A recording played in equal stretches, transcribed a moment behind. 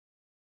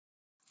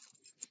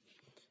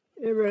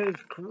It was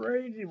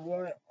crazy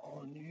what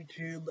on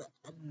YouTube.com.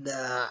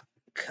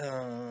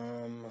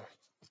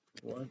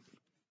 What?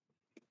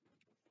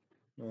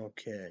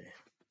 Okay.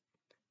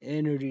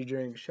 Energy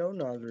drink show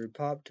novelty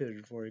pop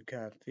to for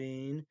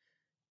caffeine.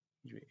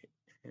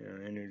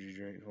 Energy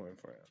drink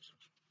 24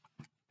 ounces.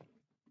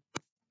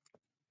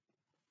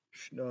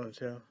 No,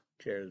 tell.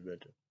 Cheers,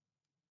 better.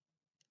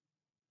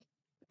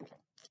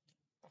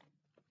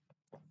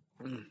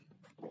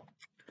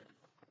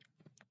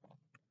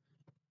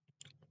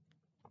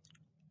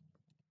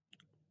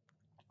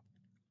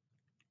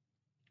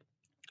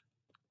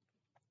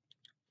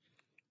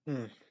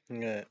 Mm.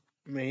 Yeah.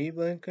 My heat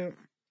blanket.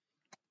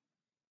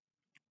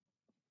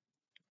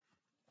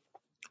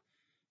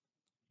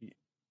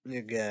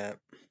 You got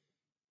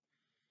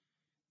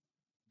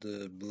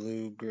the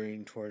blue,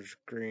 green, torch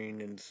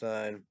green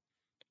inside,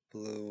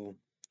 blue,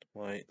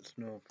 white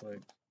snowflake.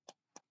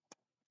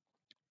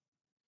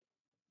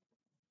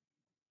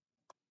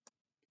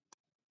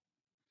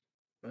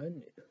 I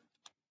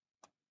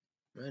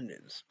need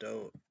a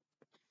stove.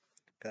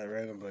 Got a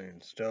regular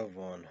button stove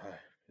on high.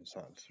 It's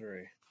on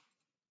 3.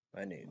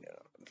 I need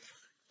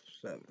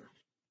 7.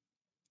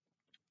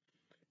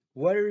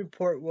 Weather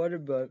report, weather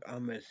bug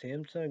on my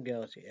Samsung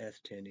Galaxy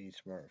S10e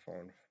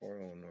smartphone for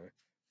Illinois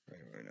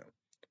right now.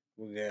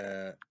 We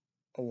got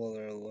a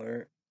weather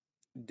alert.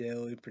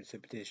 Daily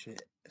precipitation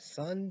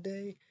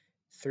Sunday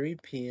 3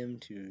 p.m.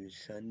 to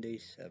Sunday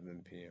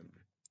 7 p.m.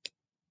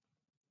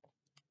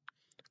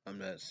 I'm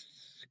not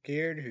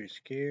scared. Who's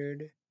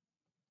scared?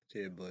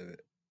 Did believe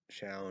it.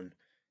 Channel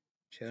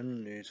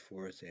News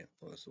 4 St.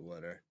 Louis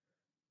weather.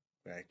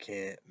 I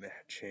can't.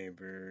 Matt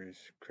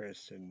Chambers,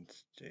 Chris, and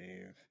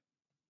Steve.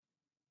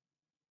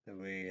 Then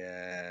we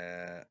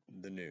got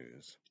the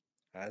news.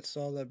 I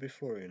saw that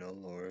before,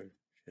 Laura.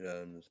 She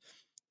does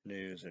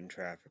news and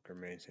traffic or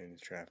maintains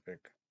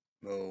traffic.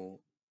 Mo,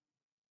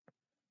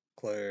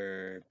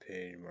 Claire,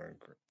 Page,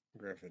 Mark,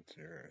 Griffith,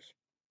 Zeros.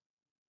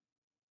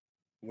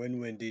 Wind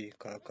windy,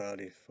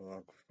 cloudy,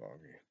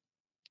 foggy.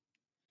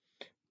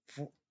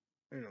 I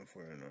don't know if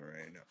we're in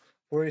right now.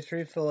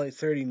 43 feel like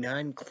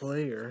 39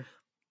 clear.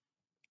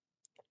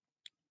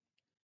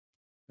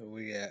 So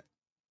we got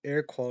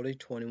air quality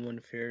 21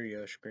 fair,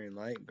 yellowish green,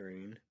 light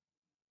green.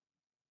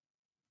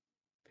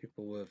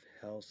 People with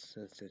health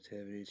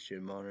sensitivities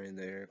should monitor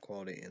their air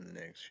quality in the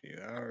next few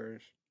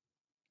hours.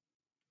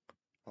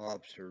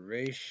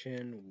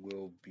 Observation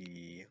will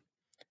be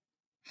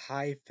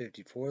high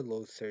 54,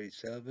 low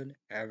 37,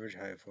 average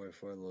high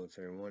 44, low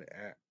 31.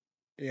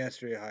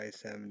 Yesterday high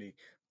 70,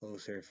 low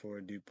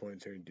 34, dew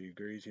point 32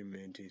 degrees,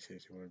 humidity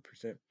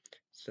 61%.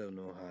 Still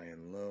no high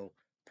and low.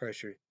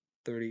 Pressure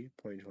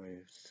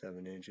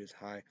 30.27 inches,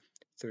 high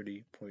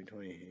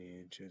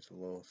 30.20 inches,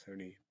 low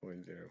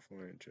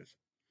 30.04 inches.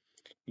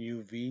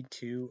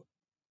 UV2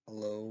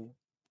 low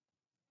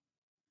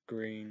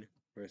green,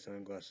 wear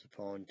sunglasses,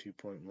 pollen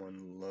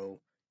 2.1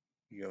 low,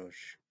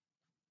 Yosh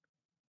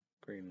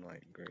green,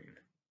 light green.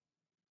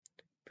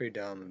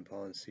 Predominant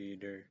pollen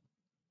cedar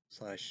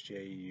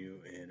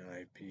 /JU and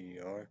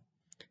IPR.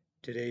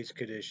 Today's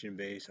condition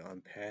based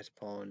on past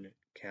pollen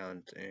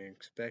counts and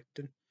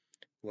expected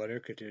weather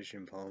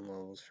condition. Pollen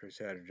levels for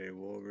Saturday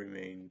will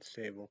remain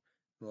stable.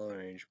 Low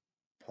range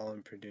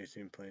pollen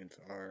producing plants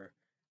are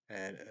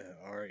at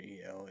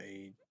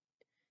RELATIVLEY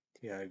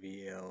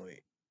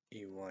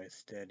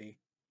steady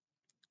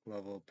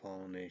level of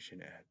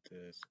pollination at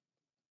this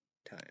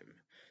time.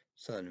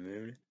 Sun,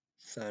 moon,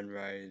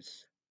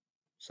 sunrise,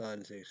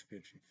 sun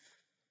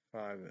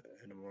 6:55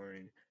 in the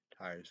morning,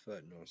 tired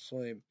foot, no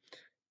sleep.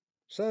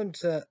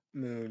 Sunset,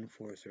 moon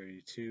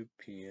 4:32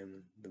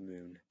 p.m. The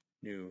moon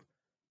new.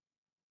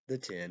 The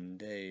 10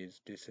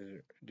 days,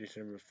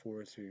 December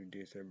 4 through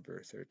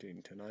December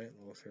 13 tonight,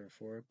 low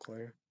 34,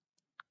 clear.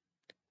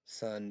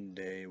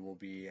 Sunday will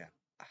be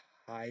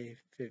high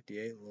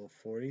 58, low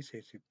 40,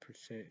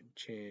 60%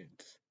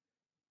 chance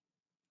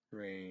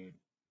rain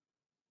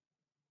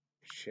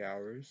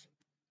showers.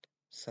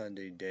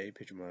 Sunday day,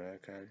 picture my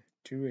icon.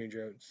 2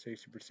 raindrops,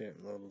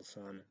 60% little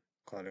sun,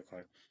 cloudy.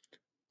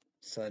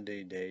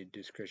 Sunday day,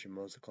 discretion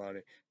mostly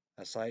cloudy.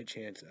 A slight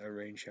chance of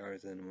rain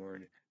showers in the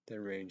morning.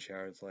 Then rain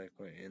showers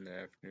likely in the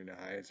afternoon. The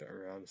highs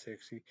are around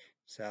 60.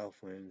 South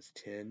winds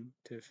 10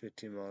 to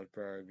 15 miles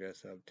per hour,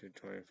 gusts up to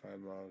 25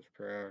 miles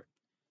per hour.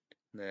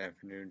 In the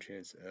afternoon,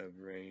 chance of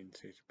rain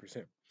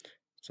 60%.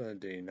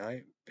 Sunday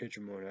night,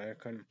 picture moon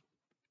icon.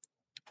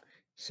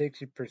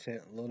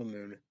 60% little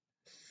moon,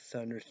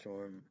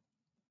 thunderstorm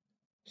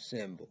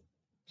symbol.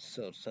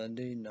 So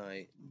Sunday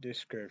night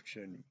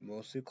description,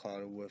 mostly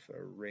cloudy with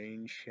a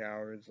rain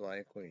showers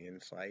likely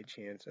and slight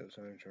chance of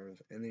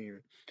thunderstorms in the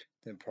evening.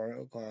 Then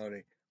partly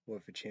cloudy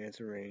with a chance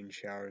of rain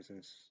showers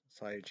and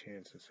slight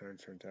chance of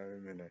thunderstorms after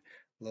midnight.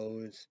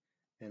 Lows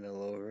in the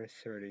lower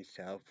 30s,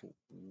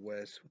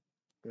 southwest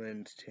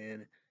winds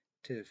 10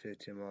 to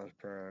 15 miles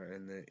per hour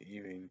in the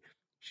evening,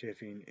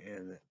 shifting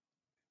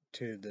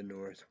to the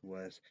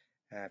northwest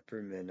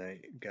after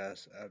midnight,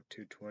 gusts up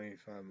to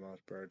 25 miles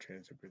per hour,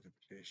 chance of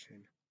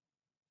precipitation.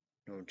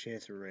 No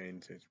chance of rain,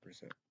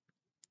 6%.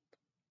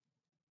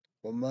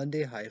 Well,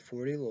 Monday, high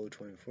 40, low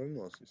 24,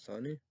 mostly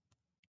sunny.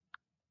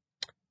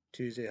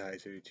 Tuesday, high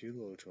 32,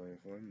 low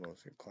 24,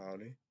 mostly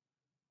cloudy.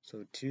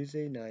 So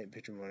Tuesday night,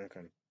 picture one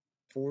kind of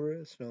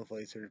 4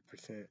 snowflakes,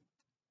 30%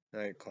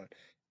 night cloud.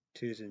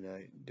 Tuesday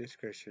night,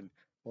 discretion,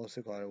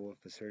 mostly cloudy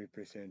with a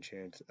 30%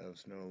 chance of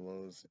snow,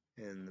 lows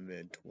in the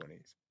mid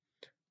 20s.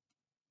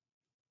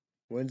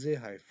 Wednesday,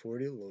 high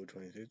 40, low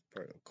 26,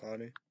 partly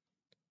cloudy.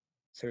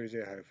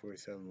 Thursday, high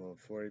 47, low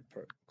 40,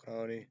 partly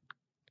cloudy.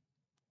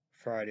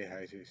 Friday,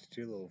 high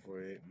 62, low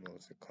 48,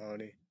 mostly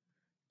cloudy.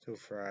 So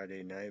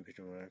Friday night,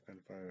 between 1 o'clock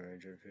and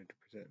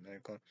 550%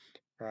 night cloud.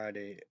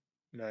 Friday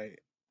night,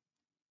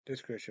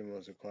 discretion,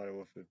 mostly cloudy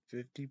with a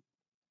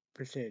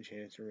 50%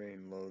 chance of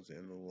rain, lows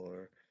in the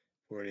lower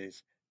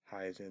 40s,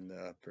 highs in the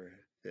upper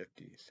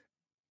 50s.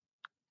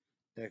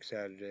 Next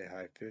Saturday,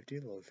 high 50,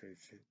 low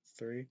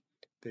 33,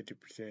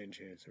 50%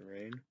 chance of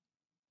rain.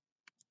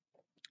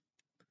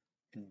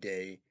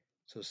 Day,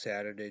 so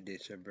Saturday,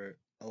 December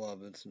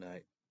 11th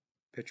night,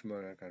 pitch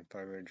monarch on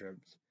 500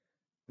 jumps,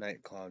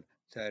 night cloud.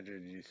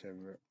 Saturday,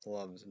 December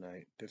 11th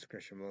night,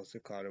 discretion mostly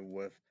cloudy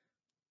with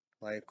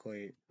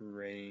likely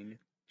rain,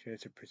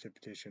 chance of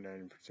precipitation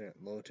 90%,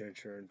 low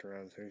temperature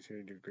around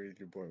 33 degrees,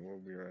 dew point will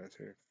be around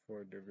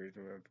 34 degrees,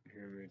 and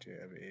humidity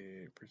of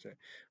 88%.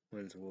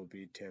 Winds will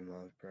be 10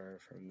 miles per hour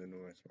from the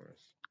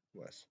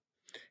northwest.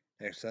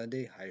 Next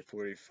Sunday, high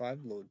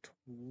 45, low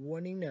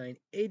 29,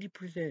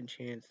 80%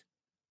 chance,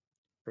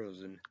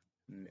 frozen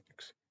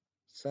mix.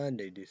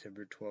 Sunday,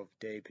 December 12th,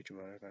 day, pitch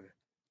monarch on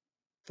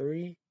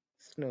 3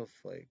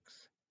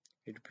 snowflakes,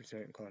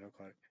 80% cloud on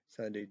cloud.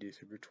 Sunday,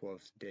 December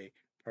 12th, day,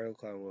 partial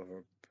cloud with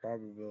a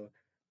probable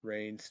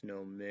rain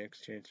snow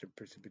mix, chance of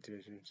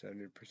precipitation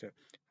 70%,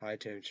 high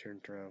temperature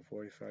around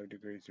 45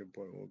 degrees, dew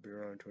point will be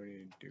around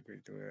 28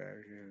 degrees, the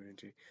average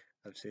humidity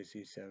of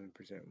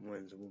 67%,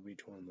 winds will be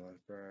 20 miles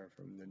per hour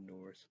from the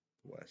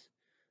northwest.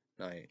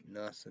 Night,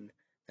 nothing.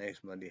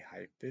 Next Monday,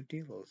 high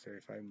 50, low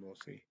 35,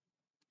 mostly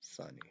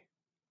sunny.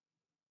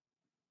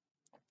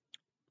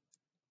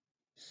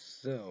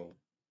 So,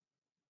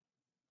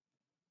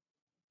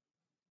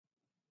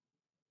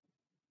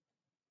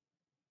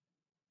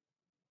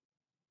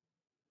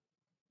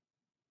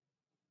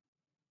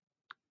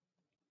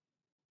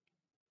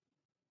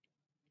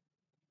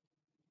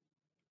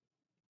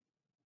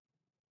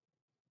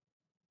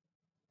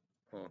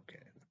 okay,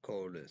 the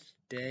coldest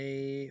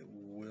day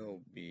will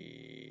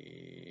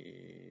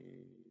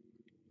be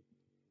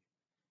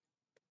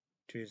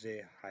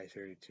Tuesday, high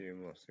 32,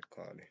 mostly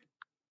cloudy.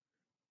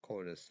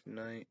 Coldest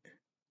night,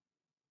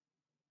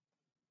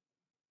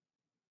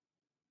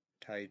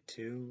 tide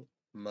 2,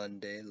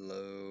 Monday,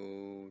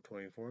 low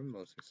 24,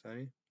 mostly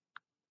sunny.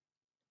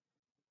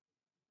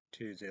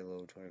 Tuesday,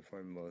 low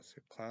 24,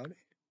 mostly cloudy.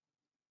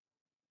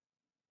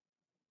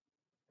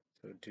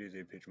 So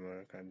Tuesday, pitch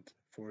mark on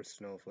 4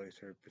 snowflakes,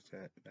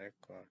 30% night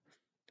cloud.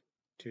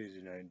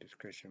 Tuesday night,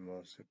 discretion,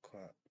 mostly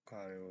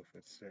cloudy with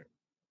a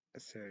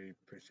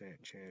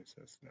 30% chance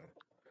of snow.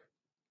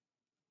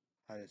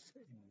 Hottest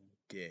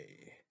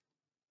day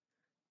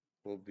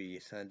will be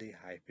Sunday,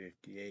 high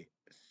 58,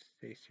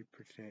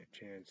 60%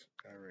 chance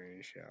of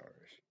rain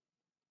showers.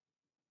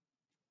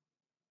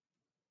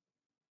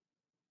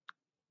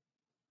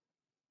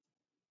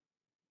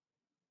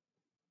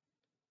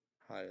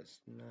 Hottest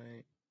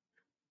night,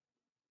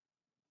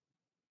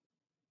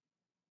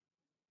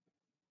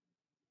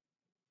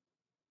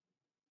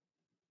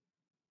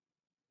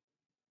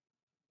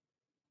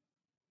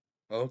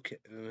 okay,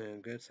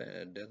 man, good thing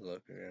I did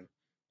look again.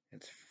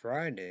 It's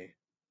Friday.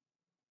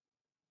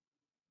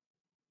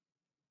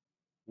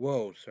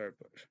 Whoa, sorry,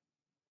 but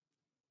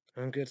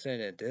I'm good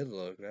saying I did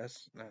look.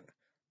 That's not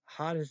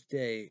hottest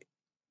day.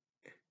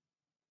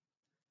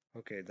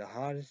 Okay, the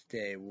hottest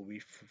day will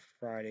be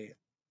Friday,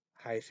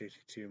 high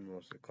 62,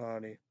 mostly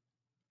cloudy.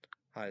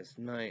 Hottest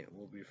night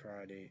will be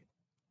Friday,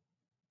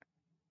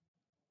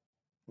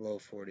 low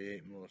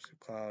 48, mostly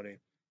cloudy.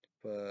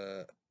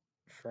 But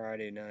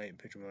Friday night,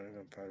 picture money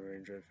on 5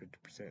 range of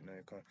 50%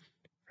 night cloud.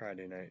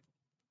 Friday night,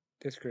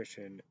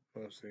 discretion,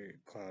 mostly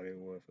cloudy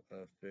with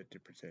a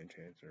 50%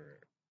 chance of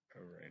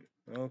rain.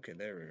 Okay,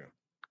 there we go.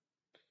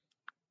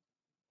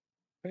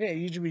 Okay,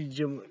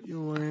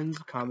 YouTube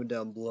comment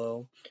down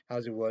below.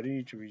 How's your weather?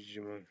 YouTube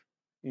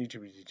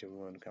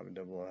comment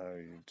down below how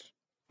your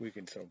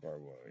weekend so far.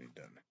 What have you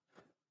done?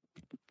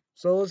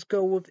 So let's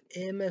go with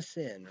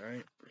MSN,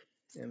 right?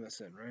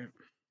 MSN, right?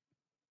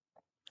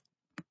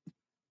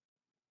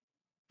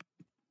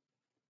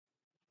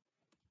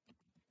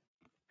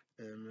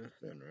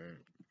 MSN, right?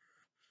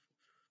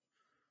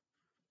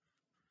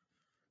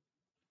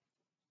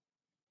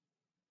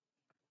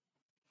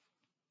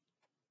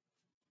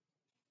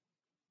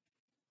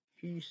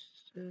 He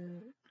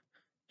said,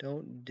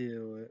 "Don't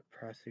do it."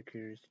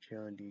 Prosecutors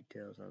challenge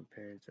details on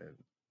parents of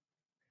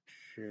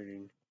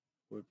shooting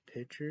with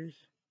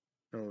pictures.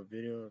 No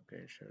video.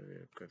 Okay, show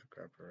video because of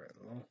copyright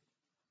law.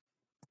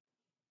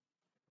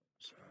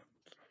 So,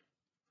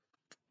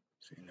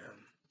 see now.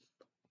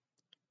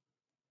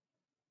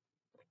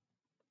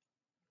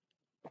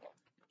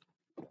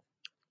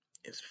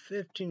 It's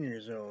 15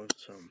 years old,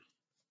 so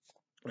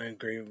I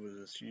agree with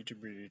this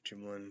YouTube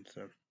one,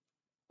 so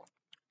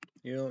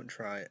you don't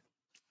try it.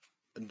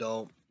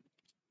 Don't.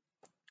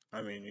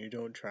 I mean, you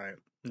don't try it.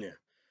 Yeah.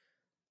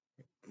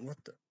 What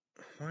the?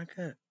 Why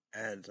got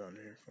ads on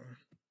here for?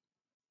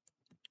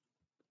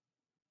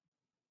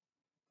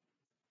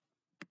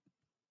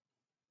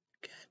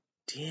 God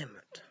damn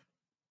it.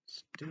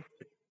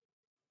 Stupid.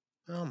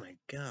 Oh my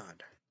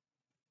god.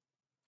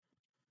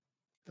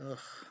 Ugh,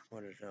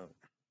 what a joke.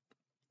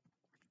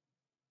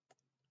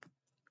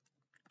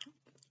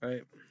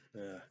 Right?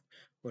 Yeah,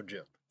 what a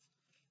joke.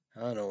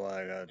 I don't know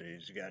why I got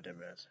these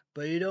goddamn ads.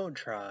 But you don't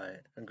try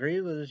it.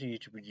 Agree with this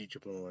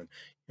YouTube one.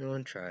 You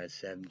don't try it.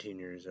 17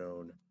 years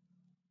old.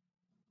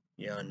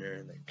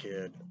 Younger, the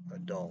kid,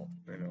 adult,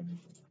 you know.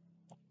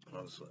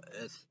 Also,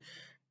 it's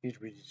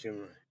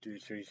YouTube do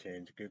three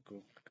things: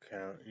 Google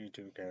account,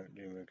 YouTube account,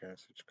 Gmail account,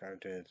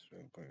 subscribe to it.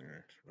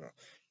 Well,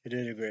 he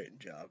did a great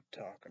job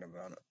talking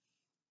about it.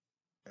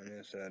 And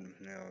it said,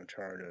 now in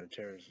charge of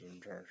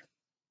terrorism charge.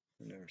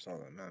 I never saw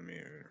that, not me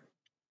either.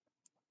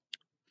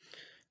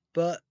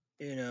 But,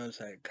 you know, it's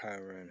like Kyle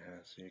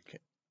Rittenhouse. You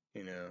can't,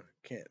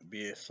 can't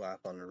be a slap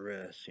on the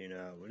wrist, you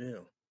know, what do?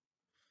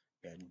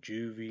 You got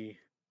juvie,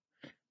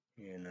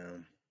 you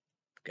know,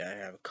 gotta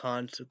have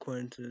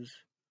consequences.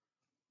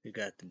 You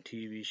got the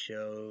TV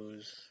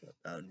shows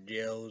about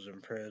jails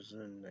and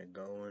prison. They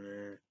go in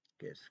there,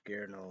 get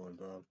scared and all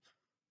above.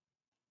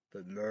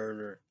 But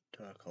murder,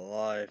 talk of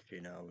life,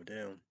 you know, with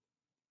them.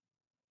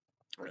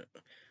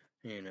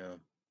 You know,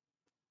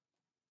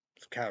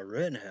 it's Kyle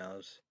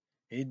Rittenhouse.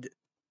 He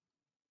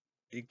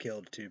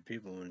killed two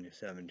people when he's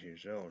 17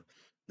 years old.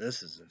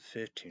 This is a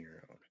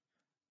 15-year-old.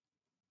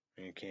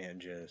 You can't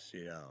just,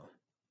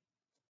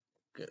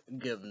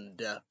 give him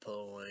death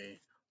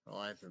penalty,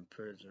 life in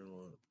prison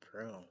with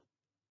parole.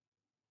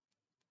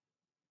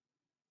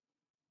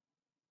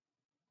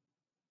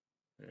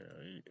 You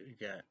know, you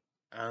got,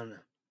 I don't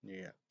know,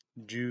 you got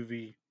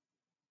juvie,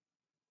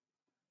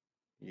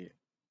 you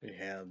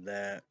have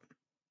that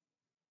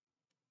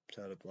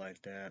set up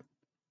like that.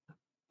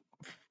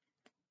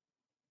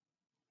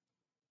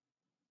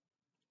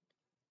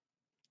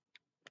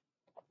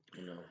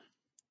 You know,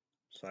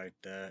 it's like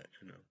that.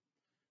 You know,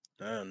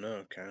 I don't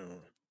know, kind of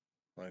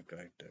like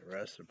the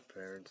rest of the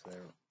parents they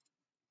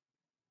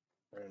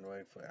ran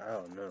away from. I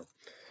don't know.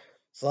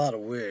 It's a lot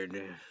of weird.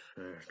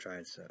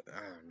 Trying to,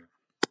 I don't know,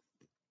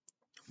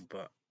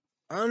 but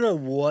I don't know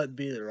what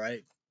be the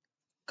right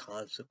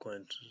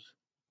consequences.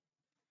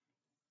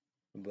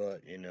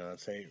 But I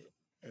think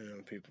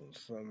people.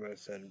 Somebody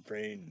said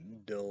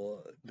brain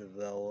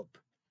develop.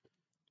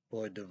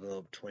 Boy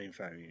developed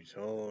 25 years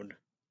old.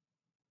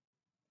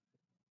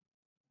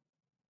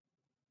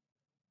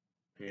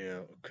 You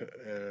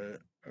know,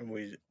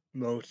 we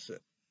most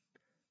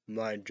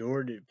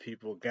majority of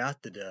people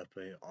got the death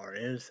penalty are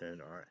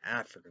innocent are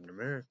African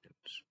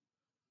Americans.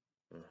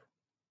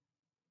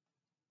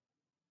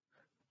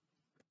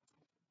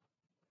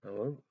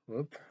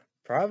 We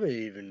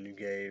probably even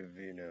gave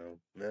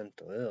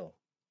mental ill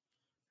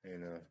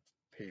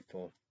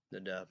people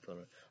the death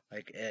penalty.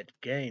 Like Ed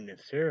Gein, the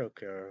serial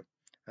killer,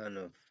 I don't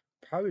know,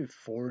 probably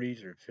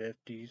 40s or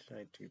 50s,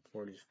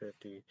 1940s,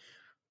 50s,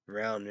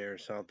 around there,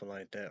 something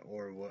like that,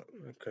 or what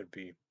it could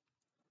be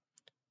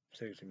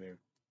 60 maybe.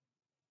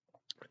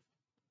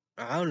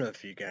 I don't know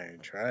if you guys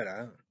tried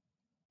out.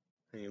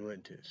 He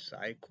went to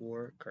psych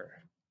work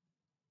or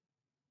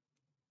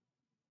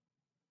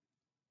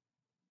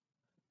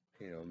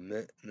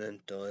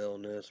mental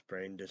illness,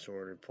 brain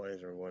disorder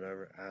plays or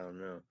whatever. I don't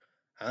know.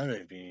 I don't know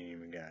if he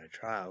even got a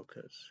trial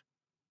because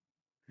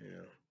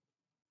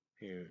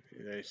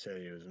they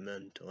said he was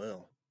mental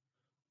ill.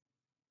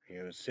 He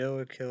was a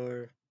serial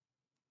killer.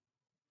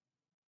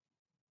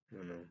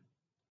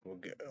 Will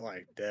get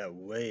like that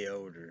way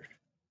older.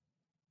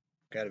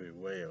 Got to be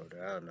way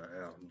older. I don't know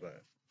how,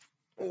 but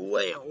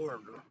way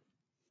older.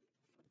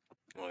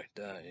 Like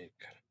that,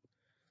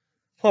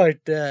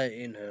 like that.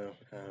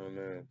 I don't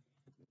know.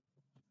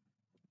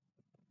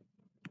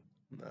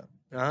 But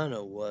I don't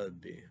know what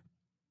it'd be.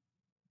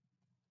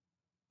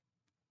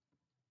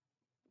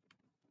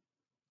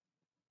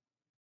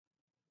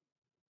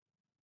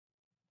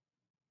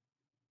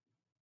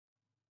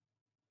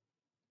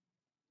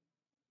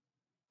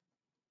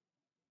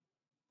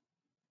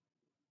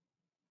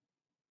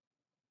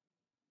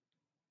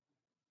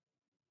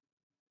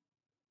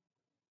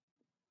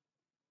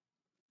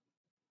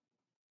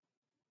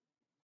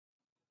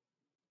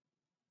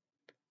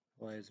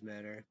 Lives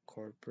Matter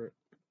corporate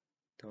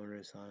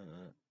donors on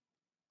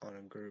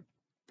a group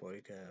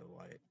boycott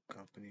white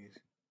companies.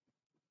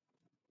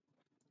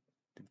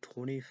 The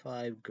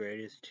 25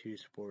 greatest two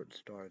sports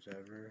stars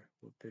ever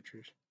with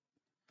pictures.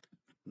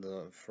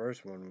 The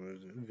first one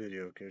was a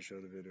video. Can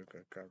show the video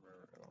cover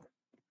at all.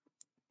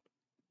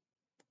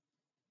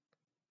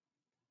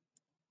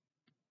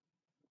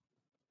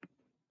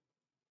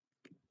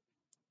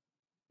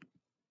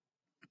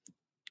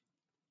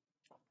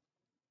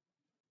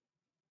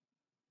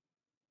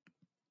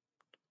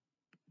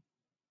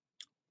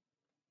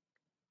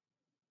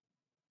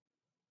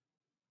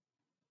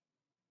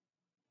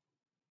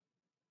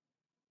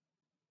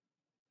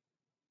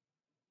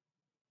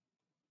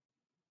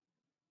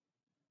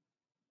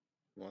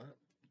 What?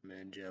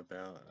 Man jump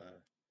out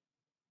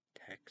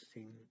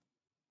texting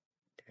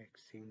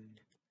TAXIING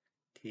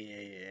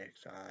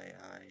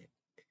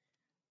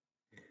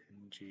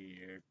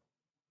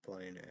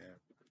airplane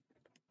app.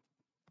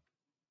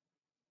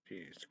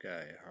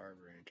 Sky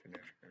Harbor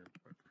International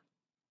Airport.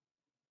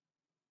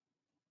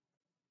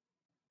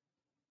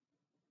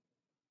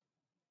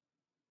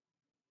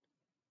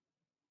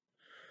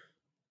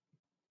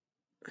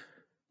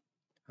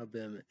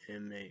 Alabama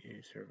inmate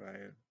who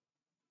survived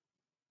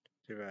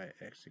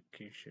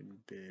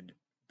execution buried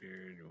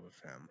with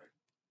family.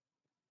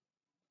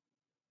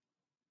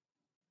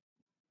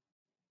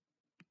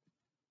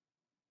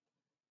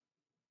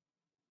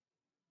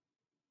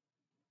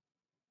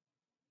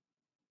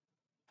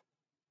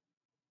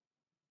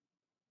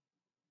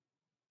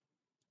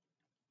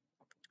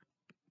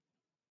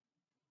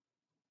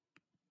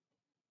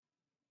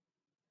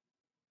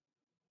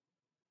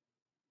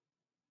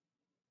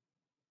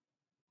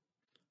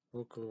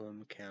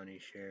 Oklahoma County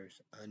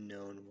Sheriff's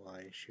unknown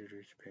why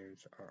shooter's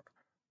parents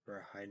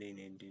were hiding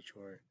in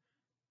Detroit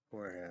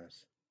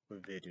warehouse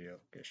with video.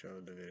 Can show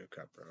the video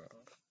cover.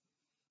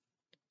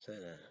 Say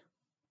that.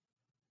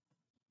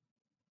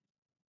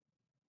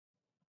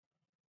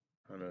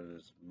 I don't know if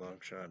this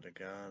buckshot the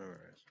gun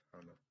or I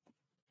don't know.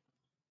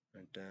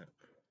 Like that.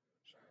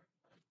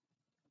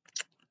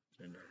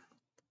 You know.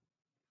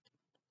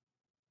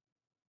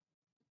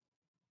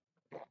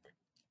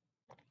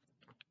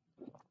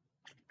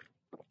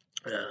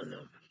 I don't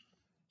know.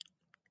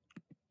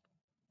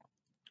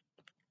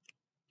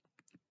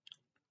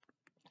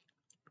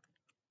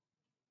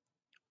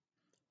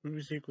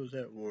 Movie sequels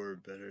that were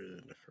better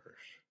than the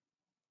first.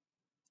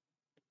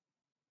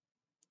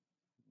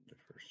 The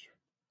first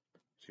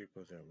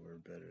sequels that were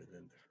better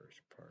than the first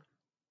part.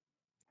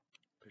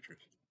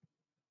 Pictures.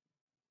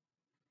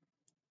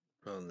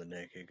 Oh, The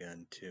Naked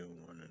Gun 2,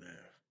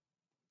 1.5.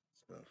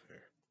 It's not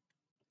fair.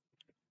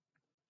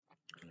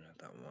 Not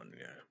that one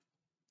guy.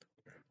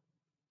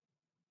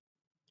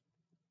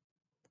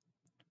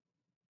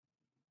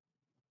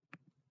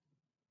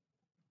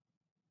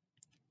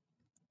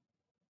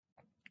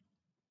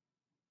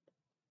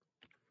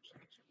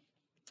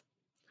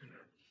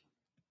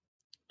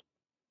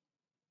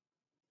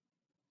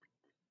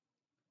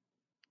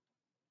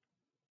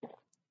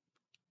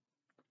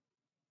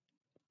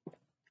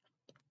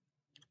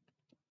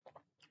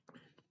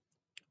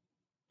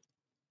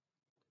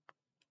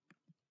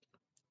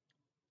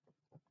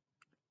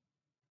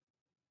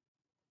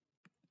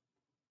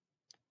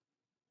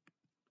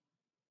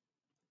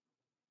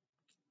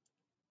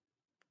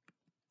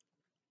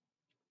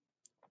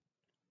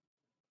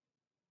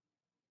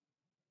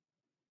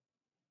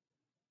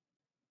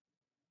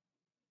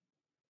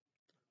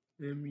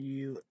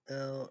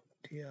 MULTIPLE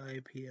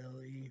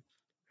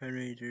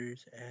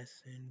fundraisers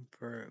asking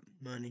for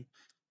money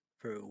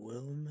for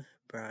William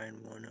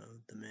Bryan, one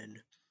of the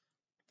men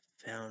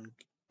found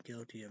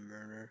guilty of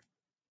murdering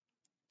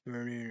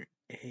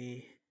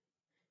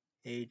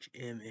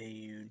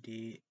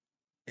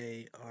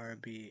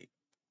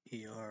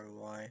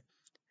HMAUDARBERY,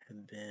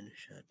 have been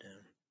shut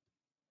down.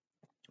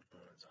 Oh,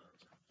 that's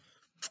awesome.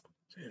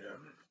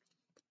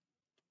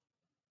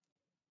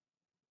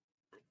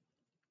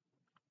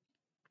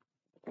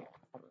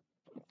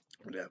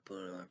 That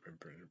Blue Life in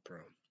Prison Pro.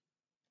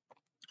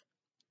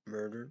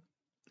 Murder,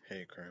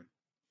 hate crime.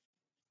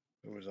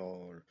 It was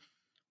all over.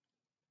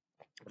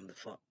 On the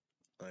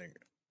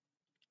like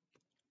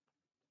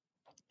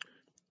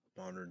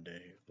modern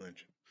day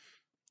lynching,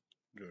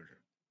 Georgia.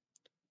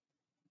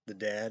 The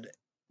dad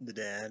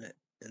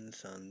and the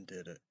son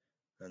did it,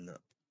 and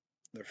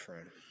their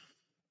friend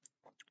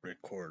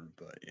record,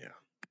 but yeah.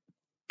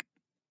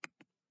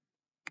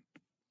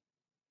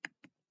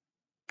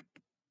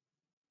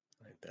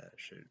 Like that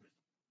should,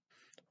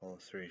 all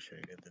three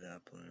should get the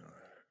Death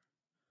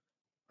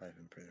Life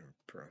in Prison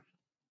Pro.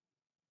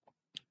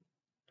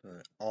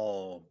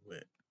 All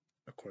with,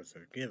 of course,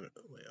 they're given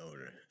way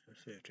older, a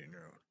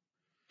 15-year-old.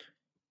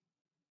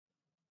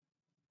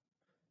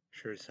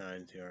 Sure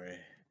signs he already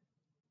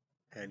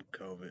had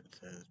COVID,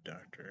 says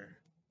Dr.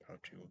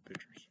 Fauci with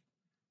pictures.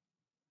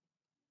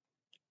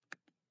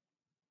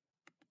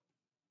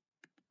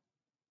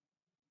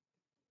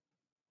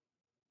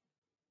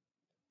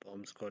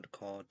 Bomb squad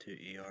called to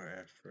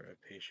ER after a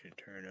patient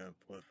turned up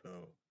with a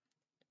World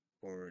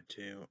War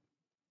II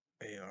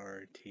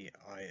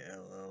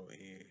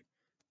ARTILLERY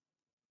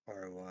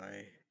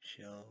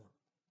shell.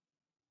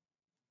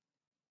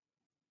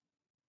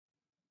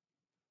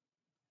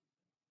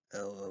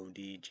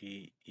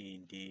 LODGED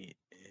and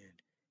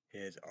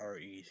his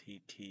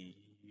RECTUM,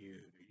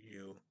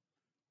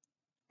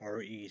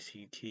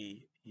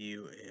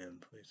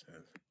 please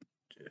have.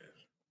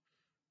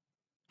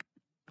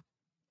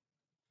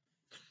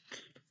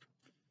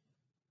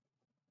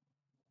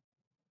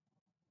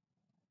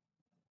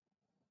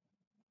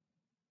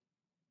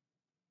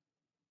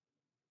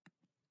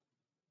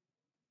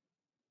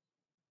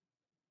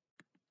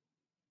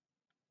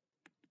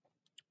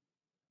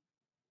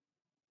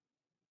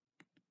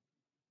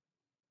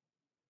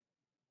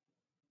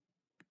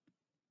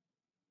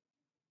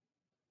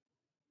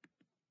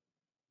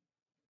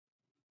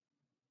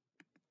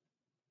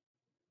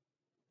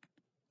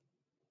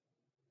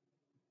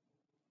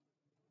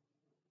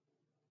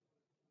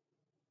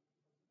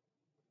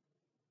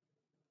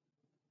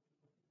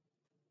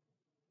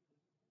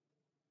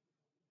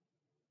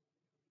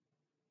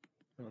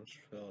 Let's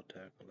spell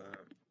tackle that.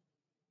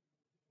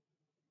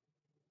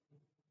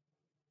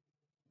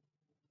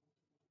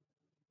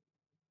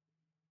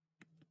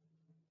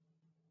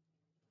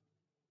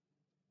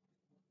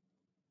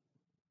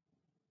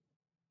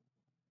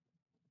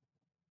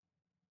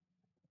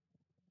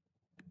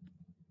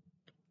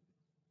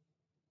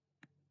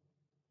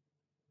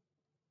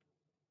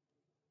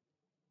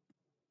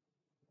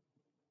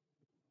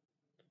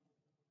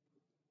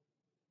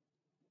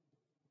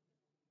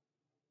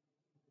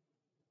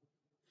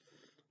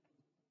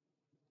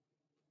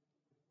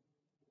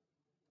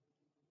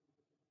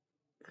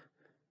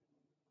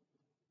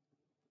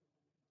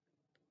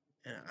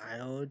 An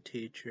Iowa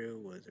teacher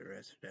was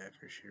arrested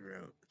after she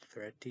wrote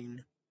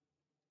threatening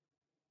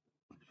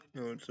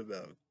notes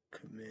about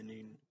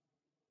committing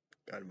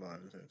gun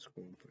violence at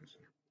school.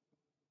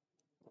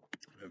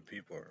 And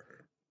people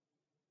are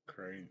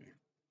crazy.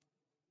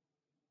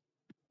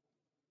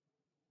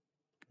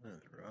 What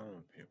is wrong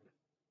with people?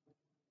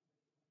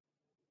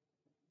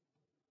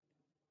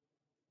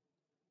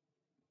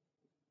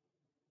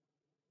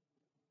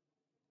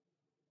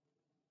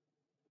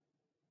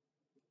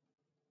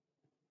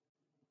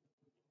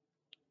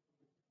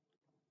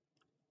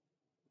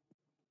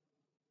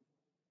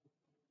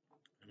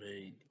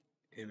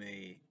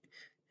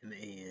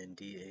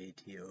 Mandator,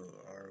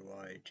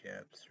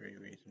 Japs, 3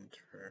 reasons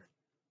for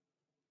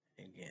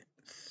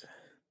against.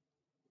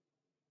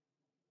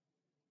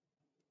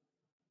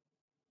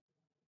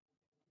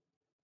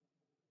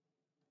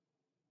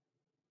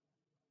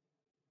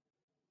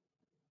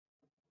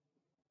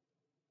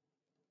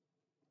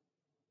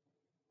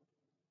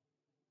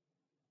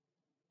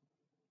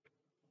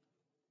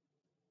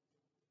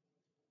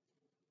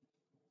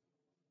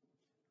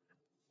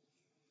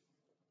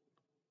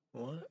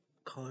 What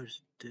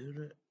college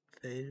student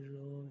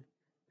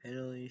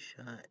fatally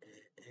shot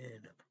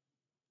an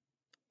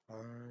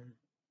arm?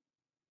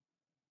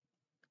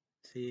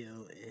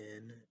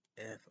 CONFRONTATIN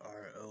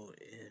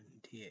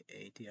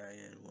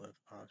with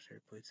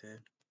officer police in.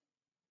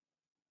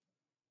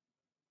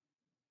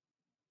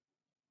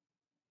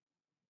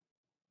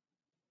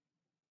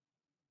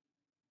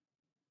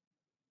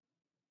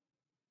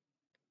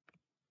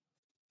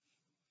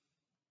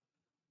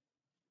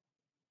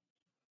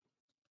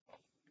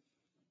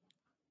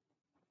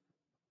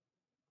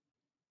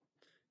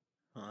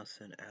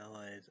 Austin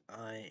allies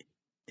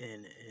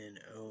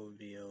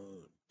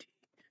INNOBATIN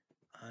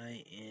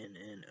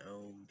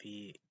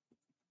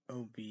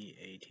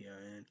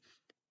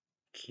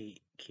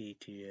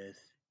KTS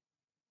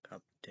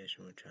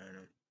competition with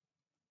China.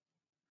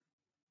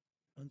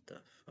 What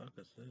the fuck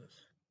is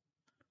this?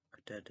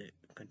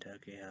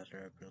 Kentucky House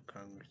Representative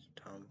Congress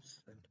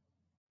Thompson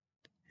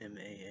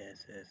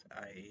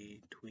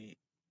MASSIE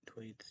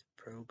tweets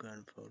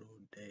pro-gun photo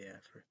day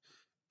after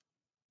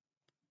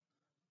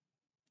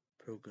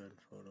pro-gun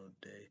photo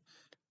day.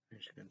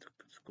 Michigan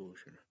school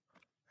shooter.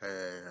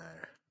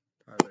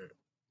 Tyler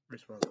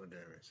responsible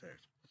for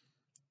sex.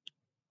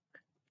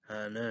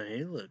 No,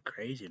 he looked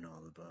crazy in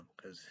all of them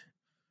because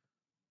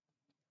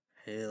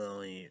he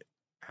only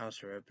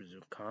House of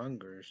Representatives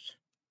Congress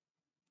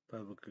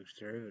public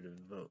conservative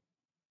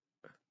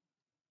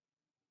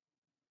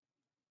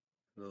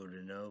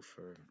voted no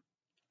for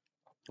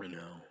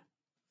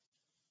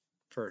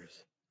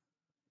first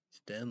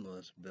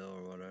stimulus bill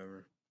or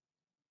whatever.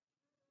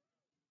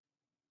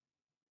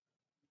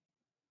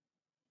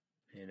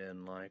 He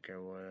didn't like it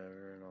or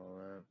whatever and all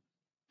that.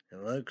 It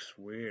looks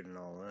weird and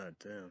all that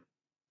too.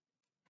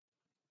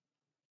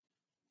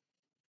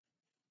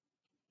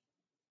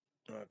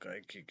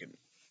 Okay, kicking.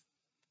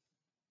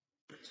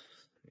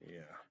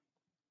 Yeah.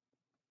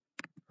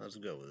 Let's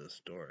go with this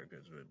story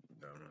because we're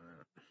done with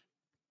that.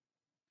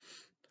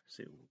 Let's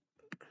see.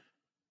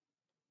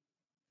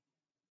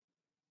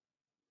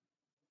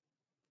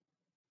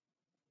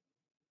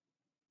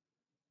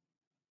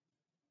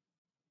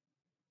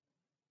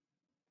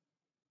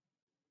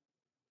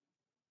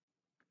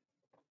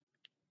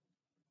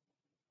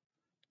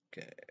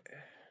 Okay.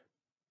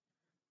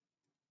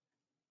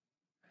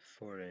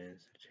 Ford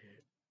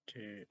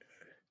Institute.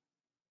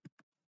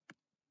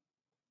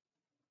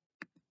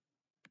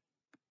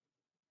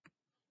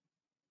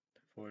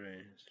 Ford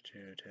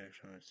Institute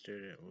attacks on a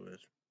student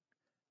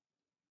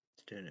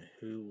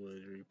who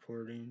was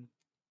reporting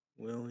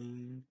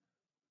wielding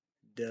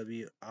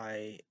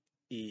WIELDING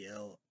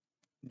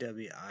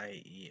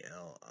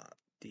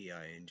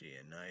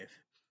a knife.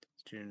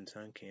 Students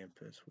on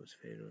campus was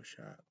fatally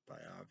shot by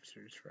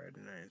officers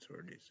Friday night,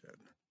 authorities said.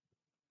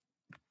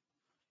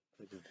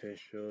 With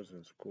officials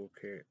and school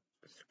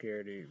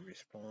security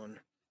respond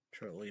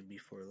shortly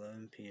before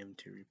 11 p.m.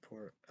 to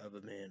report of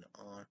a man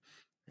on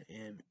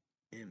the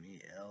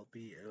MELBOURNE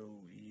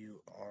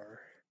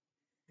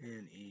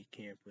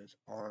campus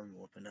armed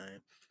with a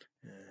knife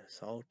and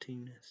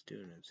assaulting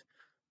students.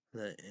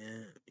 The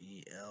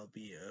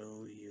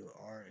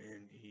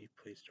MELBOURNE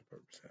Police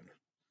Department said.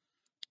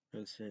 The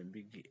incident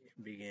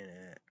began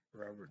at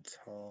Roberts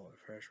Hall, a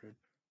freshman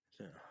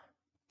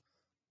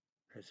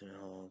President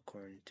Hall,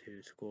 according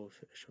to school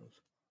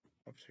officials.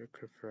 Officer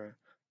Christopher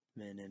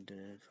men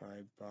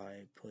identified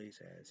by police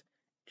as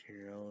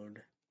Gerald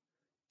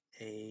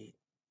A.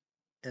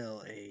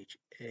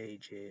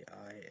 LHAJISOW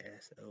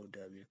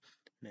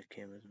in a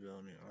campus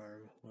building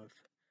armed with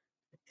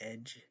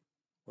edge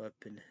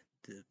weapon,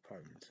 the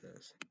department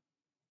says.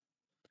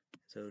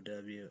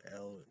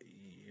 SOWLUNGD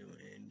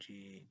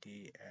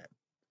at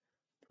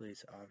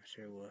police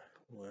officer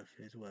with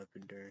his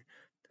weapon during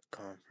the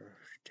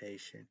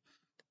confrontation,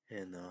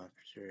 and the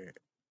officer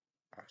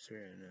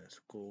and a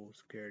school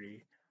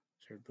security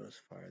officer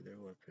both fired their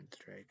weapons,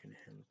 striking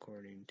him,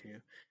 according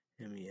to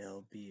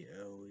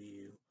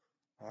MELBOURNE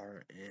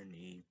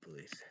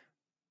police.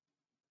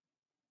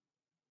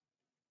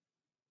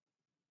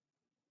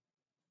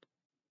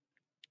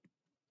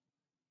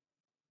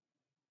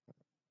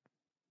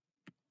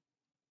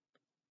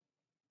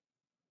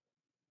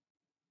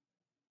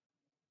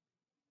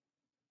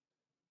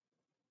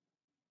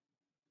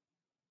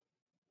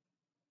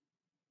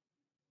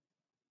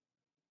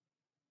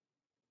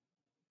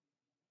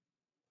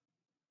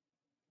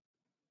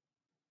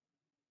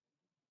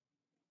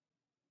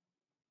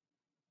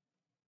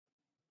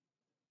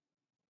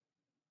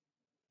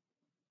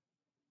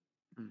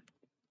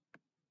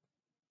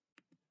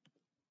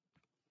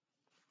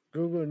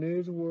 Google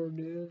News World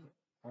News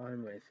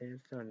on my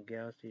Samsung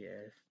Galaxy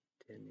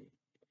S10e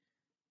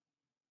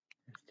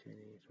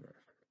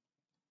smartphone.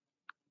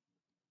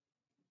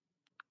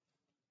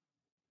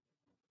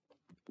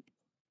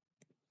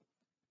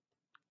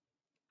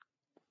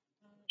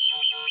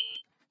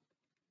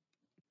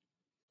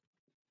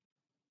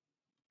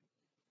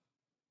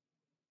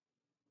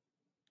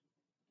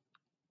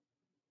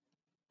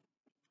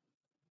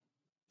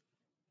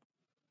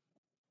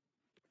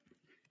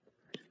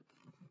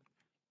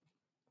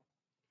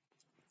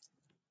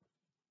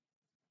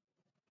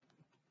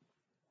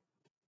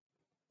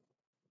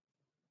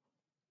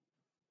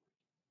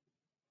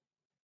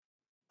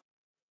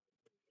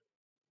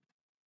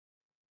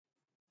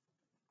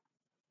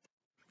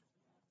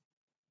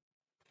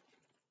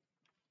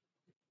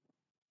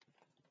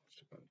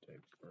 It's about to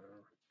take forever.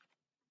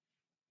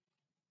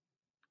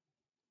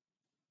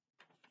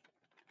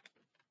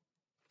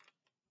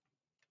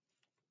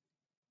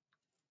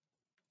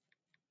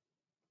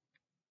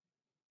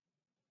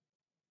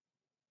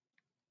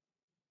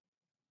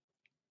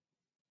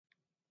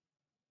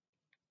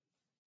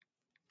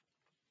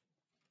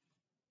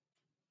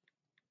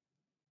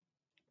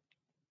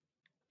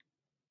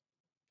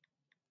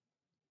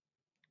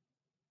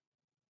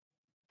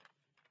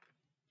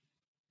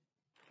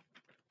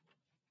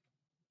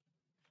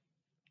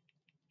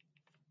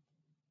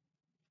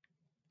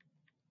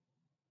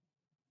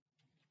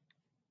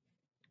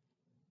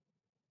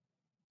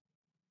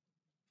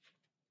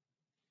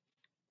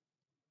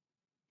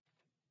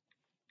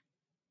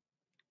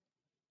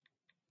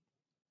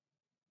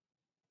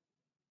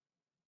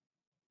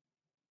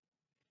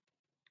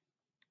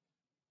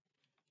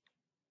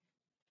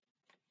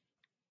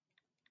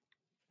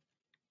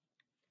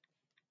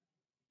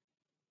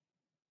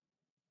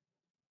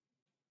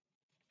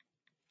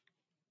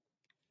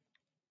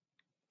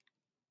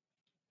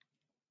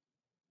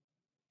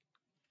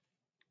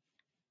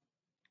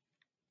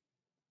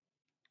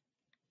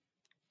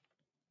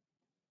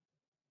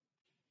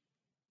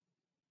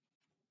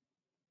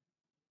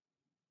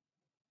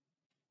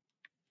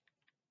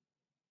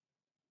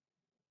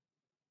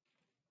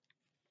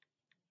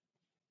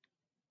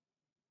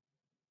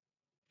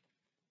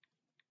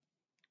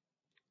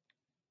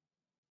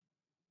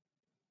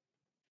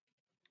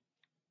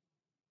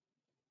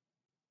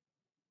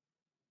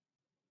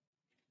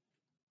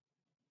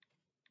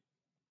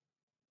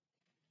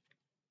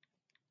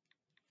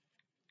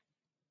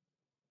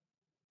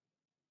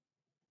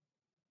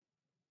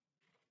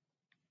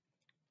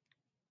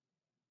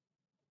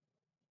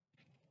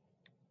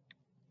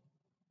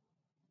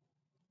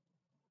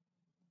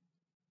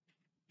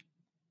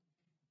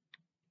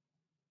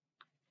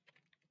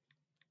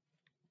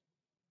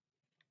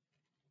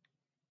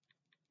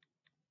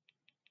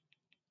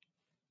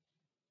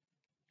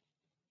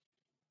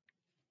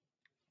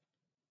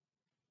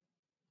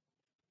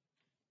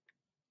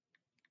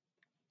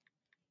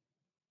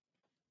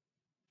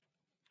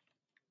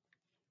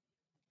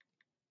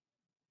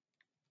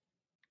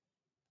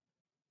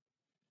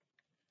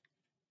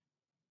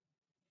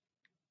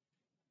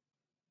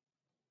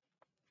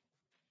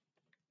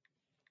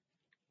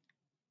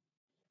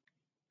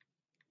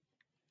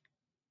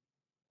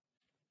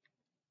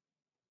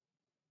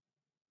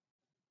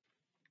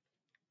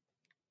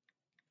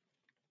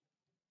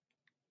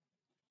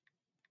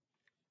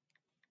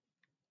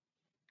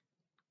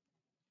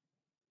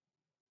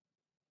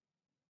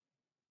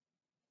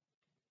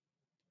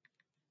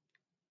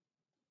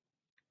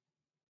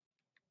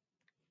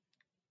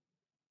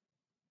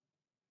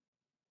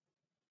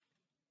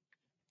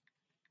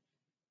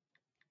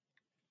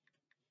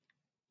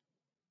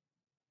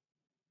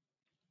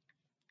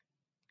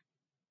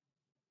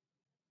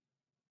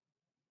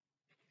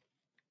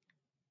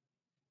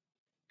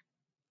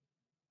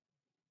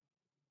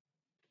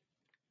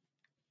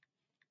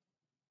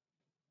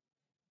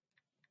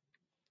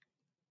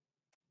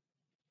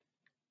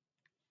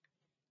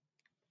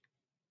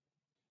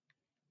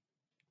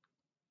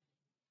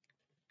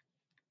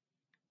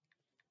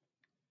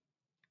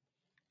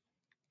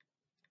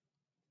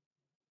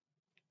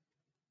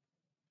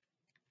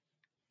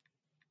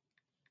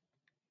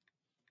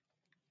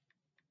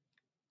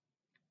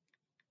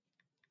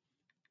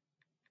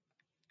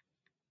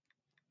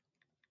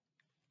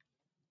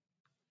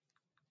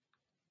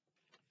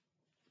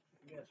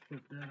 guess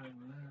put that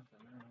over there for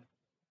now.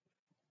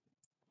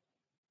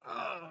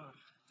 Ah.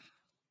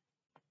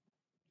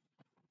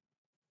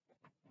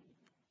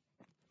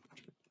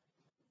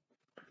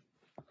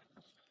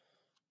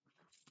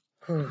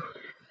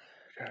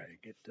 Try to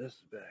get this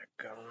back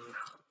going.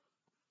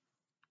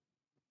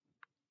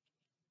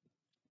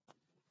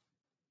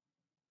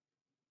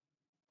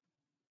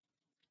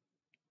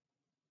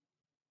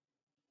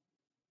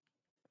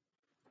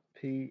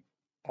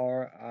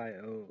 PRIOR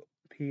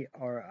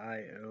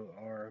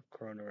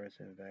coronavirus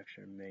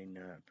infection may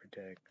not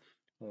protect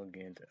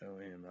against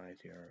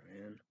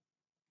OMICRN.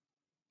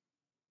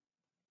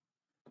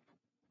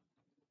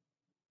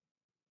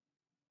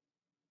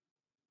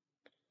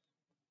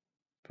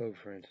 Pope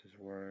Francis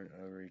warned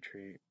a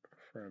retreat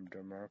from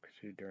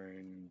democracy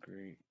during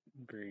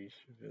Greece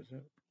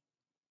visit.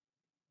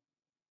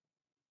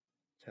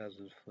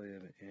 Thousands flee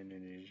of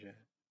Indonesia.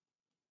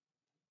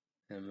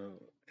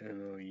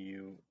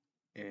 MOUNTSEMERU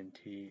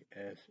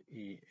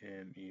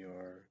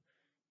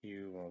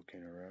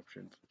volcano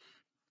eruptions.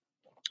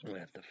 We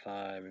have to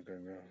fight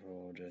McGregor,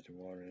 Jesse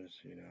Waters,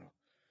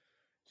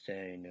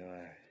 saying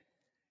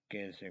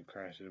Afghanistan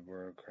crisis,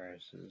 world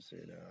crisis,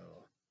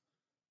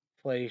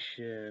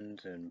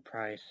 inflations and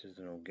prices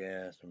and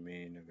gas.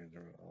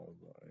 All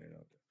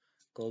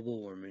global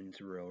warming's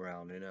real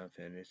rounding up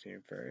fantasy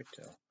and fairy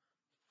tale.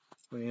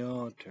 We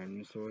all turn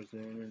to source of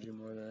energy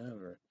more than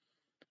ever.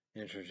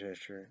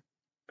 Infrastructure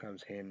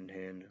comes hand in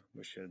hand.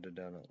 We should have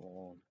done it a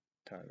long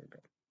time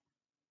ago.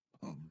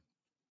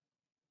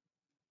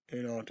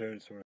 In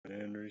alternate source of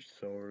energy,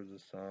 solar, the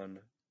sun,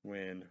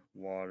 wind,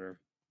 water,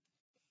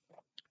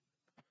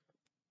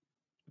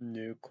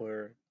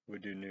 nuclear. We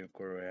do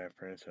nuclear. We have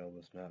France help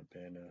us not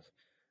ban us.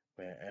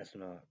 We have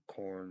ethanol,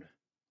 corn,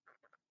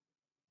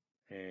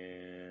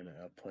 and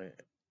a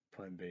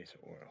plant-based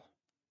oil.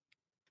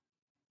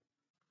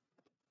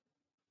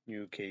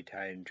 UK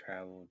tightened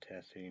travel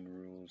testing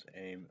rules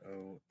aim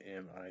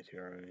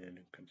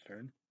OMICRN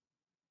concern.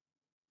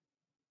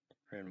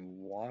 And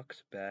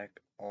walks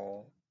back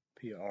all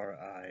PRIOR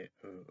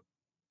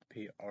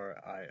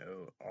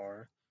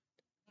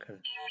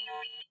CONCESSIONS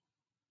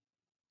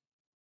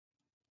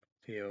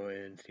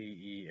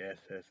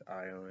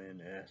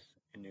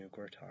in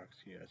nuclear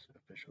talks, US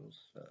officials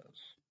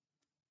says.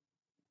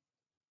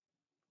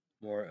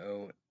 More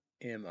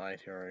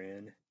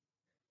OMICRN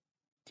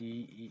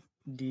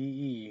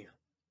DETECTED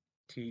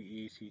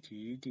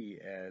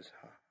as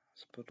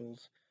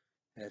hospitals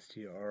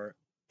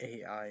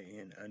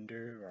STRAIN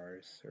under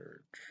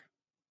research.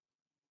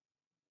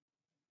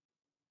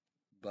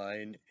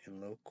 Biden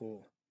and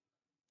local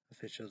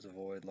officials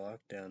avoid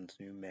lockdowns,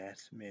 new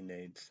mask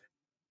mandates,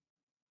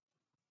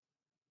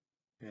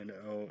 and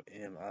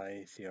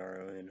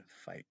OMICRN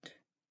fight.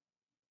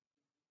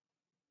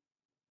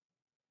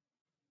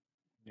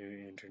 New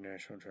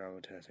international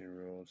travel testing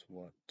rules,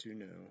 what to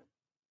know.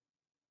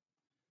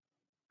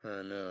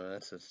 I know,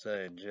 that's to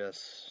say,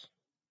 just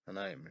a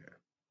nightmare.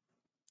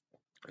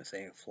 This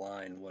ain't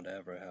flying,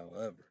 whatever,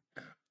 however.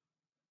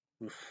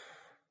 Oof,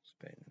 it's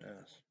been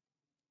nice.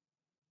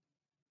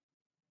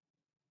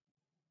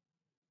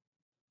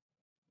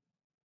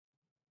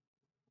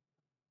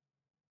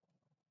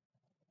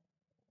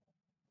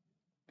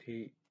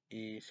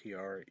 PECRESSE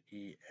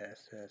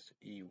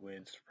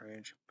wins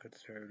French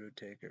conservative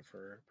ticket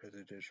for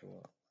presidential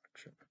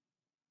election.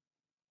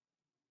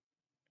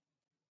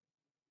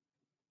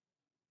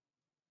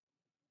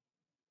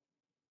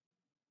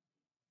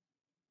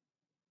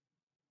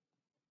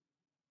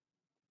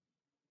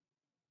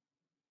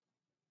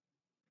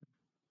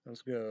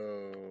 Let's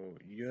go.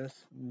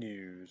 U.S.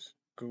 News.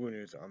 Google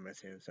News on my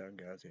Samsung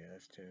Galaxy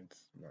S10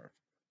 smartphone.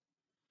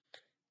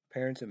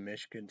 Parents in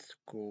Michigan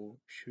school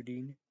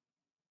shooting.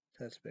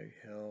 Suspect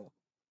held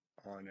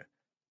on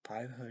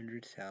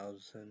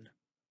 500,000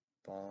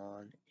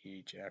 bond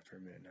each after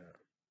midnight.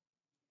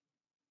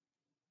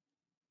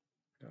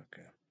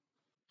 Okay.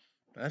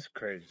 That's a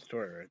crazy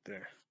story right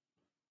there.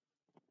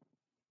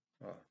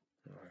 Oh,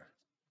 okay.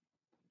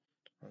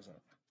 What's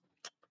up?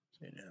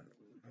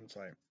 It's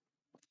like,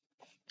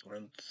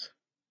 once.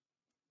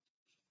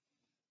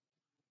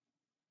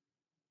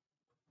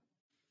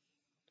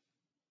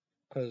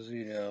 Because,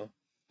 of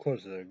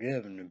course they're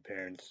giving the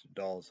parents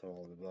dolls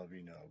all above,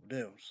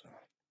 do, so.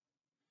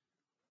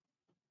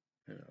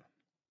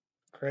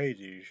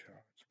 Crazy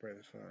spread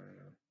the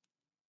fun,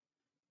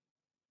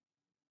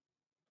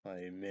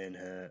 like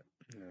Manhattan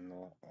and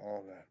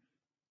all that.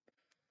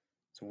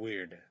 It's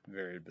weird,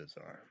 very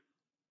bizarre.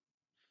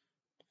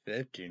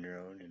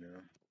 15-year-old,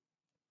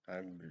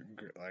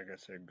 like I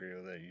said, agree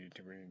with that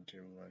YouTuber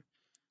too. Like,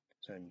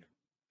 saying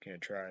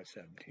can't try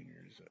 17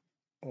 years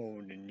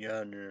old and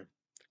younger,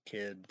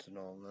 kids and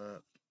all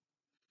that.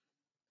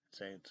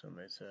 Saying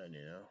somebody said,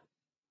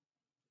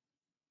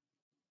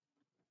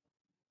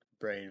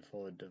 brain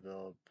fully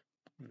developed,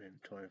 maybe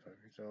 25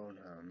 years old.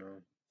 I don't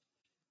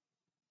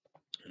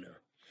know.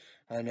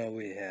 I know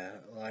we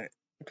have,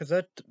 because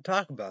I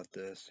talk about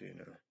this,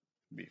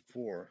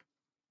 before,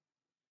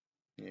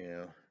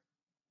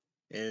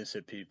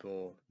 innocent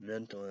people,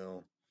 mental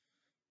ill,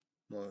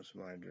 most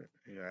of my,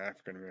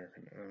 African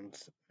American,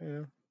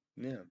 and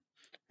yeah.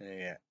 And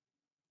yeah,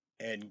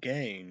 Ed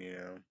Gain,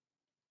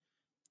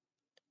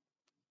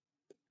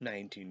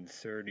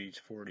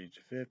 1930s, 40s,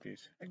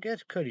 50s. I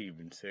guess could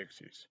even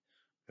 60s,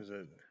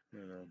 because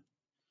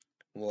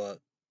well,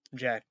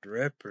 Jack the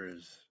Ripper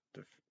is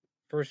the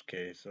first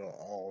case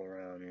all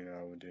around.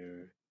 Would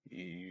do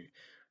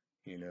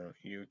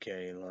UK,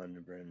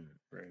 London, Britain,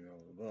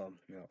 all above,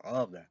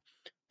 all of that.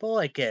 But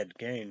like Ed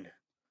Gain,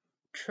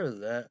 true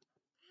that.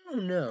 I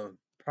don't know.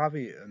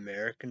 Probably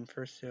American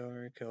first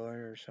serial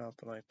killer or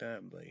something like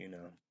that, but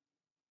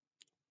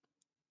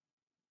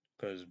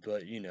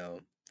but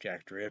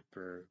Jack the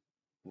Ripper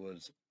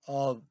was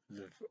of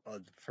the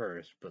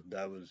first, but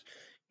that was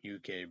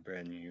UK,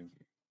 Britain,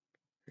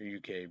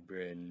 UK,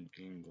 Britain,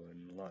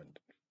 England, London.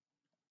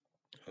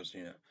 Because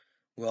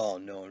well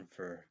known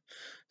for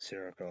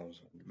serial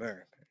killers in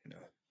America,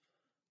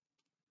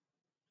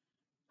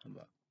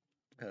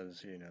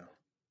 because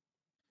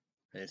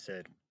they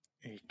said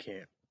he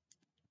can't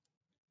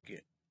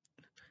get.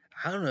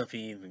 I don't know if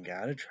he even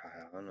got a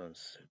trial. I don't know,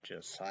 it's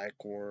just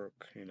psych work,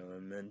 and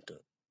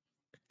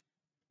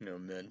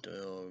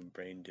mental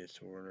brain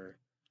disorder.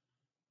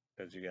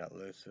 Because you got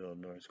Louisville,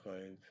 North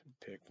Clave,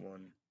 pick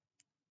one.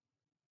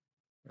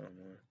 I don't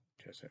know,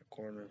 just that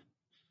corner.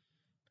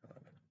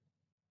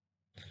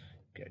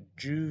 Got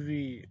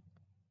juvie,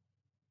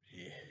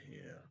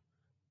 yeah,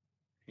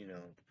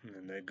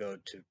 and they go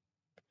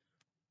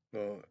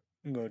go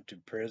to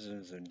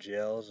prisons and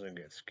jails and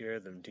get scared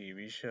of them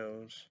TV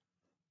shows.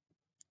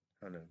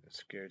 I don't know, get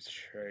scared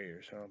straight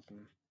or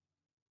something.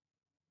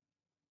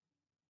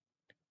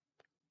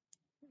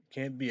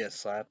 Can't be a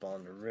slap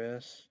on the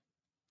wrist.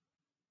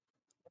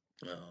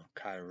 Oh,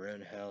 Kai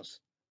Rittenhouse.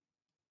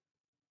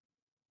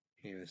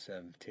 He was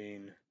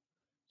 17.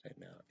 Like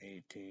now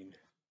 18.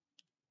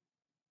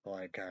 I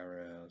like Kai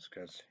Rittenhouse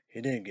because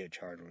he didn't get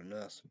charged with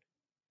nothing.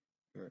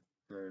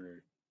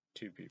 Murdered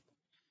 2 people.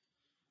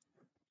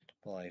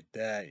 Like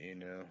that,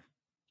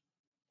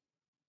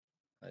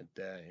 Like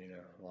that,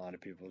 a lot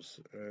of people's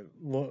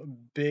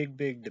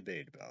big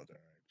debate about that.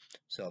 Right?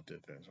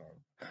 Self-defense.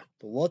 But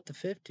what the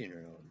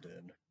 15-year-old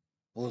did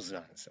was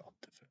not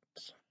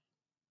self-defense.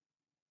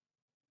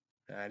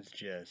 That's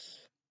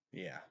just,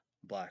 yeah,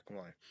 black and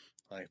white.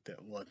 Like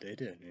that, what they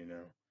did,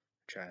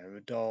 Trying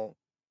adult,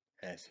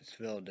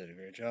 Phil did a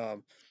great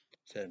job.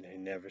 Said he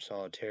never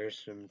saw a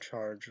terrorism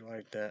charge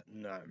like that.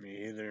 Not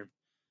me either.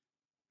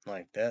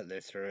 Like that,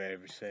 they throw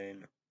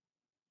everything,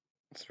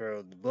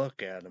 throw the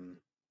book at him.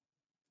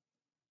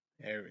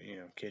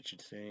 Kitchen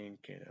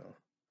sink, it's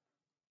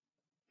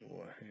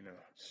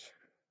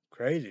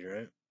crazy,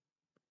 right?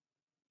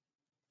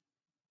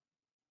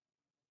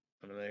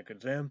 I'm gonna make an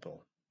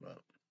example,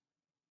 but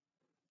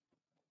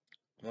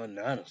well,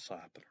 not a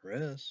slap at the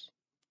wrist,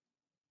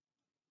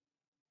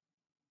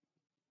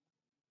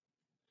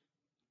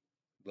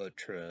 but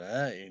true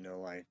that,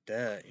 like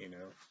that,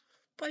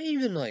 but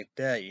even like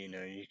that,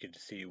 you could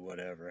see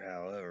whatever.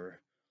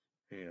 However,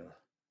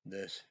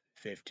 this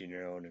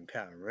 15-year-old in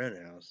Kyle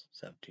Rittenhouse,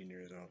 17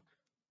 years old,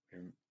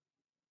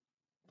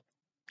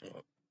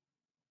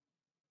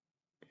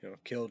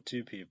 killed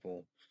 2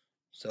 people,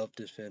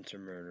 self-defense or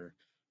murder,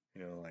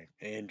 like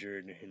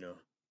injured,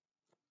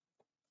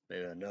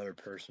 maybe another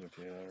person if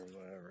or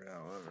whatever.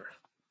 However,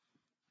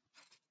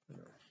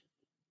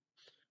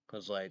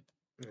 because like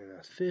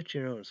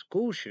 15-year-old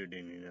school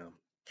shooting,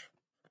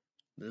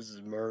 this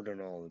is murder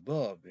and all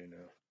above,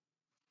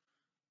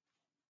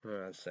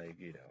 I say,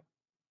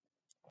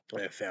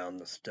 I found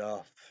the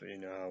stuff,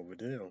 I would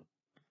do.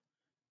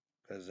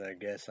 Because I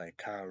guess like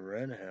Kyle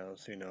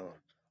Rittenhouse,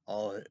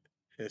 all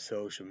his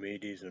social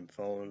medias and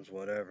phones,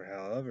 whatever,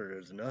 however,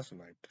 there's nothing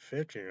like the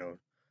 15-year-old.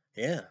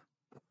 Yeah,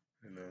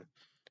 I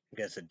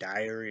guess a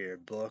diary or a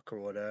book or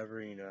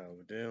whatever, I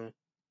would do.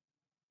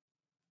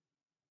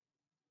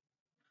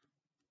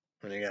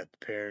 When they got the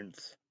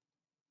parents,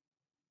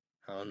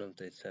 I don't know if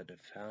they said they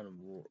found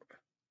him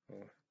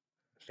or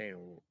saying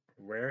a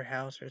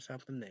warehouse or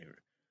something.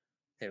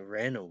 They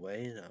ran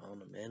away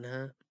on a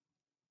manhunt.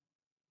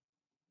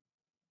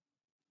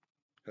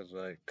 Because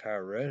like Kyle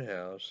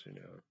Rittenhouse,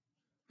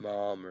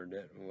 mom or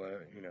dad,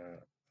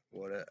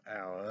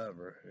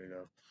 however,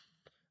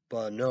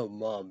 But I know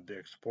mom,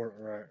 big sport,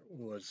 right,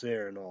 was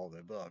there and all the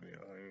above,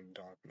 I ain't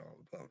talking all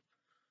the above.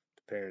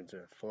 The parents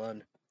are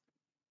flood.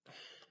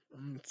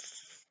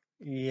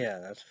 Yeah,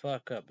 that's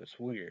fuck up. It's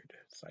weird.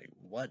 It's like,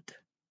 what?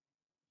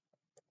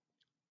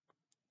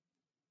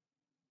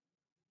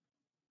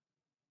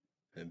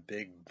 A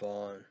big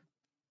bond.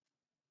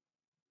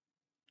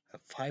 A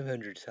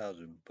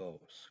 500,000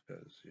 both,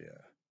 because,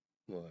 yeah.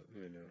 Well,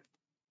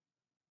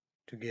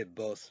 to get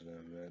both of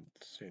them,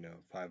 that's,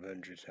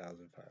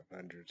 500,000,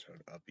 500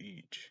 up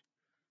each.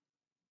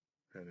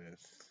 And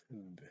it's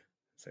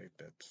like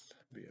that's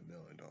be $1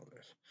 million,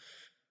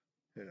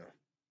 you know.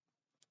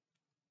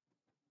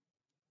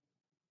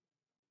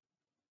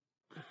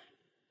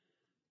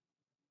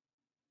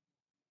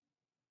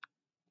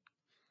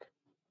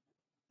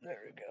 There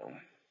we go.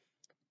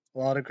 A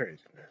lot of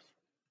craziness.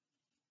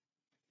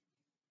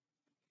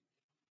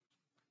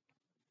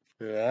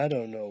 I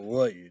don't know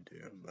what you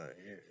do, but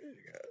you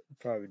got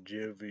probably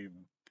juvie.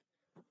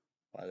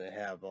 Why they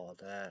have all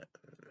that?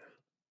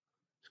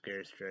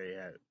 Scare straight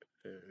at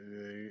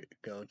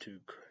go to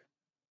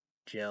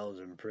jails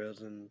and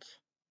prisons.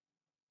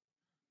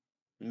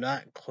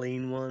 Not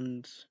clean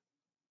ones.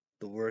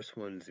 The worst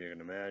ones you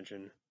can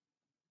imagine.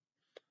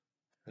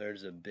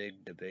 There's a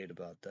big debate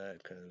about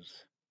that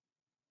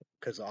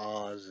because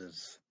Oz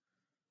is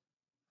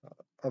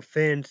a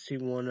fancy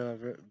one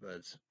of it, but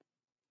it's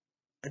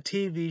a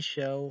TV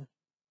show,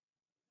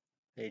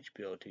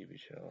 HBO TV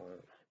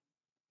show.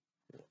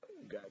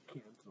 Got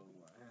canceled.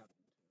 What happened?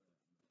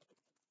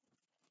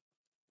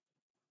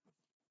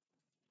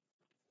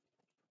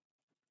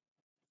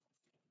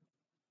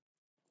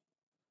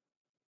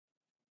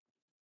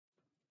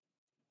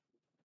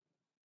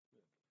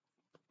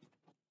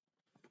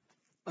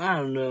 I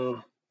don't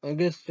know. I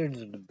guess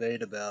there's a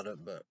debate about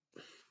it, but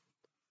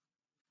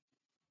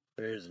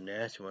there's a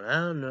national one. I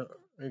don't know.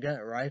 We got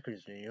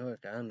Rikers, New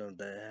York. I don't know if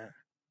that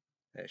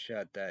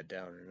shut that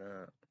down or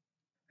not.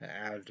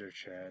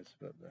 Alcatraz,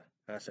 but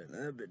I said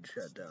that been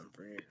shut down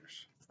for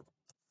years.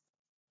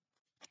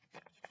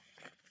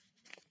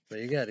 But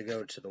you got to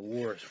go to the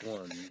worst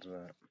ones.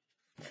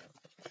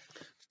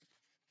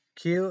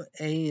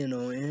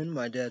 QAnon.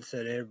 My dad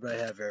said everybody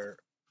have their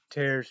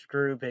terrorist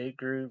group, hate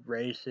group,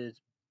 racist,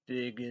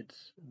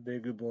 bigots,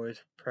 bigot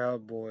boys,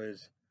 proud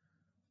boys.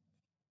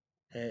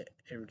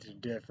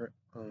 Everything's different,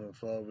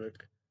 homophobic,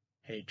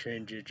 hate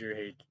transgender,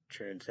 hate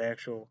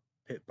transsexual,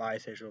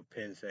 bisexual,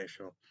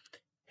 pansexual,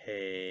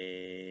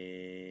 hate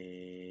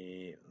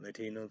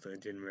Latinos,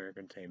 Latin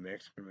Americans, hate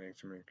Mexican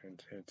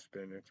Americans, hate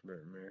Hispanics,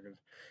 Americans,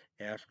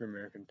 African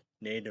Americans,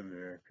 Native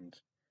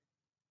Americans,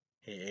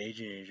 hate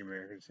Asian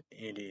Americans,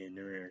 Indian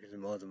Americans,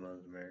 Muslim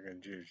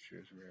Americans, Jewish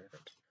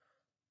Americans.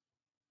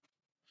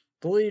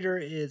 The leader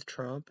is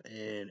Trump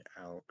and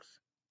Alex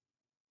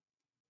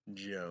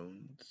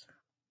Jones.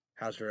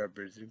 House of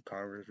Representatives,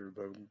 Congress,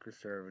 Republican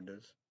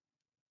Conservatives.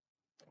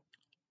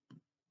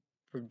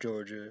 From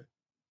Georgia,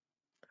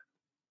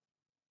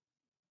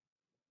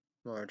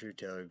 Marjorie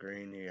Taylor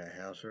Greene. You got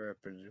House of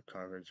Representatives,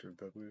 Congress,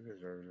 Republican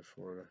Conservative,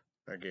 Florida.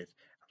 I guess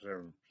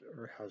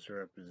House of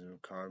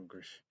Representatives,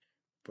 Congress,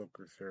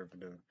 Republican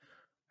Conservative.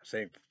 I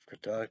say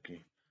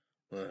Kentucky.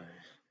 Well,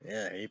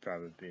 yeah, he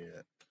probably be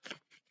it.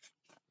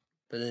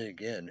 But then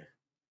again,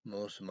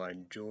 most of my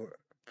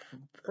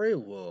pretty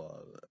well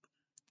of it,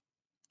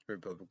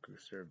 Republican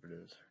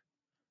Conservatives,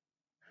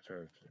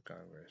 as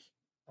Congress,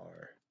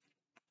 are,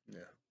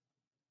 yeah.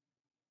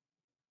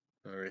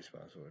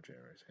 Responsible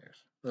January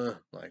 6th.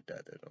 Like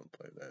that, they don't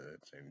play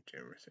that same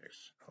January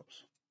 6th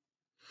house.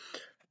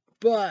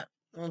 But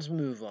let's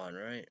move on,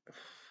 right?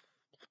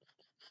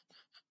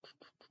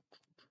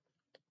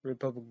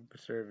 Republican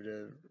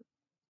Conservative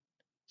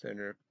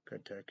Senator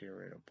Kentucky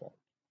Randall Paul.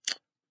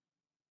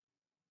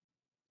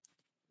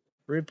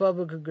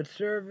 Republican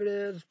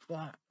Conservatives,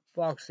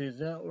 Fox News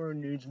Network,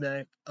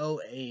 Newsmax,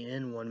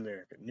 OAN, One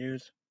American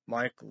News,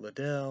 Mike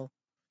Liddell,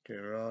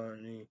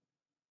 Gerani,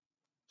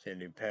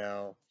 Sandy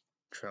Powell,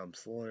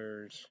 Trump's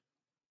lawyers,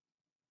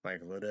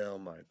 Mike Liddell,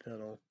 Mike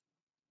Pennell.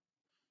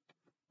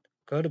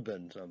 Could have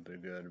been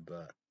something good,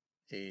 but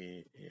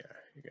he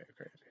got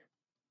crazy.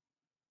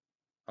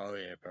 Oh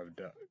yeah, probably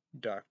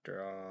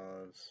Dr.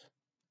 Oz.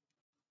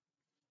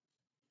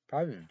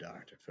 Probably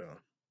Dr. Phil.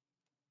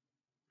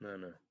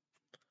 No.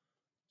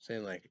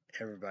 Seemed like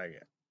everybody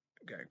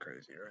got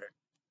crazy, right?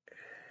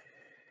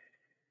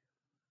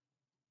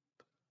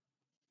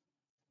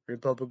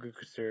 Republican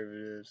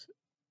conservatives,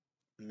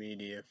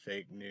 media,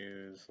 fake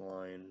news,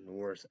 lying,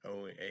 worst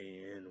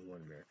OAN,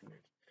 One American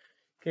News.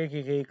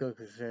 KKK,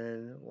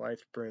 concern, white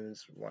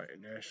supremacists, white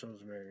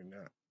nationals, American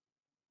not.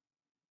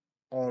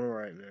 All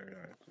right, American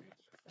Nazis.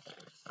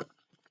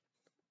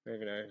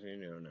 American Nazis,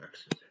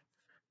 neo-Nazis.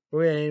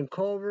 William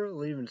Culver,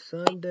 leaving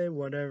Sunday,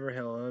 whatever,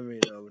 hell, I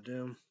mean, with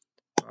them.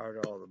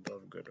 Art all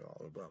above, good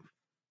all above.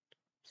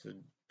 It's a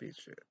beat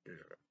shit.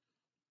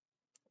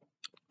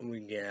 We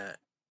got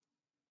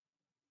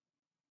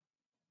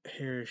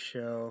here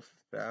shelf,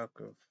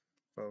 Falcon,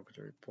 focus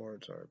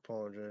reports, I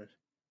apologize.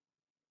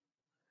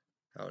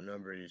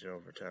 Outnumbered these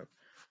overtime.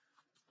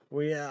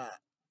 We got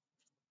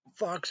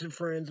Fox and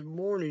Friends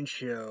morning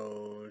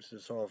shows.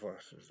 This all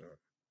Foxes are.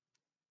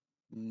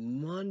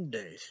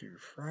 Monday through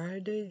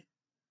Friday.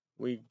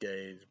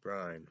 Weekdays,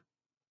 Brian.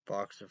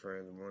 Fox and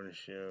Friends morning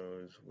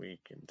shows.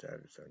 Weekend,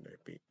 Saturday, Sunday,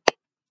 Pete.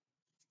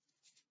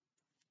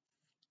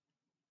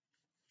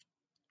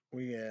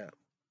 We got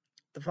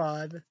the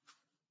 5.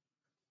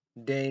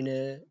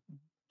 Dana,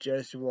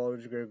 Jesse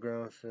Walters, Greg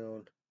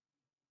Groundsfield,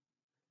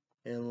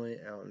 Emily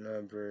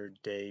Outnumbered,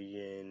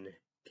 Dagan,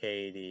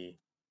 Katie,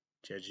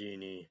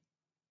 Jagini,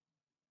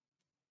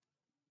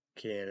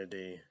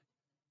 Kennedy,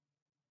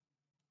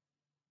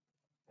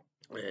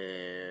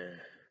 and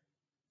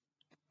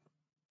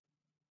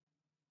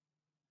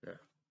no.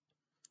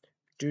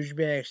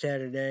 Douchebag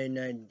Saturday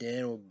Night,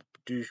 Daniel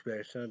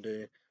Douchebag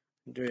Sunday.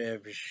 Do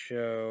every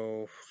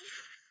show.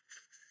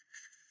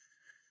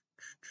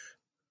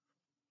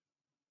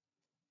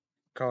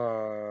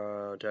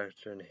 Kimmel,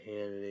 Dexter,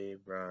 Hannity,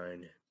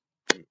 Brian.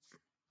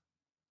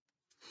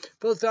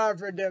 Full stop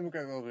for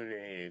Democrat local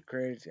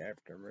crazy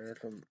African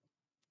American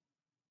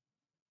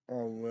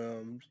on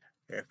Williams.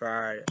 Get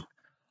fired.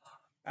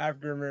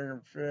 African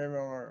American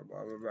female,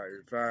 blah blah blah.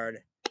 You're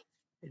fired.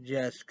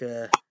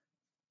 Jessica.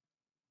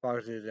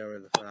 Fox is over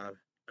the 5.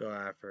 Go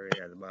after it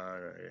at the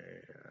bottom.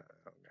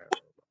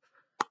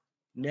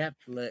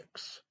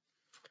 Netflix.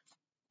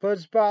 Put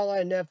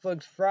spotlight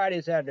Netflix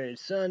Friday, Saturday,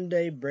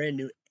 Sunday. Brand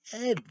new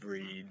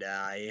every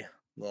day.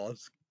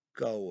 Let's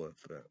go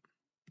with it.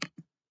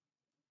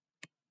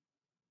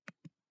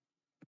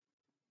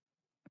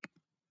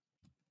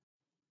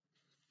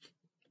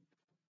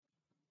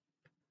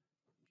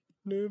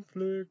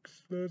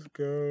 Netflix, let's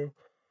go.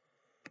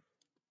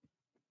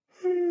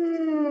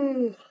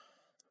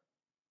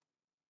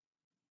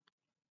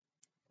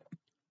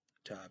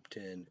 Top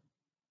 10.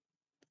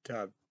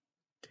 Top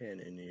 10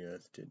 in the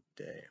US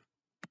today.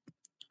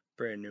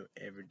 Brand new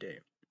every day.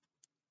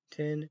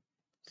 10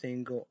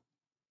 single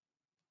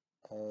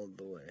all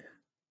the way.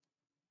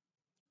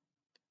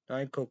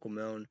 9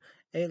 CoComelon.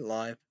 8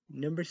 live.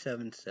 Number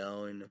 7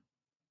 selling.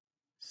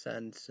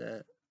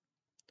 Sunset.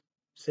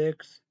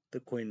 6 The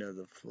Queen of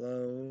the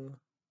Flow.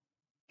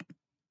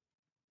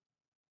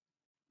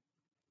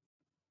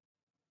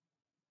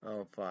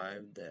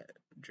 5 The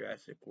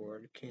Jurassic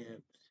World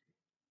Camp.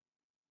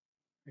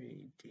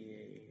 3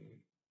 DAOS.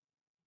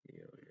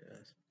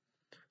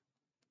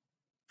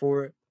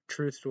 4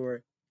 True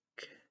Story.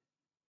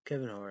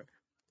 Kevin Hart.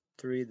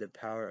 3 The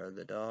Power of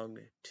the Dog.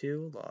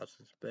 2 Lost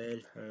in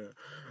Space.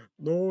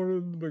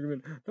 Number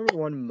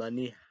 1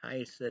 Money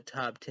Heist. The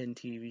top 10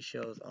 TV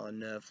shows on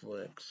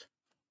Netflix.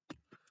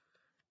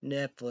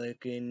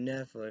 Netflix.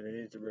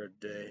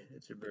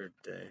 It's a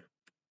birthday.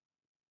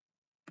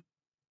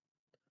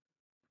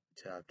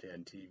 Top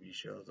 10 TV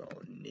shows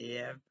on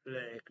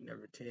Netflix.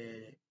 Number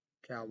 10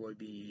 Cowboy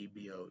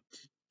Bebop.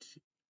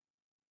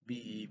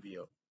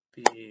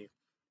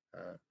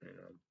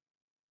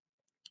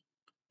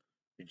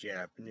 The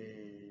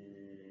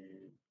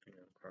Japanese,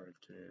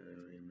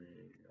 cartoon,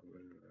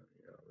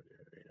 the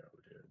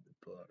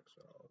books,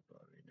 all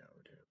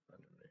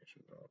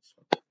animation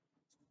also.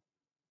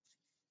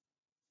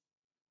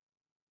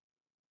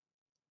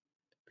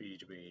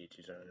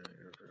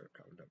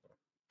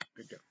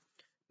 Good job.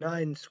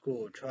 9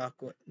 School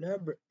Chocolate.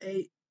 Number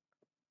 8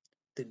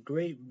 The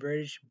Great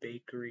British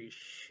Bakery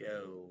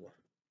Show.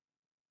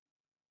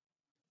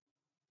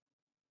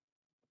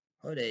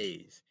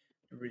 Holidays.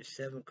 Number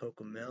 7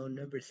 CoComelon.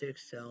 Number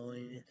 6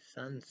 Selling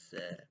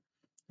Sunset.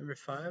 Number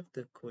 5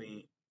 The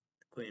Queen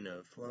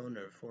of Flow.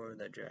 Number 4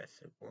 The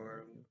Jurassic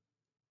World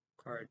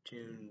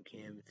Cartoon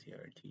Camp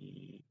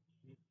CRT.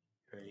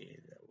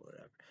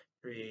 Whatever.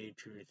 3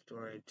 True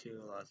Story.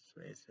 2 Lost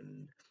Space.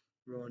 And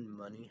 1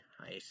 Money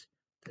Heist.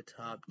 The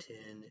top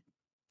 10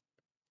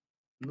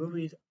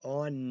 movies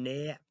on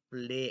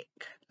Netflix.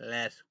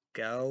 Let's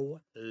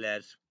go.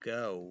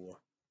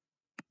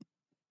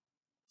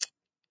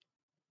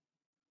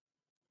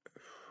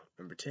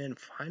 Number 10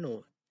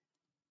 Final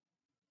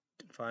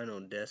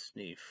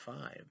Destiny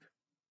 5.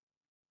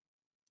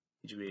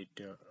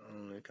 HBO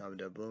only comment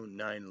down below.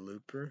 9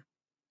 Looper.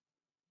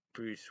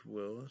 Bruce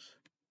Willis.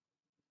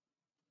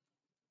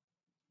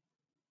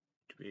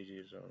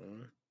 HBO's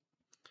own.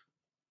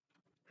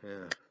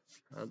 Yeah.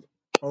 I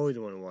always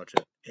want to watch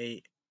it.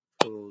 8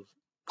 Fool's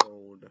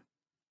Gold.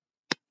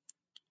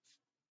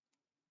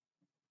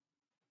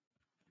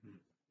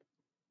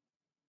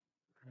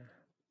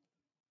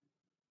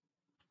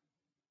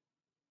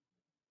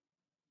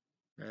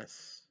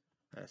 That's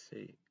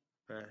it.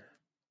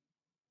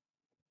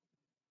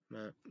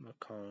 Matt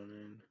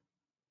McConan.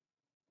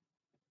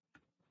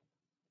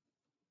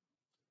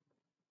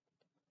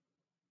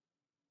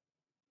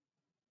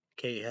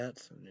 Kate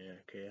Hudson. Yeah,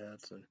 Kate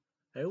Hudson.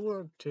 They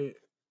worked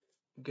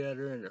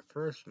together in the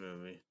first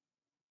movie.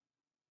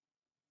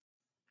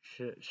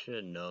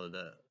 Should know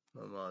that.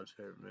 My mom's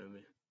favorite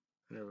movie.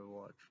 I never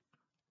watched.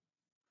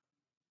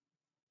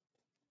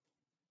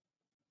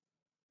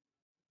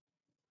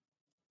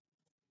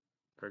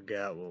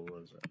 Forgot what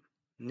was it.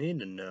 Need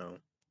to know.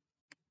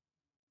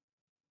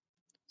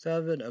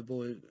 7 A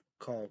Boy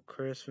Called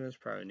Christmas.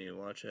 Probably need to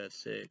watch that.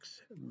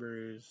 6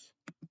 Bruce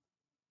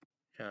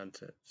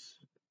Johnson.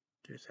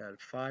 Just had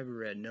 5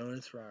 Red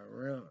Notice.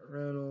 Ryan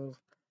Reynolds.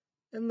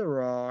 And The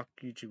Rock.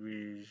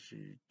 YouTube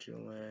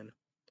Joanne.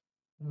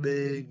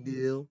 Big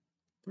deal.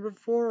 Number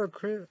 4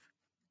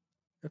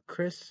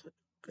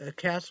 A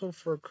Castle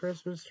for a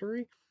Christmas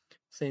Tree.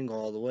 Sing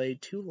All the Way.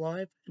 2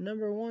 Live. And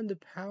number 1 The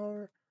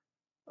Power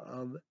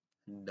of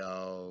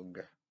Dog.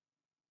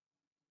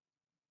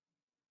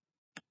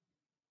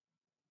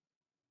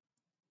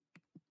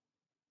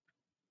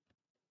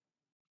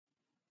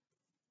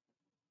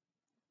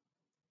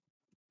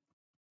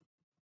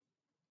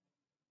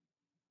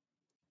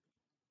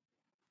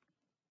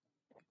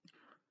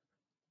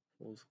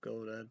 Fool's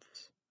Gold,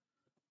 that's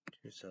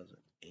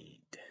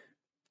 2008.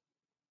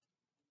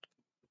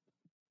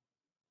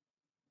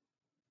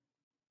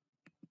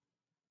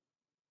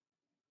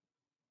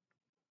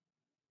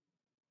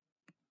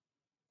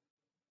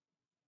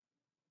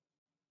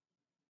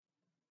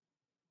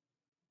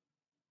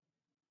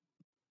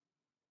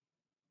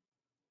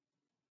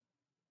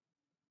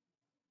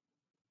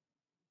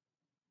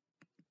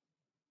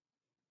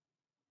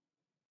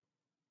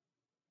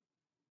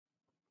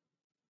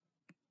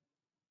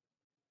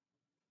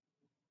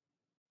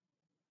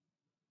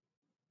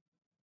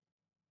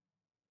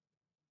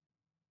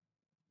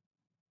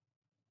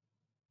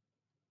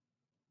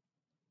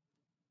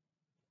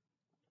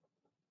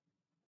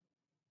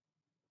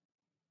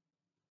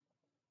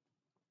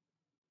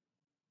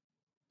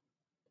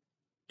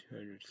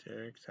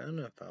 206. I don't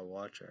know if I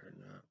watch her or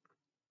not.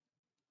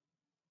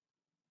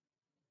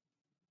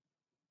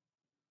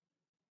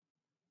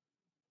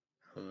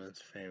 Oh,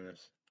 that's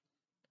famous.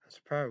 That's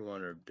probably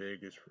one of her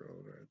biggest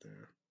roles right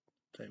there.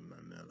 It's like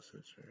my middle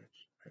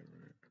sister's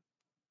favorite.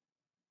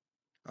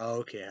 Oh,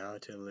 okay, How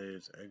to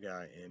Lose a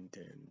Guy in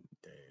 10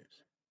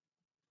 Days.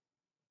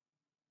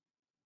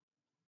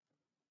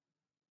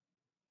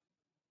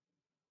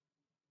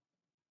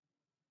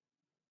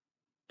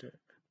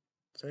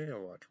 Say I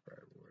watch Brad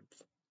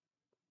Woods.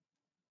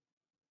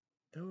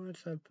 Don't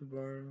watch that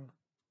Barbaro.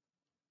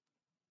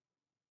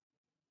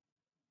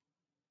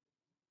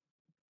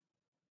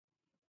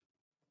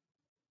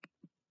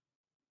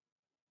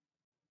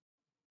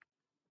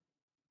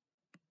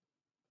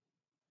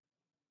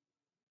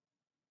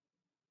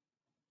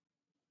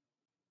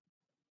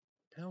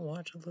 Did I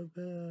watch a little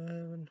bit of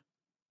Heaven?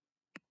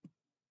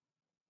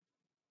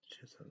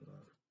 Just a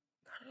lot.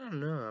 I don't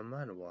know, I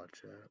might have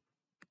watched that.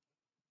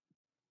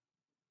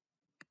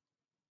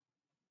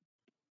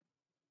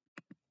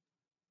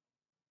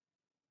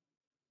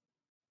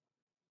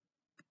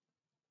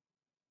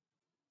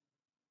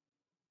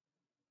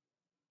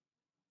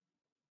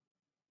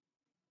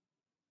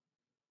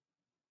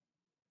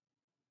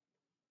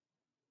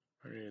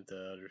 I need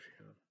the other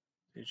few.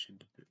 They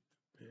should be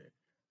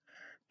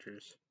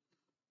actors.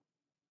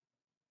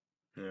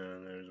 Yeah,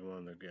 there's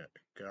one the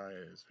guy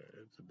is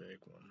it's a big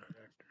one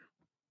actor.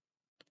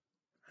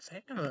 I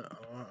think I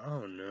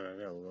don't know, I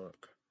gotta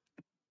look.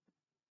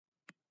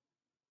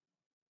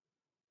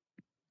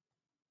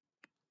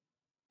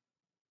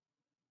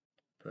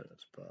 Put a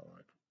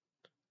spotlight.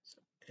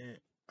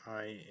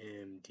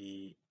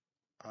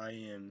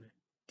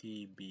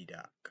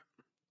 IMDb.com.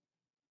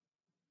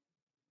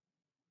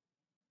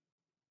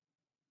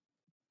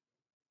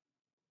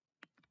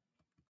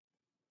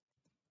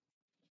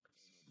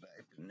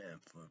 Back to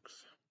Netflix.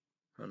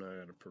 I know I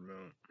gotta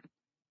promote.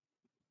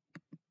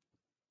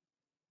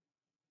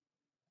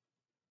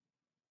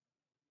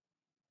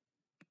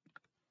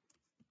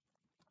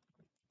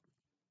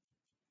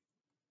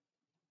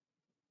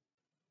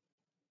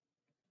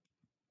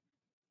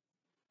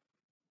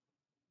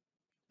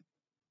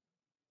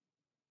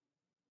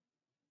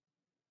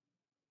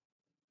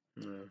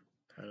 No,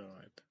 I don't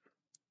like that.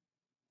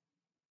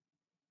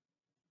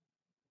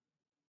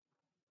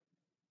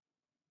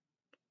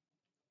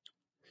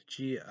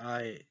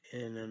 Ginnifer,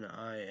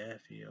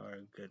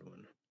 good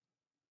one.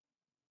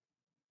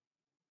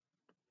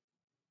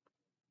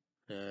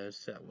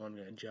 It's that one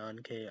guy, John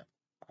K.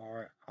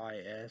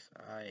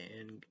 Risinski.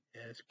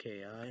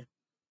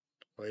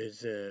 Well, he's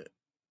the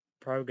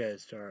probably got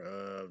star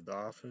of The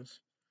Office.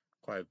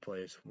 Quiet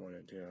Place 1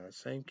 and 2. I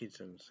think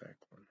he's in the second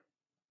one.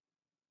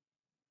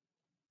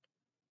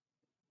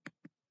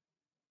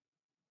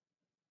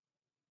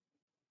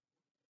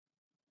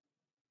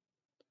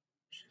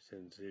 She's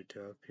in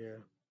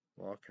Zootopia,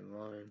 Walk in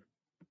Line,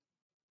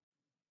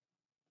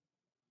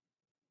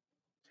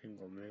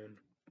 Single Man.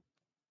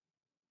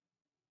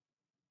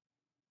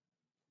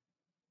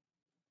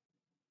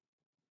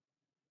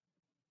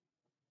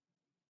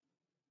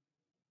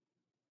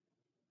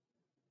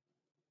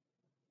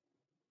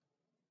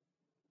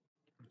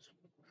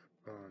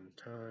 On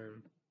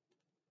Time.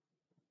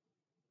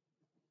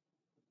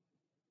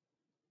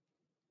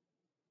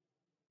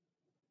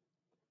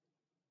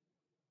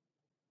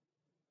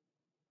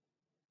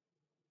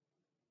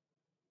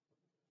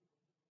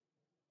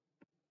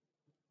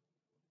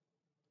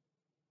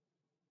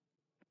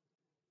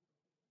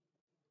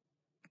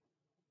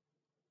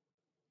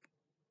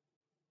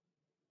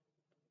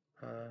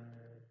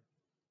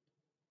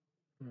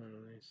 Mona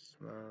Lisa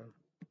Smile.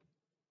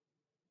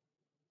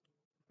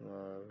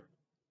 Love.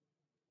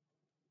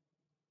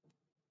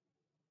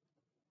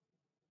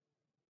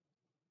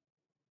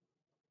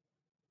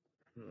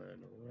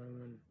 Little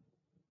Women.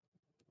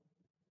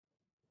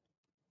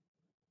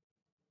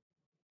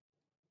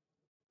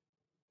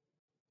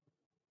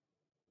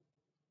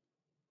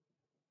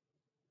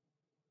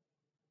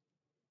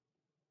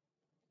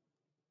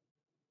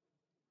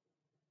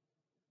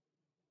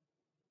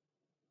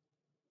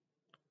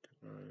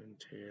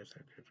 Tears,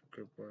 second,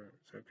 good work,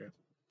 second.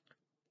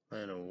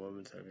 Little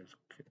Woman, second,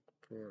 good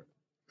work,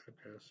 I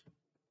guess.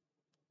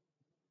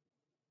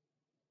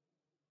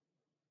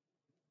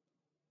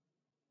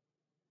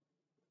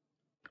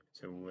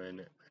 To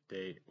Win a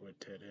Date with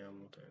Ted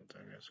Hamilton, I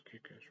guess.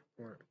 Kick-Ass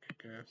Report,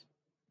 Kick-Ass.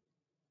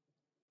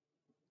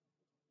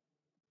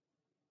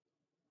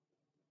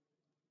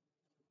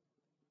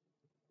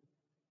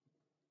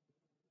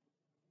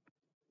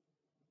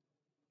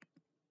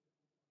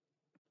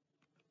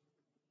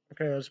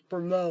 Okay, let's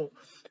promote.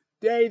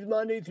 Days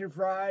Monday through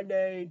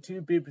Friday,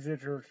 2 p.m.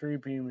 Central, 3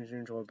 p.m.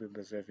 Eastern, 12 p.m.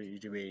 Pacific,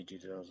 YouTube,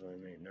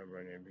 AG2008, number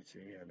on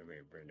NBC, had to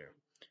be brand new.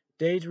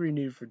 Days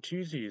renewed for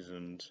 2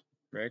 seasons.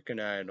 American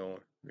Idol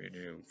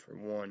renewed for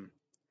 1.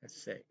 Let's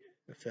say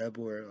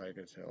February, like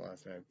I said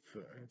last night,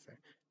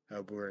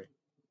 February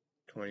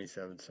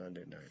 27th,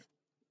 Sunday night.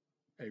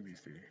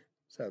 ABC,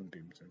 7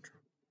 p.m.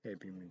 Central, 8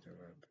 p.m. Eastern.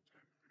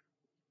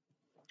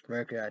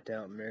 American Got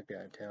Talent, American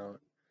Got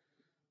Talent.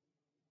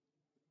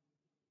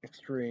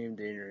 Extreme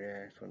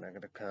Danger X, we're not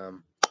gonna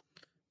come.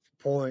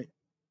 Point,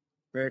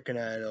 American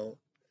Idol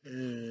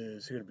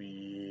is gonna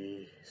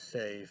be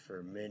safe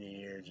for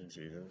many years and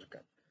seasons.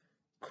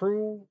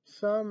 Cruel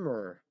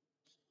Summer,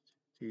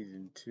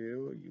 season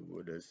 2, you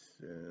would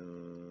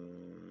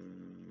assume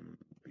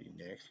be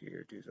next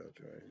year,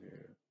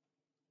 2022.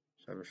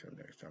 Summer show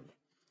next summer.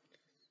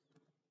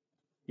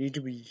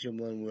 YouTube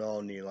one, we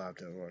all need a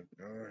laptop.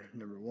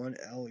 Number 1,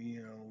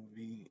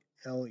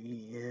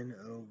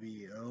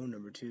 Lenovo.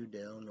 Number 2,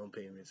 Dell, no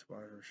payment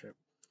sponsorship.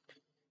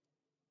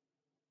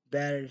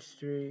 Badass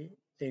Street,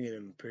 thinking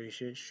I'm pretty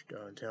shit.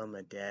 Don't tell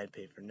my dad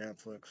paid for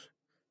Netflix.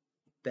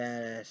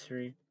 Badass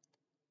Street,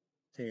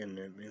 thinking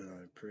that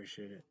I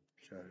appreciate it.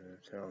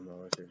 Tell him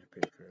I said to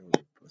pay for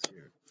it plus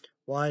here.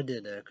 Well, I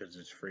did that because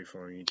it's free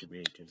for YouTube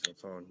 18, so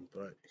it's on,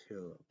 but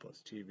Hulu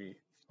plus TV,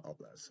 all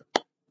that stuff.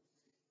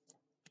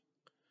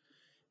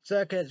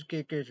 Second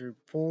Kickers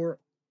Report.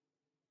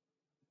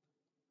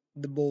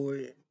 The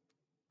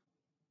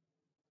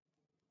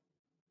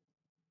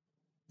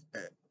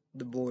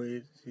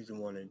Boys, season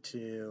 1 and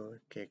 2.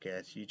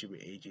 Kick-Ass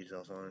YouTube 18 is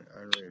also on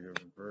unrated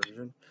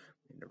version.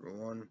 Number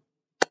 1.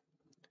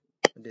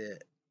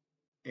 The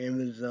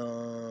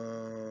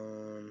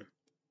Amazon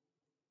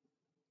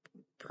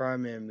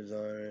Prime,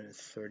 Amazon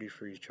 30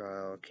 free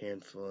trial,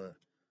 cancel it.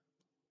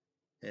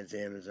 It's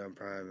Amazon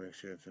Prime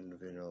exclusive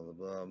to all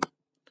above.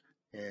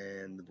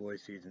 And The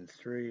Boys season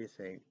 3,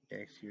 think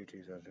next year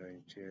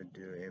 2022,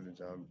 do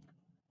Amazon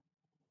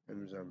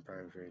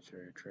Prime free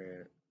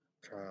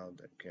trial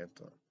that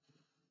cancel.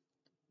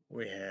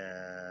 We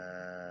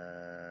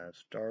have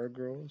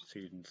Stargirl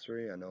season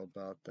 3, I know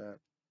about that.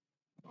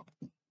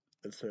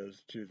 It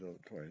says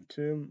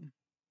 2022.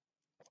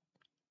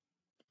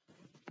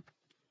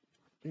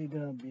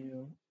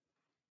 CW.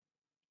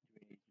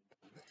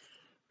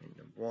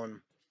 Number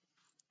 1.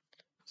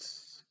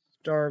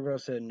 Stargirl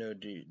said no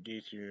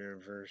DC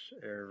Universe,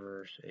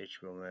 Arrowverse,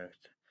 HBO Max,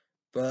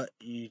 but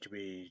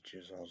YouTube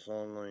just also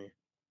only.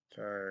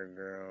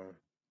 Stargirl,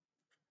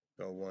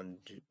 go 1,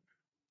 2,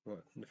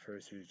 the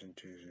first season,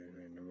 2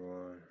 season, number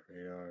 1,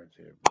 radar,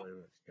 play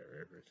with, get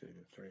ready for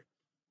season 3.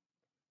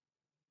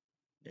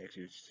 Next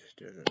year,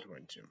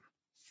 2022.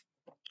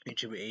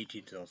 HBO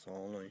 18 is also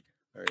only.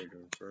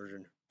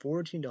 Version,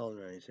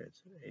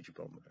 $14.90.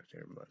 HBO Max,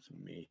 every month,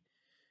 me.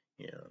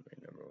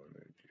 Number 1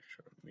 movie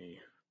show, me.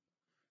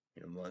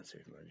 Month,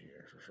 6 months,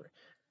 year for free.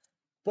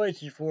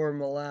 PlayStation 4 on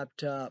my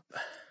laptop.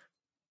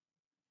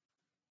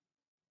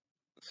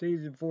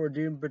 Season 4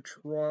 Doom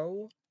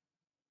Patrol.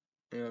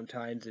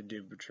 Titans of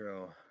Doom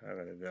Patrol. I'm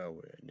gonna go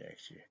with it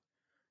next year.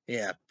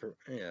 Yeah,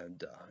 yeah.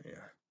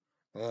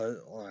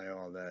 Well,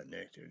 all that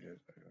next year,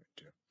 just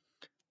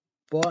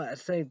but I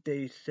think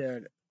they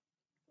said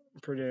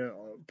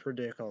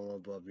predict all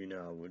above.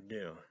 I would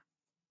do.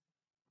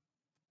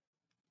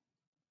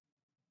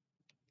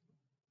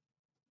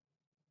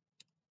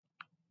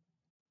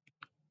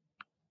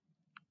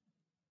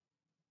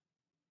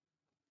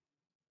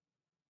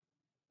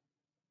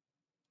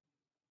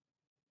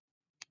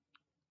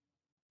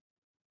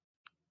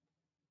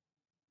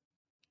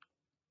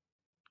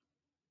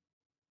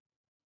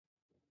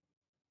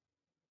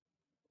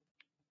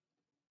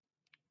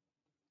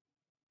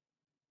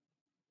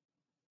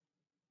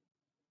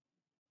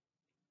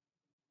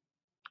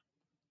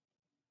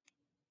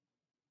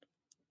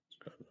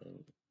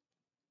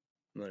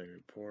 Money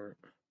report.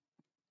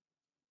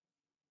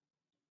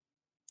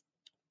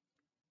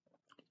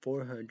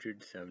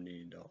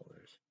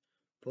 $470.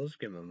 Supposed to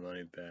get my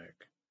money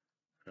back.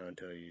 I'll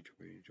tell you to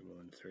read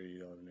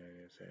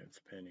 $30.90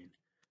 pending.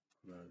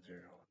 About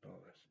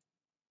 $0.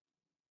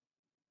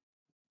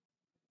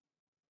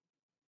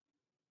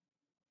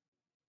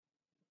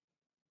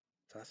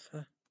 That's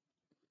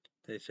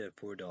they said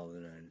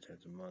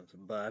 $4.90 a month,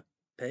 but I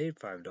paid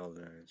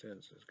 $5.90.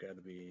 It's got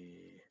to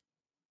be.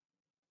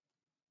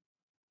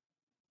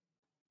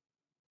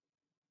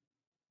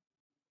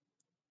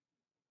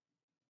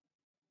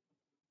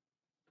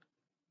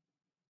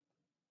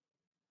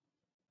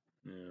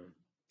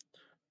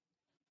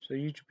 So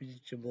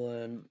YouTube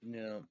Blend,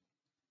 you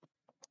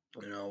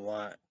know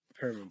what?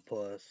 Paramount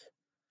Plus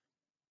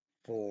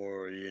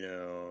for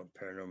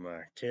Paranormal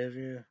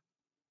Activity,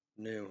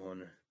 new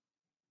one.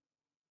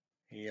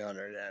 He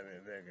honored that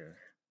bigger.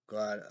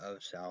 God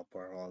of South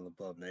Park all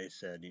above. They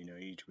said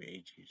each so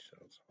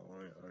it's all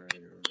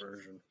unrated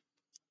version.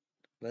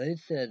 But they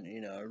said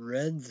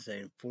Red's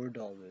saying $4.99.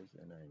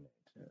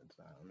 I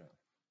don't know.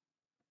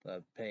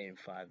 But paying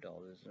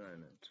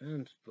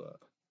 $5.99, but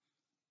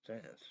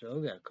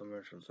still got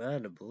commercials. I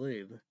had to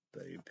believe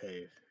that you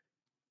pay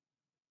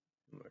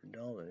more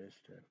dollars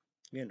to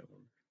get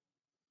them.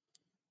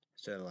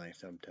 Instead of like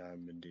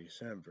sometime in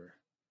December.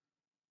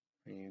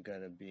 And you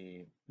gotta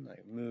be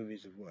like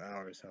movies of an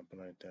hour or something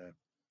like that.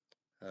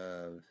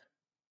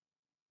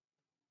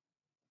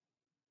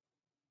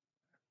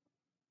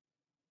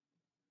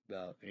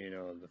 About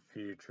the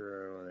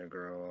future when they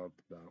grow up,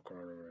 about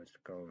coronavirus,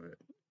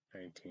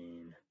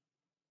 COVID-19,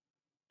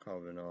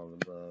 COVID and all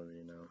above,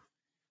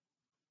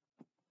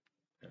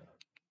 Yeah.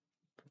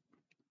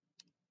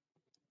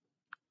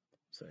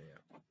 So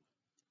yeah,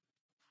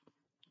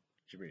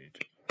 should be it.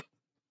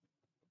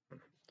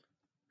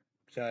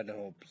 Try to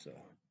hope so.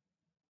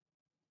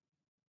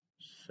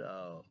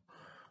 So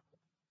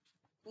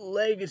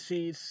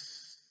Legacy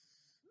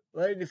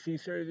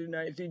Thursday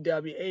night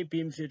CW 8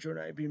 p.m. Central,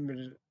 9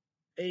 p.m.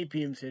 8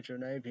 p.m. Central,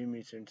 9 p.m.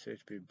 Eastern,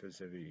 6 p.m.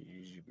 Pacific.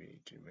 Usually be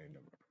to my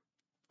number.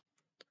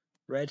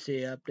 Red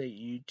State Update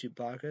YouTube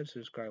podcast.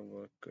 Subscribe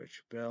with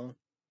Coach Bell.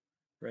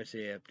 Red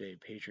State Update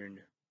Patreon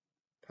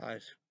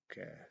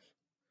podcast.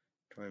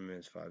 20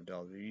 minutes, $5.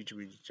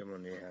 YouTube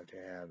someone they have to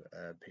have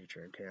a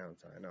Patreon account.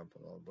 Sign up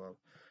below above.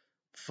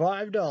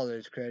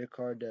 $5 credit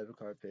card, debit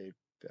card, PayPal.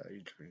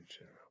 YouTube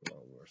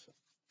well worth it.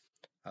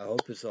 I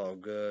hope it's all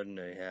good and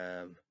they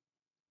have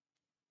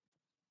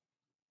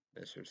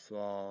Mr.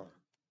 Slaw.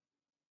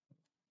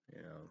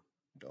 You know,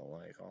 don't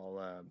like all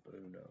that, but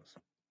who knows?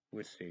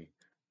 We'll see.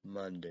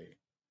 Monday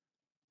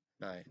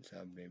night,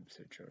 7 p.m.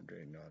 Central,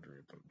 Drake, not a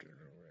Republican.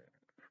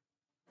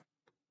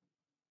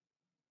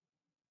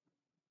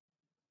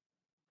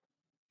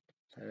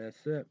 And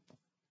that's it.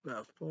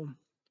 Mouthful.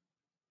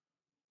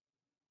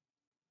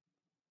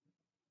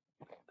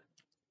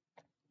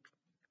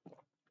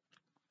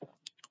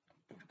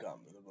 We've gone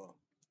with the ball.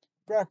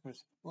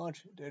 Breakfast,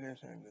 lunch, dinner,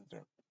 and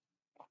dessert.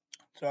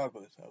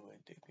 Chocolate, Subway,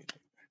 take.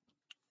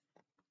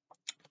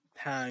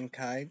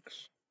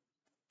 Pancakes.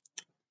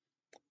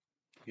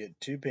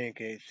 Get 2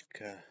 pancakes,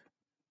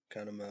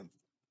 cut them up,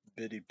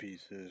 bitty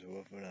pieces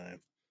with an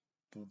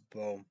knife.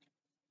 Boom.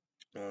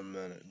 1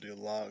 minute. Do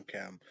log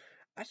cam.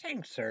 I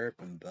think syrup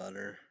and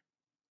butter,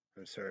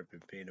 or syrup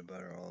and peanut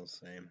butter, are all the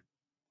same.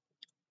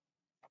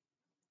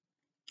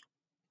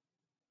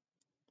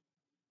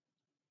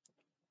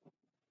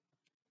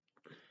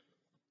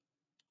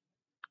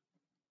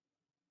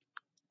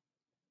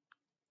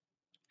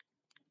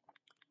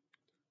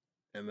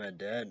 And my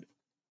dad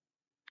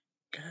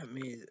got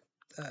me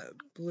that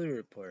Blue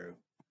Report.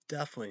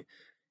 Definitely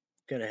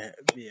gonna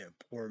be a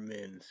poor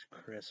man's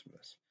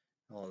Christmas.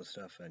 All the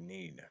stuff I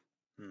need.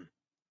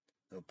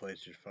 No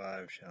PlayStation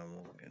 5,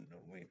 Xiaomi, and no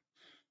Wii.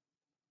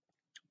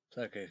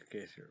 Second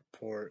case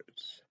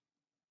reports.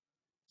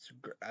 It's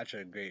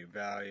actually a great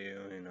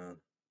value, you know,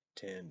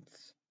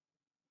 tints,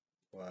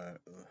 what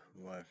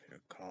if you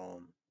call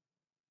them,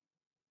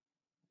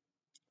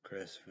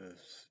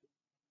 Christmas,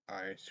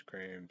 ice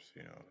creams,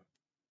 you know,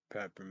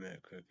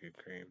 peppermint cookie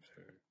creams,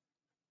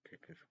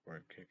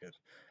 or kickers.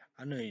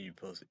 I know you're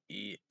supposed to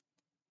eat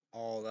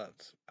all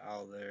that's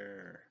out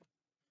there.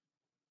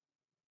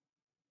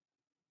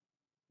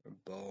 A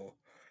bowl.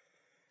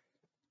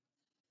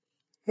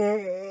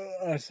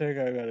 I think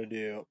I gotta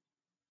do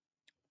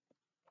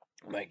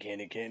my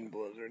candy cane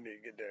blizzard to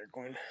get there,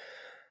 Quinn.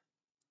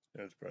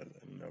 That's probably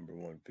the number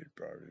one food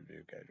product to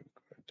do,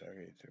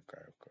 Kentucky, to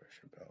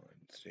Coachella,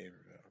 and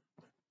Stevenville.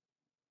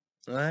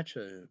 Well,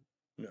 actually,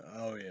 no,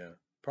 oh yeah,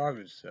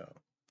 probably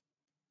so.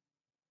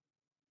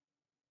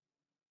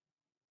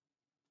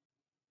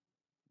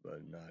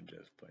 But not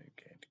just plain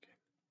candy cane.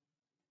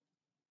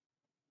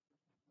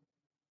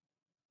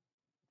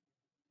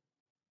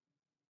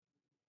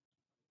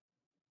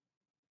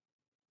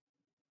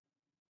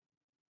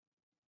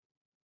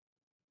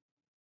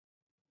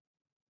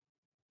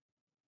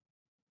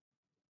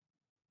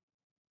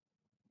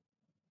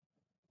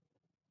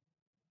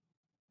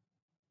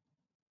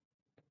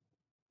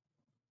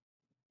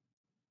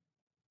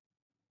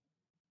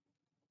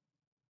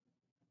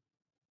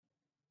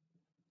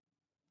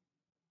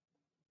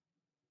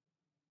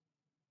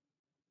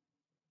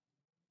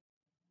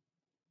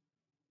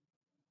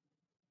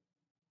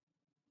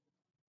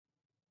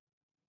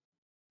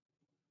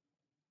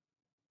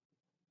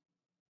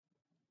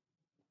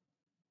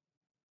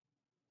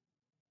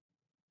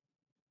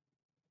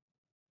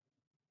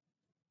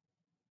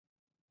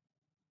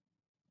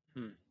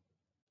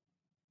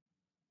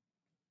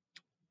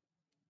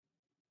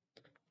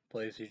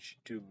 PlayStation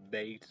 2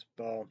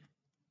 baseball.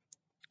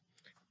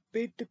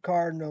 Beat the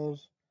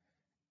Cardinals.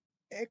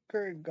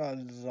 Iker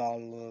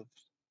Gonzalez.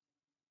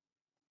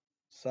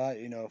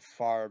 You know,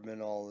 fireman,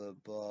 all the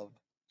above.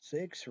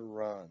 6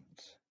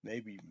 runs.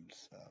 Maybe even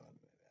 7.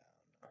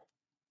 I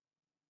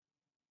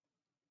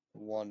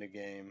don't know. Won the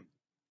game.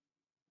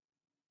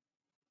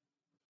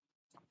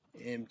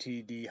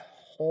 MTD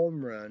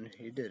home run.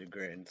 He did a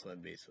grand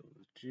slam base of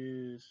the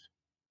juice.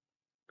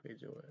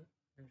 Crazy way.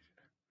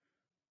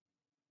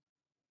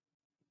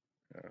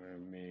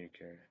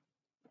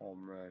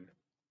 Home run.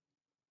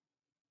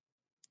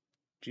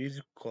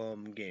 Jesus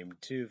Clum game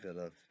 2,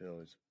 Philadelphia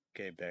Phillies.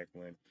 Came back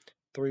win.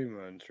 3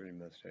 runs, 3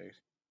 mistakes.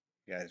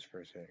 Got his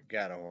first hit.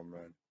 Got a home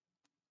run.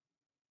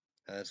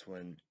 That's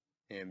when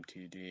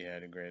MTD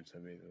had a grand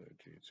slam base of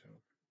the juice. So.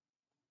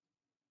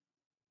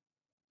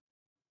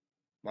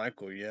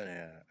 Michael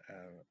Yenna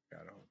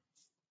got a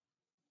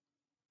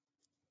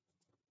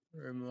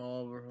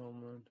revolver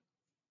home run.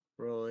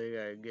 Really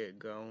gotta get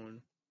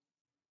going.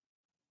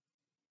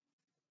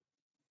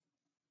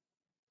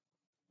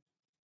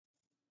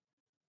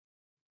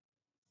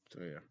 So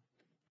yeah.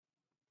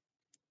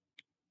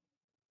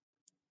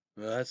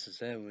 Well, that's the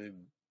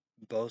same.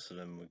 Both of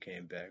them we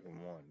came back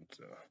and won.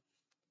 So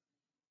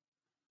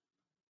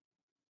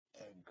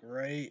a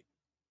great,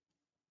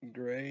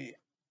 great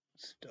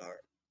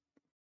start.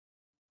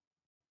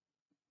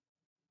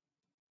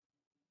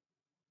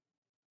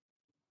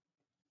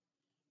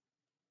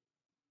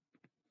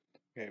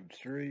 Game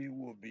 3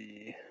 will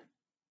be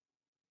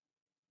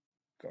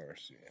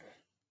Garcia.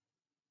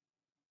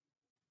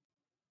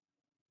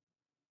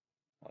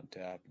 On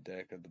top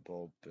deck of the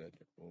bullpen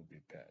will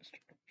be Pastor.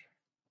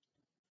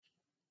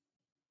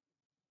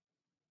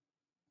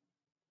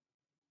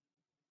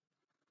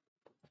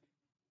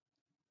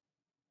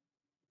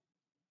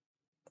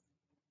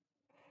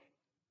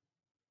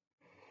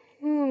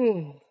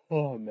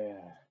 Oh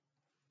man.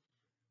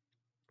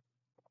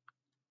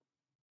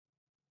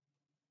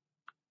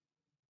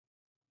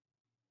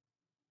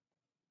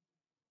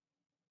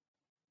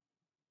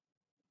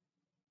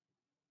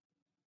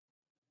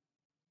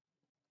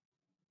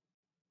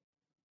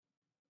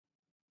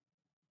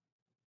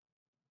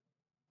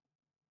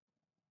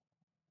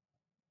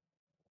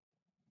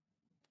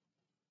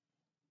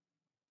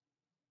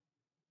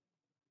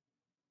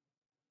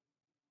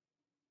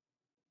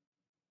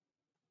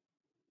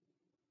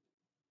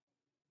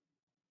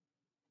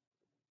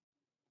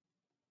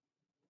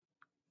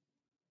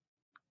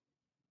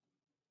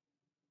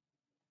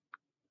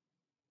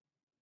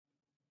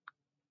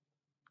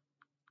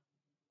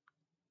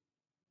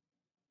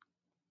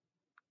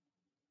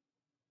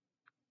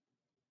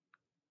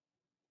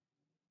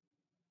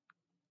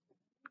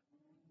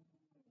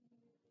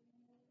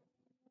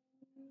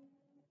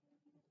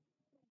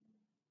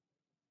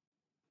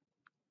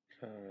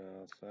 Coming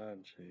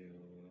outside to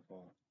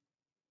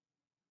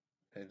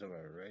they talking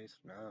about race?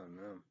 I don't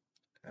know.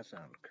 That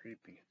sounds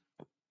creepy.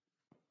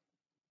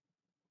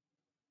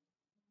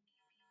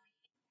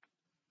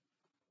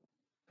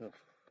 Ugh.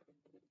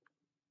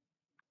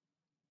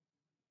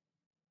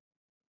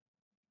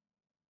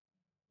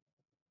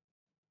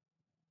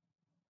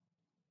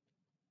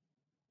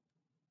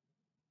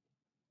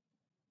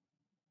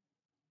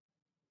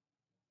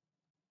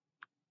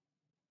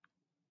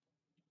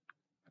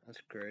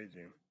 That's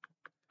crazy.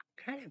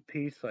 Kind of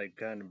piece like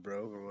kind of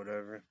broke or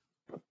whatever.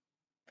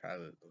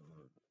 Probably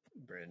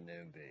brand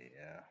new, but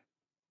yeah.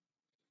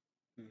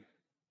 Hmm.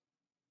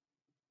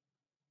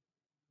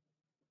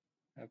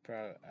 I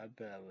bet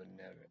I would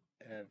never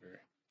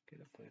ever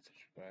get a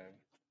PlayStation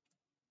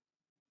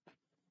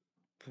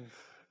 5.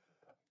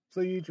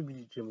 So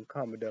YouTube,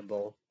 comment down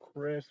below.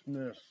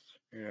 Christmas,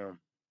 you know,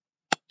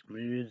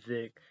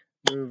 music,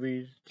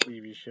 movies,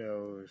 TV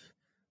shows,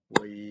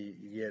 where you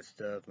get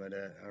stuff like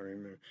that. I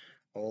remember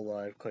Whole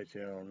Life,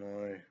 Clayton,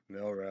 Illinois,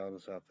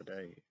 Melrose, off of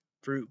that.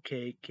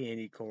 Fruitcake,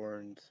 candy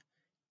corns,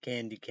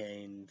 candy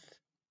canes.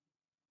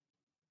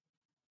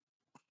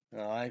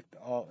 I like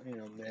all,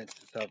 mints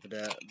and stuff like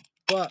that.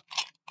 But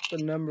the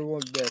number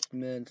one best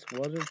mints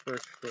wasn't for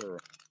sure.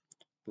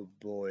 But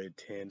boy,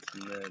 Tense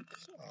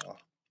mints.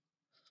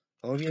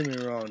 Don't get me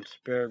wrong,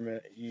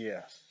 spearmint,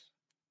 yes.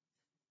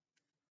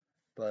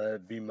 But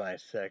it'd be my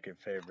second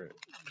favorite.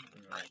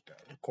 Like,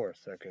 of course,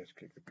 second is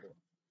Kick It.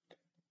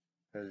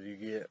 Because you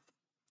get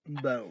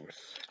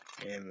both.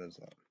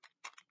 Amazon.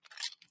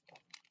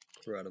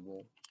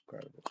 Incredible.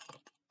 Incredible.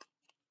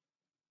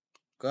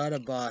 Glad I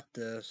bought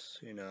this,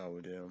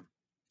 with him.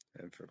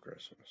 And for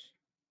Christmas.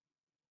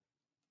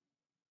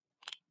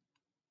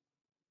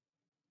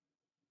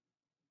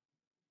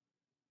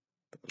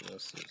 But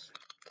this is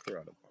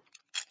incredible.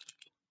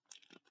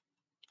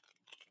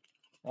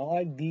 I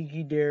like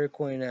Geeky Dairy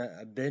Queen.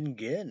 I've been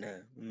getting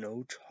it.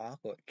 No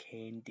chocolate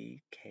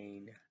candy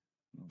cane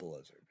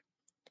blizzard.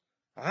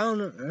 I don't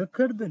know. It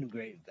could have been a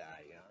great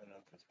value. I don't know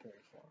if it's Perry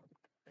Farm.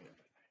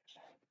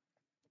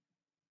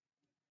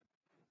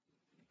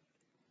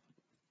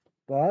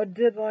 But I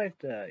did like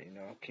that,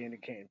 candy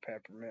cane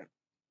peppermint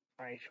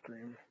ice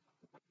cream.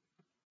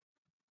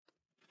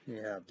 You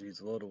have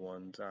these little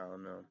ones. I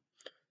don't know.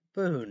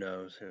 But who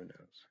knows? Who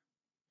knows?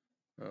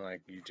 I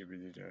like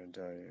YouTubers trying to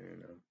tell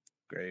you,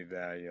 great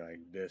value like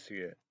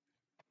biscuit,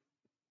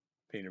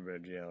 peanut butter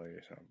jelly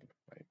or something.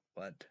 Like,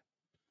 what?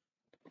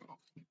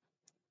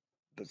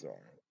 Bizarre.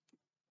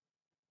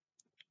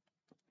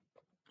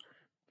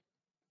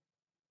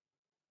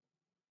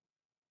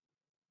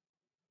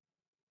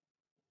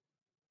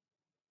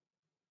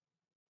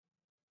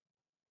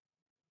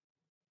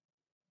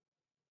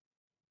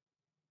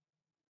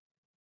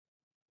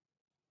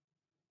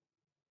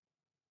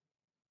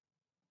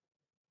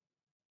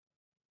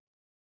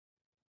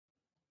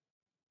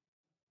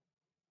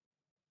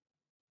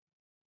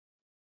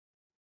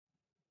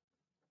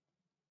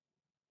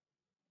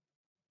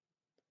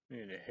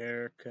 Need a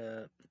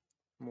haircut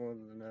more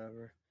than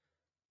ever.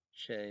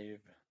 Shave.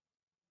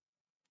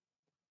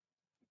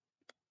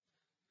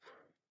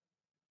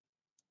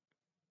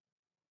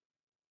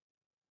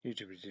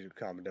 YouTubers do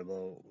comment down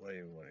below what do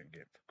you want to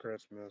get for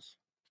Christmas.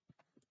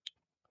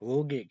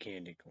 We'll get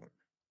candy corn.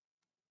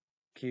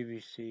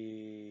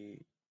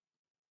 QVC,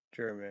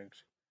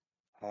 Germix,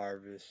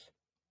 Harvest.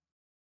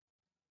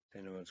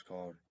 I know what it's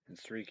called.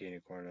 It's 3 candy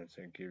corn. I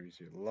think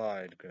QVC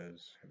lied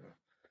because, it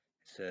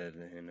said,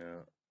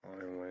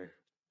 anyway.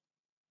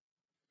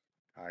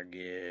 I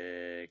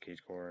get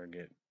Cage Core, I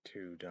get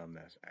 2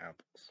 dumbass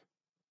apples.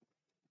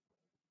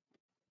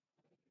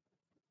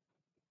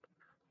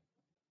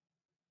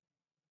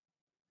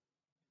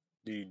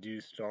 Do you do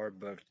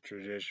Starbucks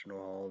traditional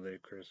holiday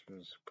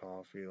Christmas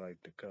coffee like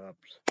the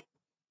cups?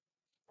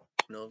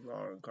 No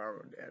longer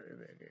carbon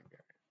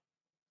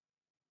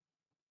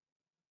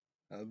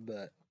I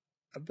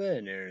bet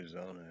in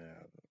Arizona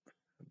have them.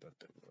 I bet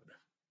they would.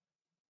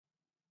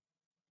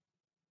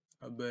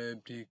 I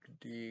bet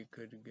MTD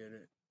could get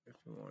it if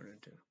you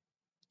wanted to.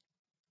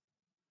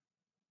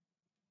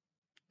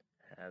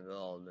 Have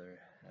all there,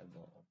 have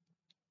all.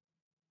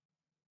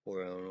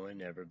 Or Illinois,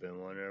 never been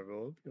one, never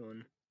will be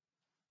one.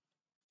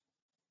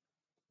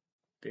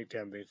 Big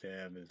time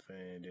Evans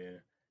fan, yeah.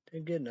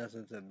 Didn't get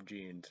nothing from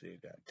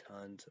GNC. Got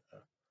tons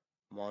of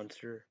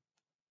Monster,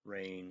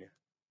 Rain,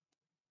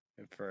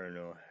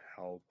 Inferno,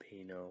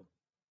 Jalapeno,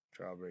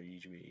 Strawberry,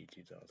 usually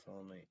 18 sauce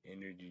only,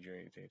 energy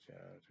drink, 6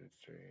 hours with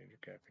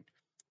 300 caffeine.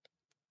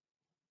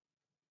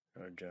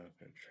 No junk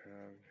and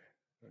trunk,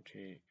 no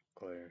tea,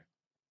 clear,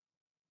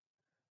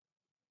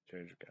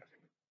 300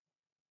 caffeine.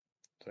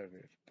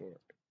 Second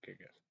sport,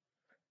 kick ass.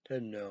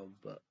 Didn't know,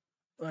 but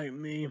like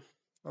me,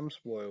 I'm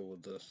spoiled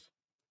with this.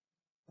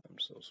 I'm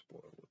so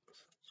spoiled with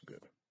this. It's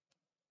good.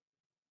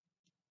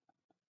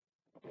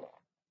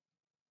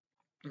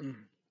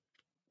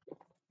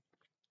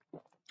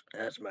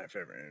 That's my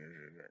favorite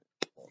energy drink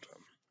of all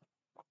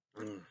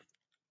time.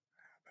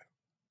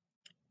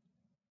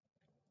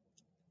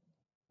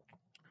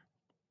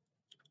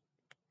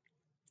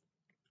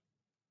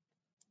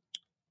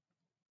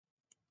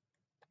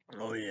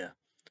 Oh yeah,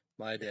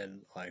 my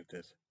dad liked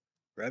this.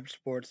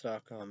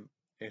 RepSports.com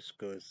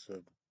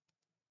exclusive,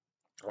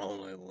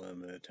 only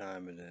limited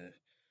time, and the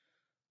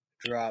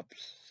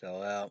drops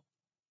sell out.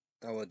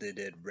 Oh, what they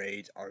did,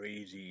 Raids,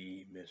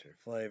 R-E-Z-E, Mr.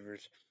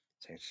 Flavors,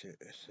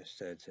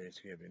 said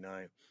Thanksgiving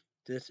night.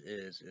 This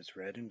is its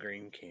red and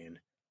green can,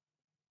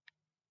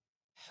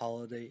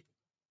 holiday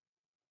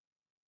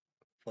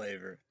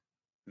flavor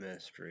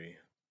mystery.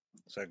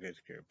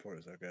 Suckers get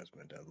reported, so I guess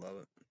my dad love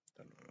it.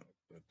 Don't know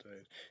what it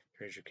is.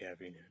 Here's your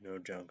caffeine, no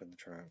junk in the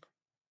trunk.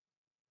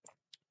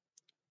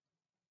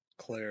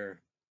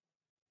 Clear,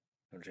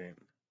 no jam,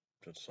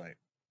 just like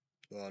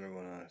the other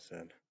one I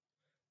said.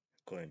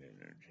 Clean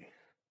energy.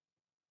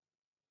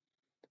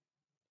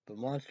 But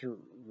Monster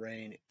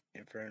Rain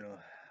Inferno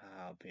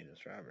Jalapeno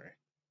Strawberry.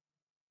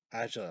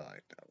 I actually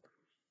like that one.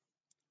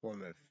 One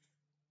of my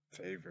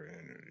favorite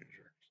energy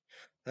drinks.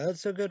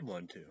 That's a good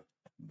one too.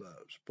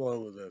 But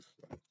spoiled with this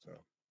one, so.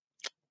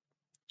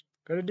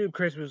 Gotta do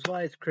Christmas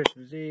lights,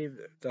 Christmas Eve,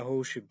 the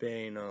whole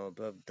shebang, all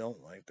above.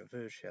 Don't like the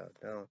food shout.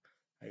 No.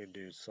 I could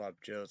do Slop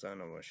Joe's. I don't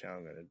know what shout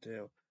I'm gonna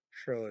do.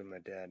 Surely my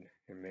dad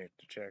can make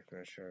the check and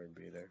I'm sure he'd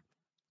be there.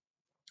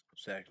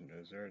 Second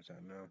desserts, I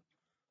know.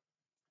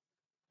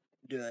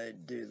 Do I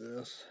do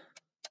this?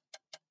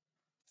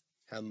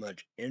 How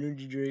much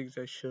energy drinks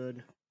I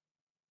should?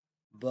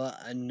 But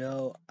I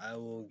know I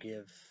will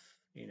give,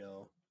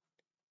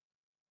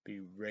 be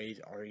Ray's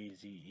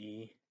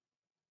R-E-Z-E,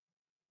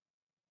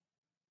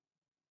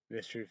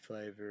 mystery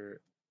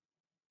flavor,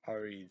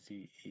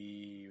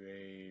 R-E-Z-E,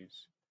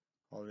 Ray's,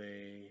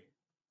 holiday,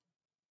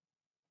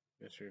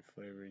 mystery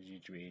flavor,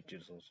 G2E,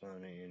 Jizzle,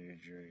 Sonic, energy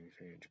drink,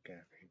 300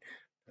 caffeine,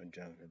 no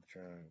junk in the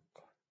trunk,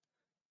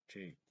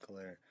 G,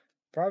 Claire.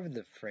 Probably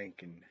the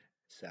Franken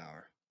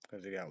sour,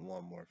 because they got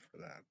one more for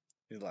that.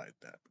 You like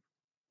that.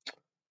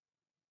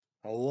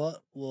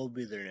 What will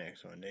be their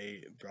next one?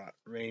 They brought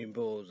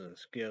rainbows and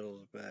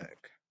Skittles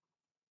back.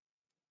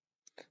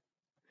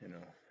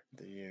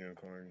 The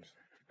unicorns.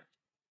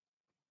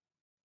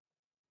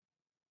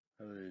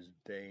 Of his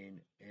Bane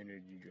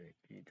energy drink.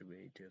 Need to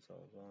wait till it's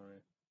all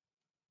on.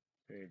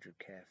 Major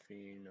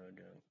caffeine, no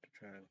junk to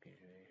trunk.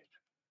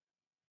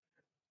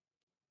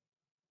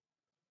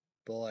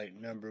 But like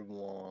number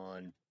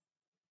one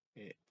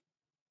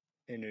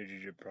energy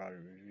drink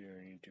product review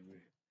on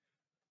YouTube.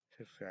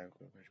 Subscribe,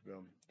 quick,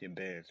 bro. The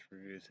best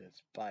reviews that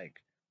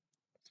Spike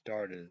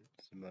started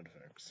some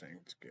motherfuckers saying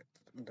to get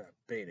that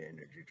beta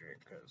energy drink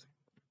because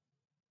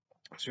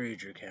it's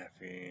major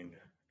caffeine,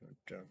 no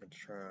junk in the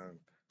trunk.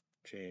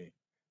 J.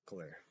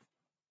 Clear.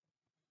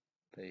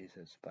 But he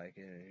said Spike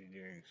energy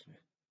drinks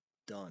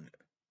done.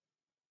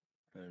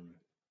 And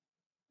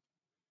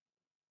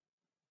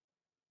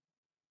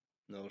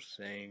no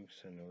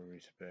thanks and no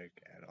respect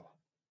at all.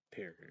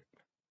 Period.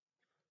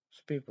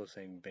 So people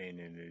saying Bane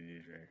in the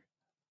DJ.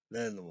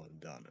 They're the one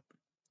done it.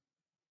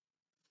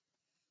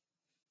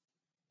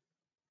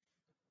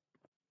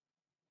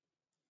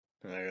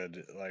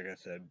 And like I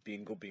said,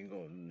 bingo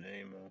bingo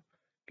name.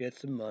 Get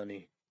some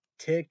money.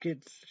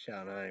 Tickets.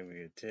 Shall not even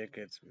get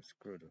tickets. We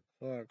screwed the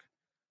fuck.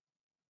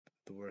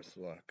 The worst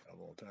luck of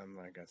all time.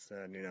 Like I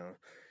said,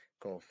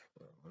 Gulf,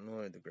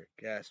 Illinois, the Great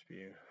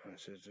Gatsby. I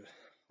should just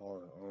all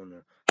the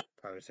owner.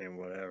 Probably saying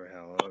whatever,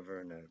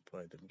 however, and I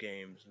played the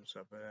games and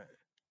stuff like that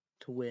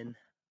to win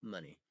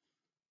money.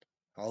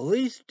 At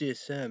least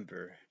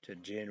December to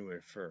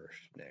January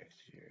 1st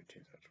next year,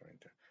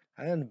 2022.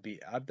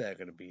 I bet I'm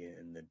gonna be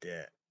in the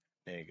debt,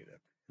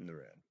 negative, in the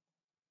red.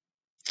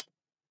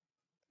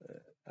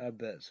 I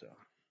bet so.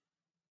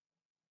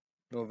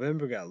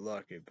 November got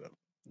lucky, but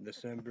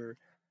December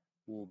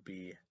will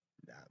be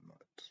that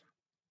much.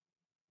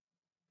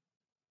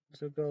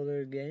 So go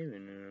there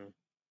gaming,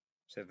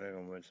 see if I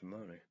can win some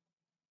money.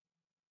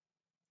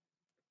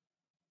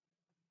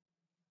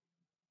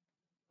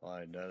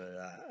 Like,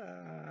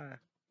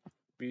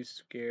 be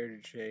scared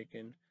and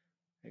shaken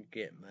and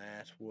get my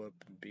ass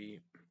whooped and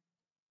beat.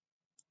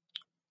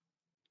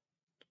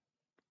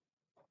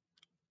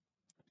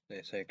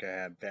 They think I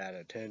have bad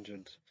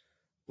intentions,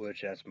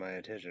 which that's my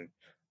intention.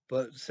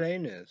 But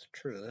saying is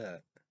true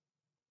that.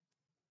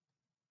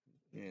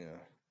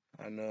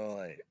 I know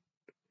like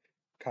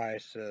Kai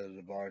says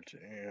about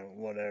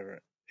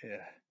whatever.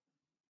 Yeah,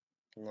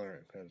 learn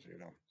it because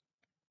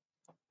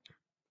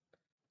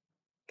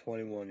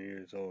 21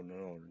 years old and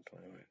older than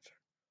 21.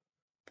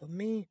 But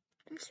me,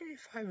 I'm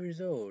 35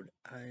 years old.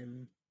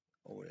 I'm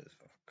old as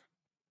fuck.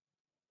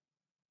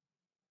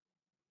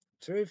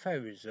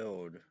 35 years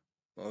old.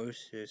 My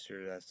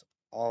sister, that's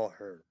all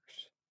hers.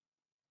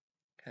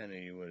 Kinda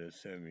you would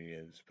assume you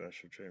get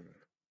special treatment.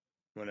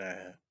 When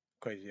I,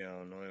 crazy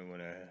Illinois,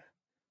 when I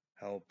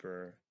help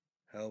her,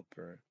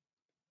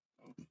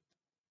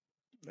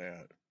 they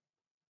got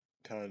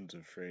tons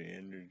of free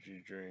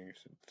energy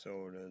drinks and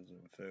sodas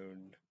and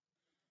food.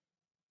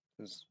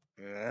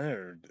 I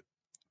never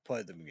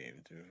played them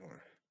games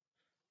before.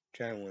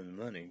 Try and win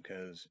the money,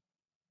 cause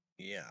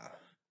yeah,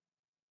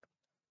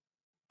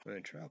 I'm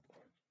in trouble.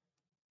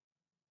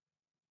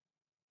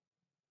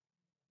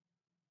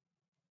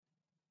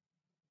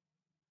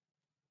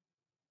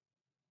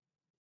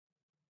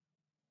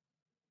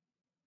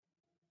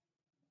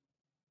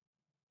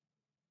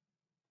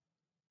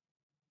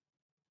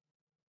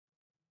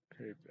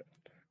 Pretty bad.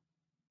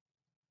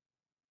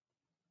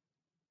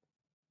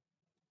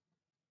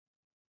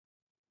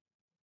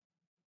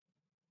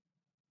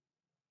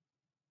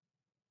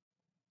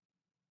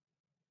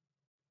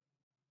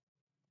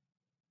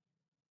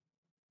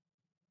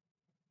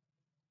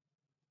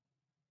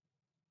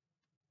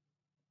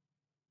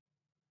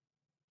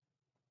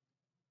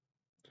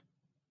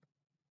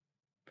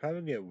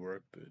 Probably get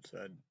work boots.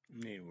 I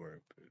need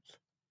work boots.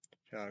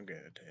 So I'll get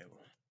a table.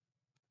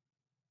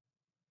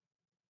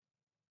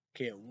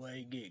 Can't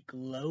wait to get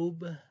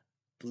globe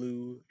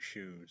blue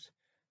shoes.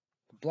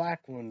 The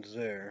black ones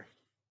there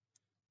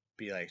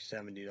be like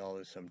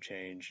 $70 some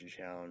change in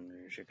town.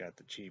 She got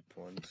the cheap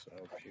ones,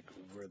 so she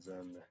could wear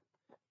them.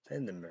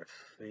 And the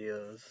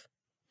Murphy's.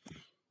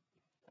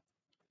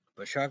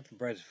 But shocked the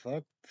price of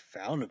fuck,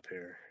 found a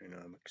pair.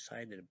 I'm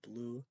excited.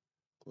 Blue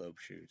globe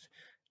shoes.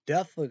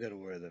 Definitely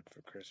gonna wear them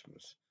for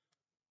Christmas.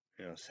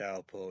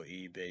 Salpo,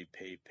 eBay,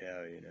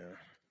 PayPal,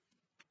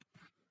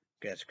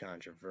 Guess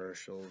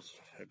controversials.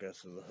 I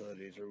guess of the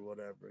hoodies or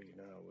whatever,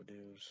 how it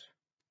is.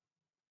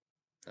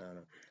 I don't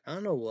know. I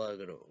don't know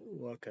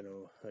what kind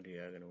of hoodie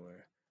I'm gonna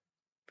wear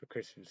for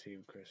Christmas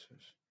Eve,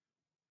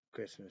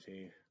 Christmas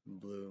Eve,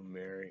 blue,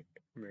 Merry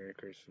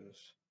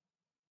Christmas.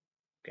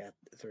 Got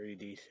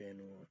 3D Sin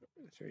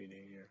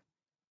 3D here.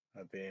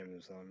 Up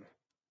Amazon.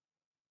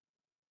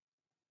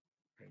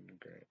 And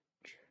great.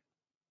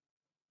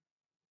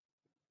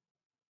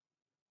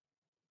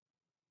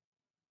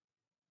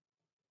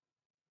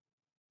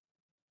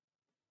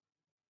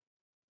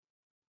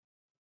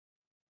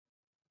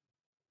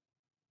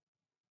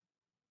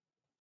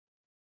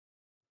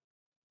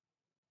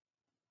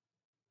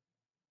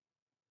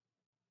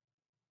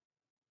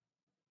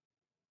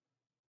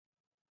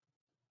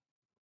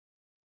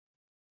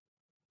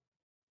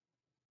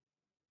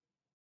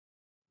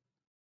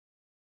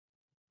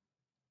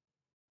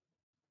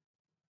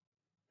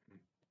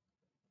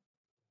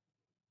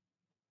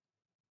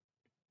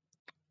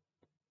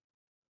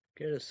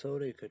 Get a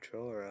Sony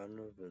controller. I don't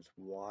know if it's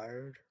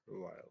wired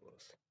or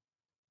wireless.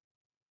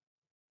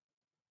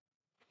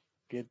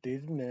 Get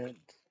these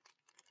mints.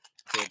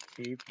 Get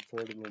cheap,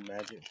 affordable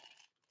Magic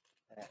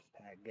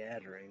Pack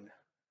Gathering.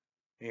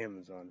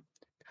 Amazon.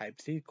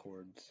 Type-C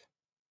cords.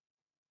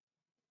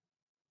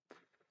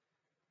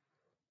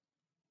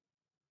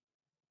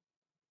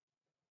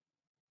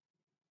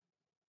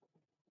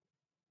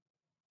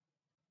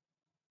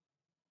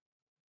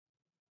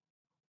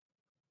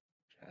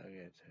 Try to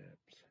get tips.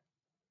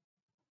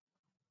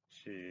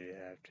 She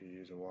have to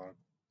use a walk.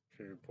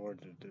 She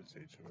reported this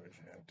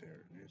situation. Have to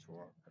use a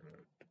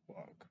walker to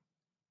walk.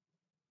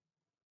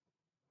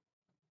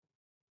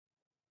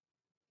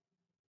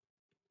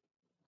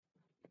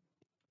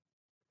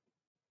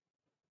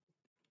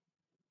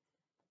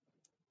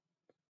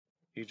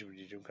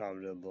 YouTube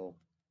comment below.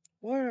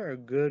 What are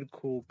good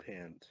cool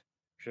pens?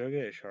 Should I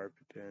get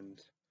Sharpie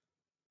pens?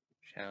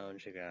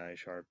 Challenge a guy,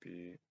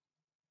 Sharpie.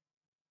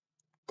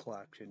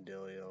 Collection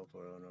Delio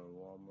for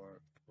Walmart.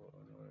 I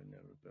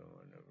never been.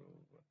 I never.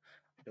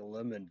 The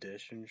limited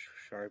edition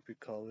Sharpie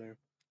color.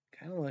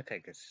 Kind of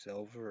like a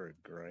silver or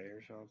gray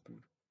or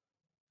something.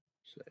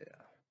 So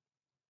yeah.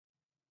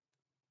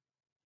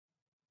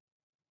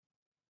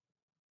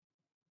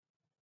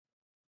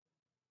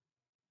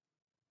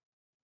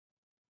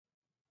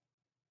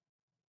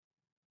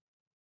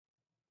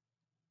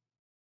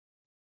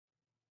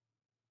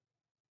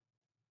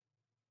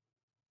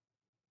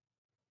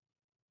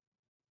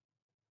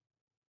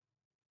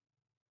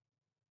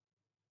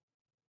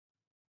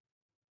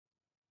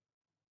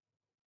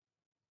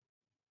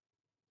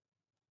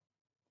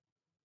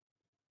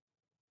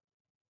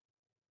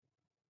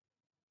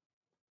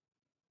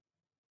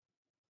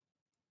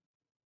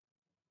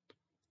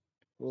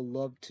 would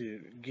love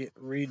to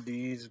read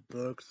these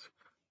books.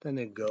 Then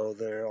they go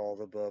there, all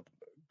the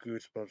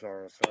Goosebumps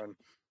are fun.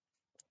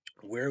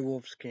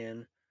 Werewolf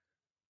Skin,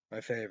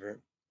 my favorite.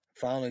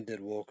 Finally did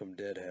Welcome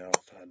Dead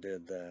House. I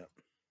did that.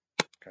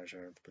 Gosh, I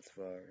with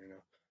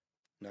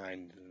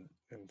nine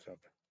and stuff.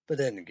 But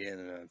then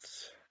again,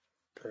 that's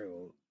pretty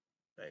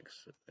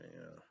makes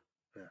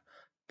yeah.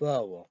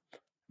 But well,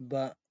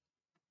 but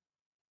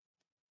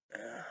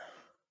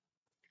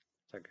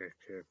it's like a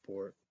kid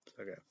port. It's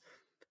like a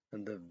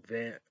and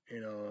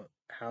the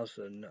House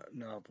of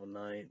Novel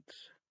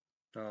Nights,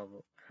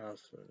 novel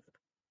House of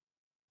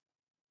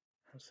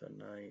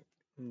Night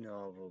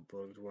novel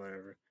books,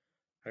 whatever.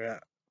 I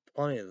got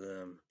plenty of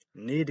them.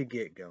 Need to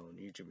get going.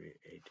 You should be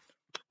 8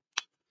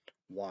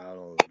 wild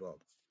on the book.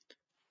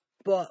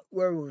 But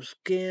Werewolf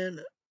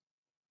Skin,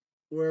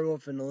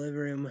 Werewolf in the Living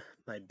Room,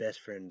 My Best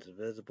Friend's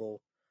Invisible.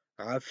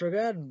 I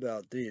forgot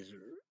about these.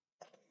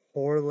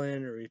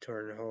 Horrorland,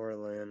 Return to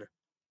Horrorland.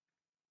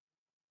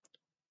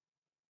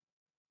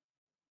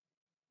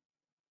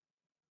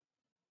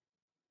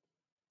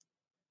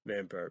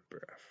 Vampire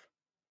Breath.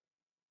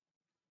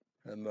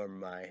 Them are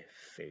my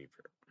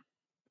favorite.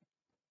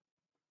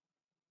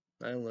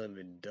 I Live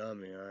in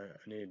Dummy. I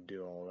need to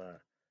do all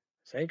that.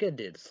 I think I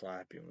did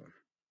Slappy one.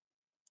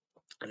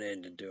 I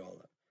need to do all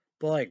that.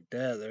 But like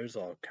that, there's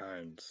all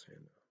kinds,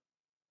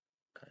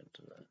 kinds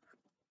of that.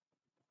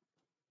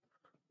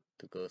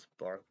 The Ghost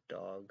Bark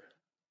Dog.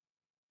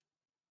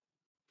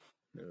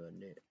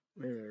 Maybe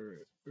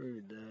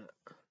read that.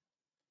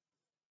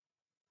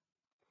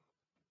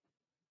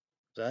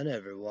 I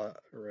never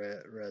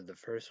read the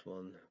first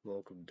one,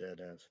 Welcome Dead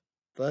House.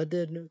 But I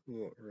did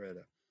read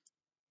it.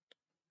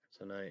 It's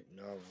a night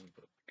novel,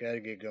 but gotta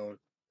get going.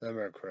 Them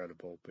are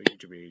incredible, but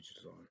YouTube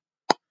is on.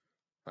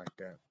 Like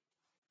that.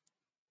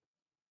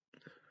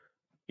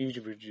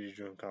 YouTube is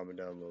doing comment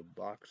down below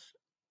box.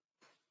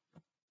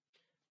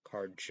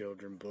 Card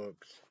Children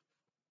books.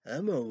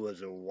 Emma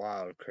was a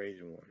wild,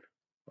 crazy one.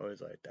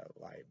 Always like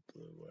that light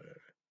blue,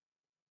 whatever.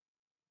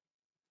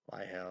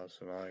 Lighthouse,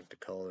 and I like the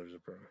colors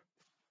of her.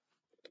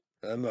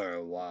 Emma are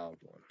a wild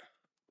one.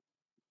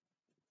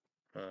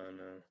 I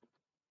know.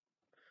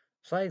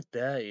 It's like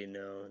that,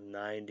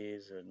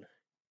 90s and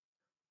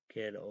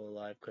Kid Old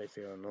Life,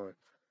 Crazy Illinois.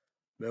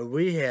 But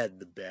we had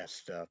the best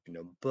stuff,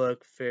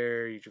 Book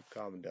Fair, YouTube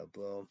comment down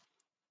below.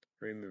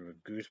 Remember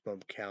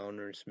Goosebump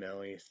Counter,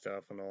 Smelly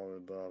stuff, and all the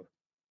above.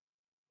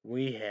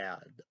 We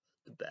had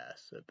the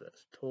best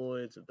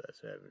toys, the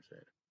best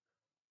everything.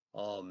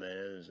 Oh man,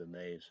 it was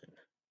amazing.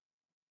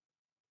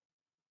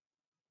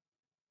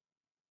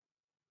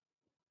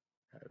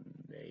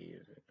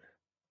 Amazing.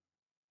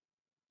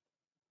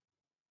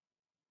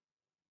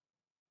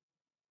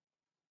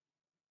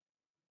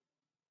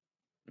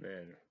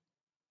 Man,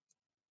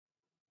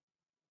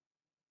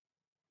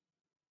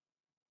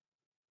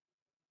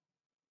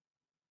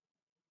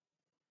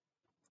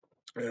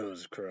 it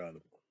was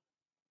incredible.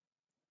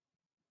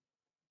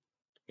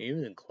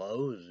 Even the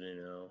clothes,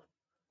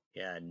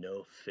 Yeah,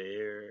 No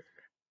Fear,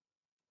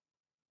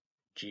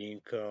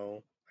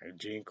 Jinko, like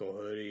Jinko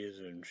hoodies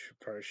and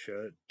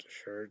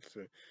shirts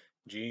and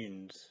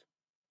jeans.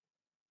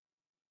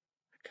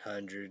 Like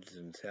hundreds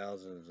and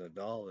thousands of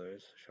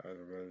dollars.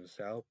 Charlotte Rose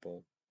South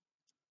Pole.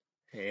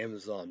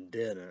 Amazon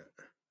didn't.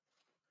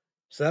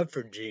 Except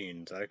for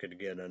jeans, I could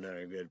get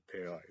another good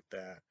pair like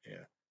that.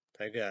 Yeah,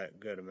 I got a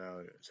good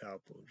amount of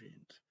South Pole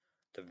jeans.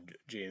 The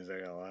jeans I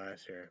got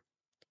last year.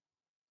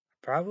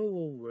 Probably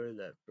will wear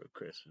that for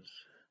Christmas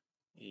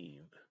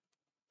Eve.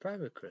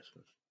 Probably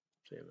Christmas.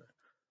 See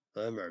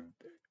that. Them are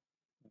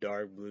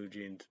dark blue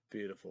jeans,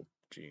 beautiful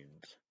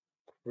jeans.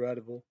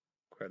 Incredible,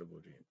 incredible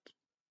jeans.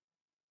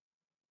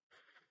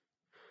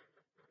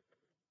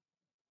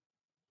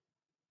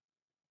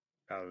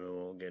 Probably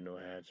won't get no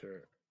hats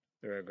or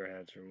regular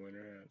hats or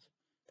winter hats.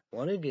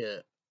 Want to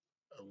get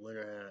a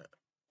winter hat,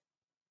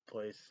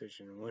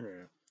 PlayStation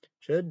winter hat.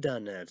 Should have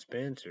done that at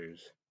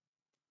Spencer's.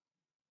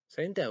 I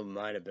think that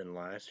might have been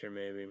last year,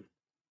 maybe.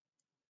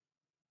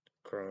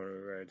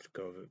 Coronavirus,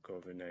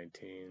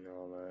 COVID-19,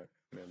 all that.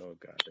 Middle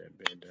goddamn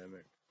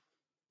pandemic.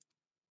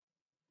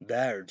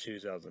 That or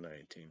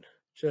 2019.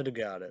 Should have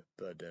got it,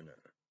 but didn't.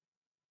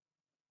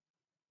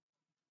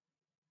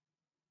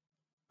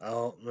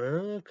 Oh,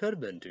 well, it could have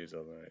been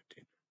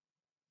 2019. I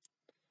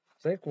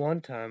think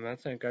one time, I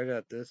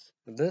got this.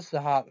 This is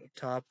a hot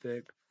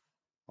topic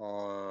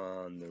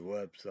on the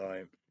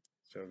website.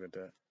 So get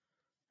that.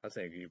 I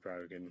think you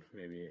probably can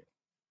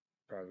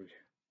probably.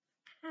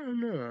 I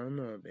don't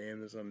know if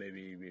Amazon,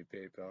 maybe eBay,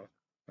 PayPal.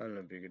 I don't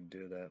know if you could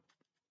do that.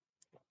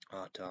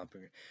 Hot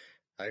topic.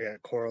 I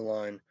got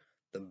Coraline,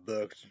 the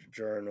books,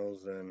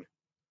 journals, and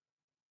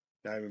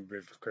Nightmare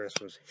Before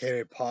Christmas.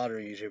 Harry Potter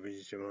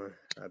YouTube.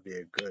 That'd be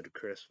a good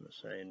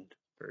Christmas thing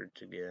for it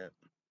to get.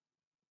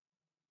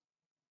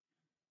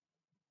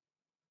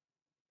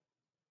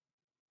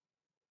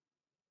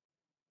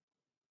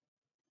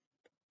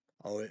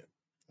 Oh,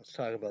 let's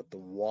talk about the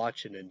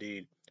watching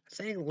indeed. I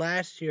think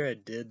last year I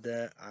did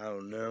that. I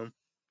don't know.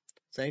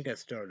 I think I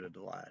started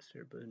last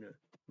year, but no.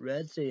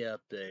 Red Sea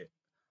update.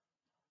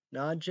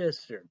 not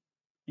just their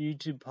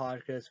YouTube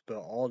podcast, but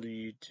all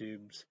the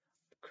YouTubes.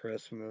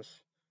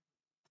 Christmas,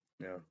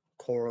 you know,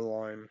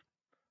 Coraline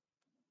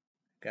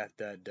got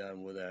that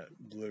done with that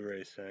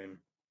Blu-ray thing.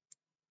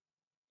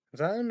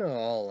 Cause I don't know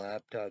all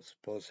laptops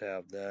supposed to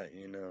have that,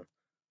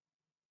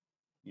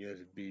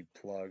 USB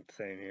plug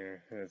thing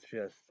here. It's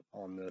just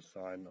on this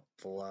side,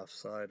 the left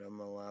side of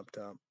my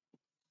laptop.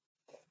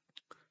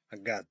 I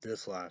got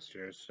this last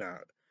year. It's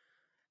not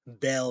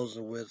bells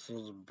and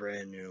whistles,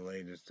 brand new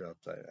latest stuff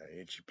like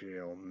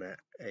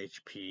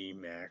HP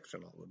Max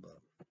and all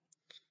above.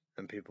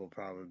 And people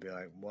probably be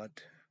like, what?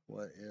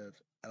 What is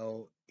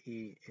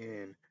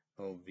LENOVL?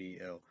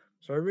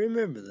 So I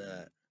remember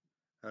that.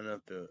 I don't know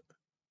if it.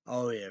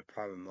 Oh yeah,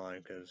 probably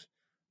mine because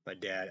my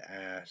dad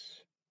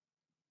asked.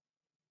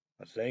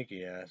 I think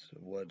he asked,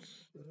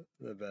 what's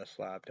the best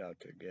laptop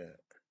to get?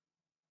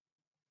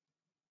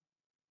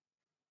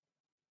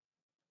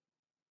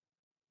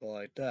 Well,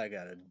 like that, I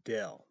got a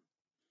Dell.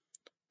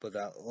 But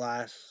that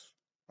last,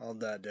 all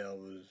that Dell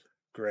was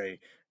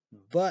great.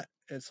 But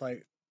it's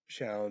like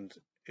Shawn's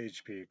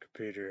HP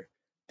computer,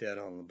 dead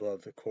on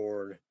above the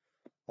cord,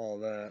 all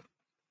that.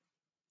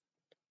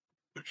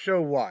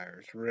 Show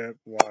wires, rip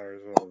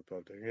wires, all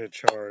above there. Get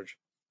charge,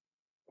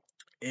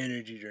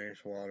 energy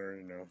drinks, water,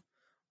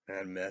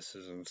 and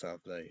messes and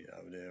stuff that you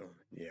have to do.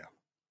 Yeah.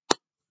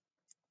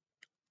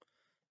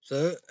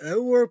 So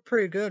it worked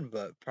pretty good,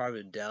 but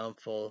probably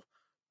downfall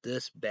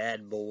this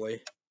bad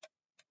boy.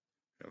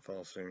 If I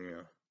was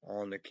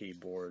on the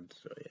keyboard,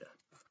 so yeah.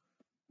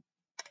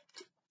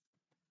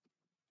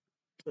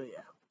 So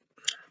yeah.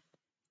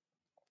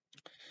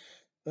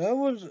 That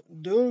was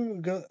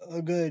doing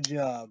a good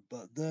job,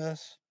 but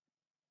this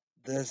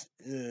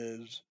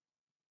is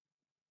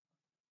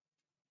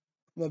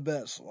my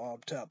best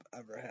laptop I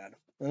ever had.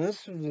 And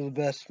this is the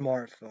best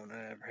smartphone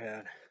I ever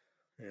had.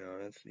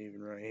 It's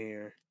even right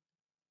here.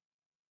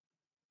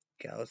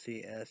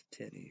 Galaxy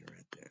S10e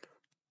right there.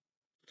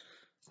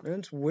 And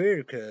it's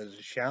weird because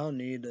she'll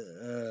need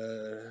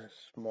a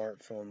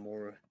smartphone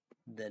more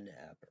than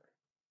ever.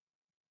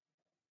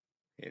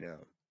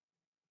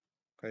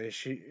 Cause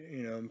she,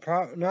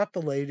 not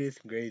the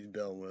latest greatest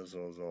bell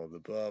whistles or the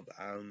above.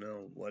 I don't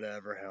know,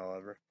 whatever.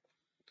 However,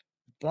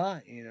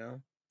 but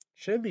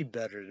should be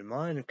better than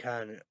mine.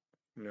 Kind of,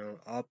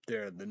 up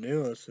there. The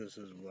newest. This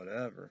is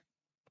whatever.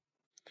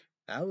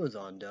 I was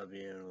on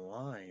WNY.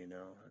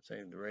 I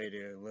think the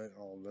radio lit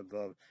all the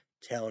above,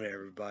 telling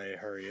everybody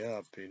hurry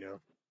up.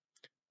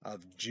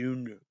 Of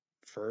June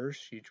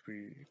 1st, each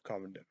we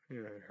comment,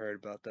 heard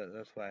about that.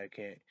 That's why I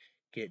can't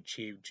get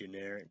cheap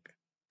generic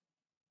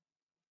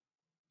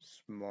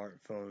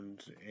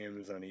smartphones,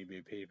 Amazon,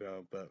 eBay,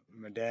 PayPal. But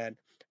my dad,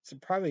 it's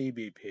probably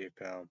eBay,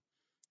 PayPal,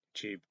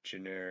 cheap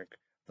generic.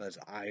 But it's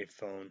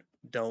iPhone.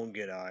 Don't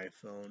get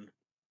iPhone.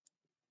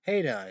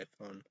 Hate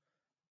iPhone.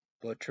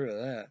 But true of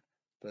that.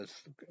 But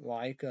it's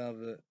like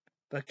of it.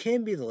 But it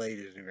can be the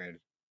latest and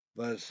greatest.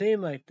 But it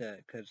seemed like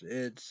that because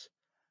it's,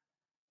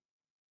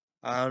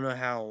 I don't know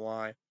how,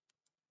 why,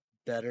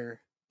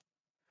 better.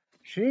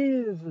 She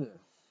is this.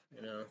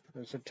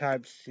 It's a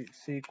type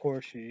C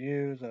course you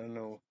use. I don't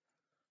know,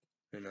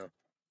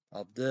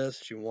 of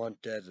this. You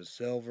want that as a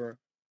silver.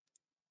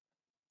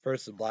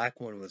 First, the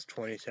black one was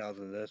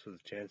 20,000. This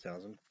was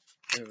 10,000.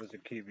 It was a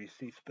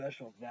QVC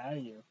special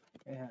value.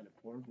 It had a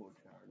portable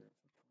charger.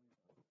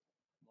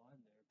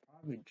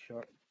 Mine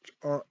there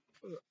probably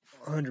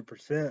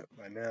 100%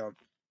 by now.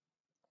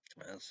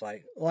 It's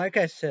like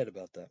I said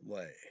about that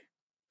way,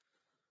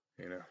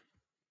 you know.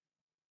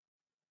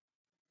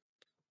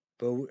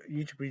 But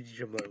each we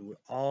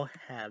all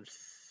have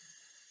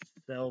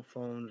cell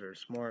phones or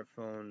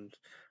smartphones.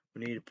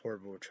 We need a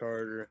portable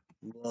charger.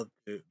 Love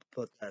to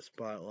put that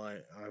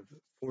spotlight. I've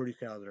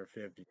 40,000 or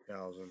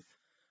 50,000.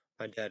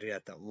 My dad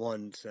got that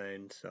one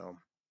thing, so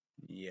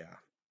yeah.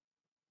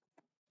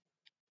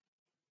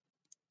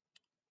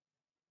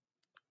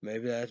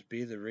 Maybe that's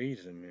be the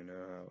reason, I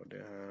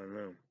don't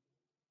know.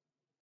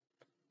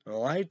 I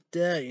like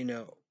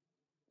that,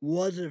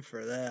 wasn't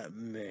for that,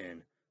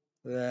 man,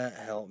 that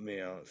helped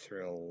me out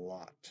through a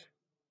lot.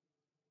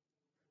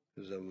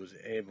 Because I was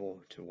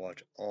able to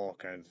watch all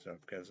kinds of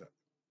stuff, because,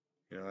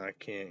 I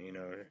can't,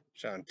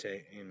 try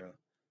to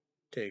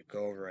take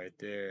over right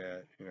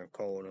there at,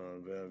 cold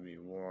on, it'll be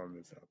warm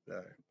and stuff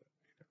there.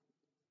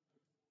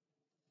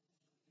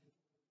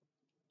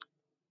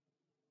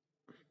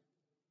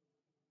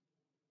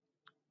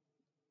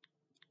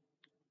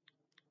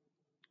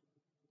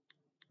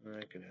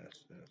 I could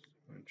ask this.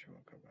 When should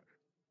I come back?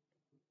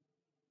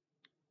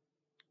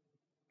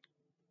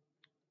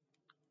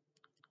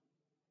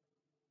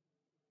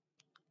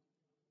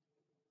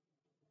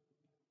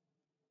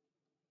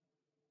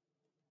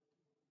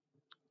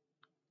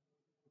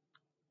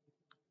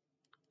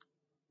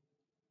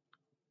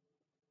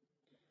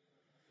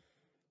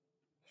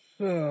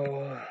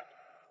 So,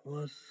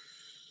 let's.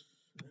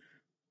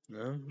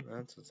 No,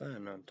 that's the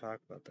thing. Not talk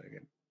about that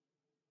again.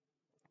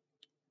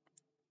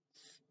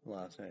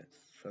 Last night,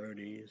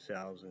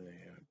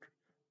 30,800.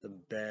 The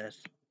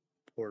best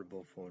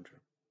portable phone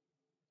charger.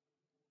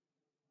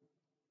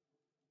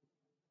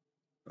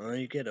 Oh,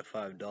 you get a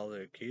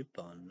 $5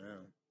 coupon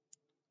now.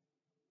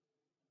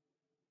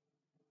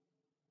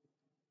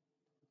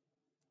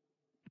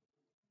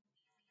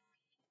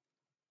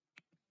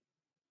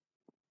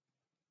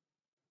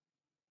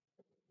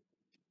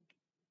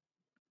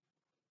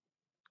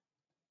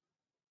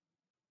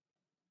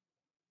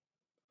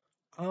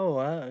 Oh,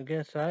 I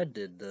guess I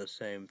did the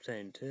same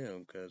thing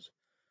too, because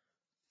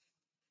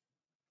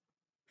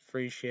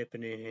free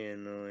shipping and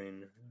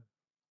handling,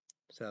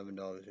 $7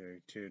 or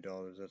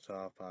 $2, that's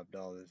off,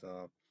 $5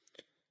 off.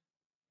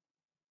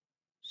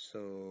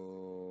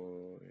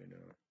 So,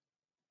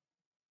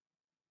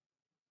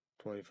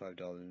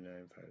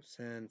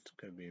 $25.95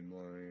 could be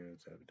more,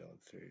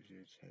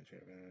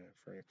 $7.32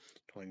 free,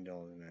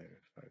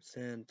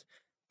 $20.95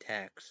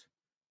 tax.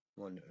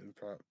 One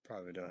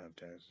probably don't have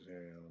taxes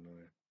here in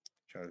Illinois.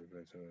 Charged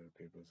by some other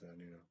people said,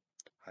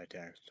 high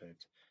tax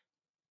states.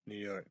 New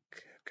York,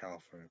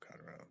 California,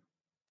 Colorado.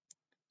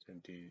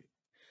 Empty.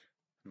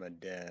 My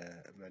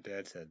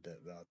dad said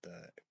that about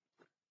that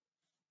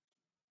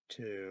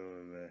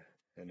too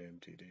in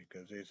MTD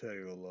because he said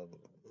he would love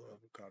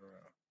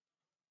Colorado.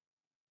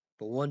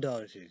 But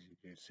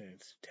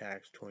 $1.62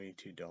 tax,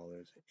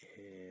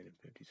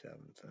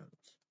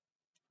 $22.57.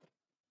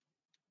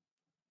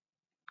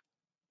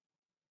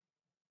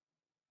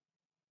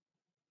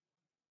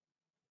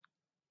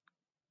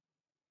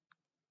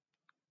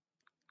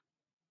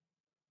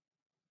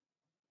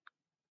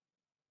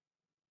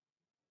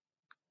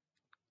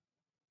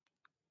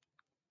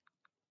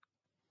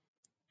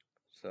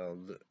 So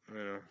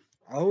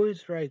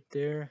always right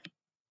there.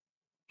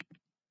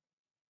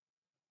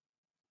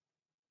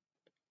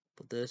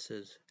 But this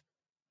is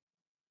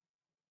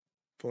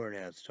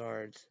 4.5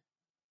 stars.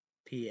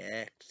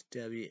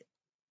 PXWAXPY,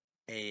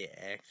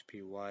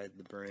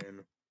 the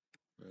brand.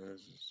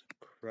 This is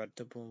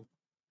credible.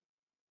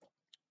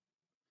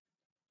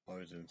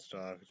 Always in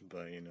stocks,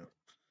 but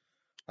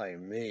like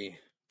me,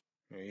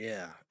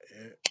 yeah,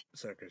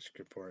 suckers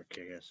report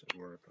kick ass at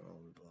work, all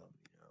the blah,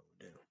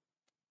 we do.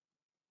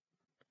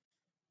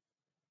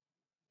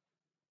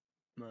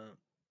 But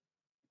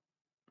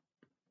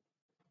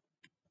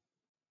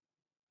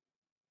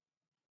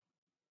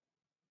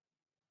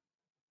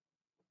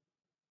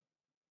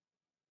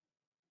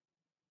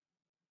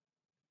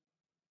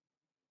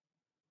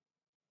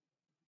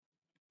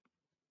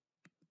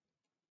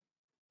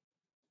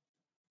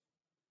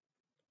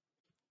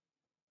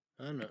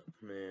I don't know,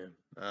 man.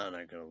 I'm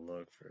not gonna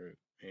look for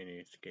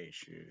any skate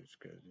shoes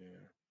because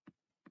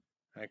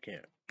I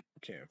can't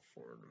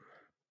afford them.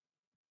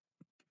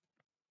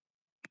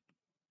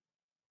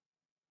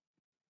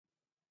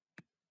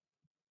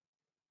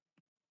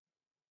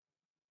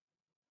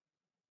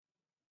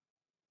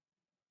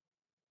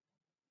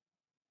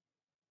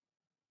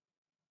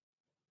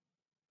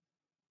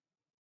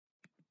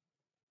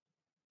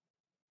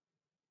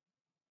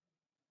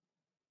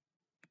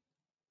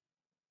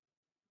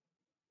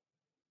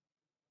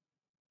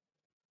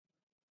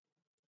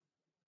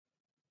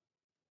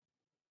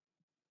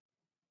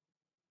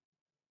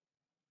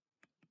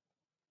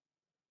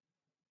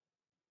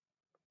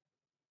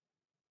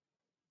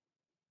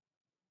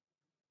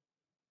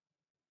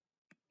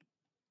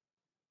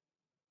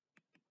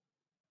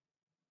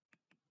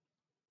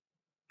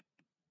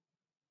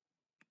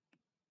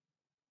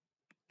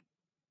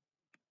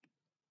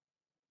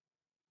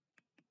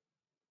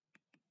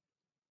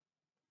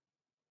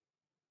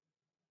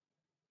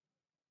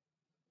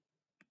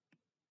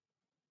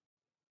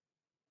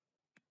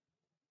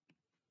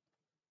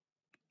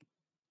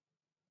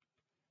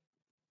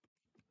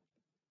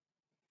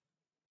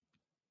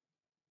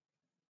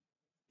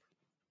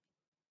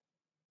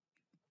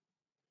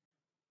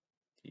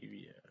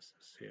 TVS. Let's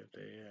see if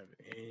they have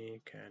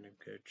any kind of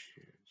good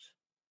shoes.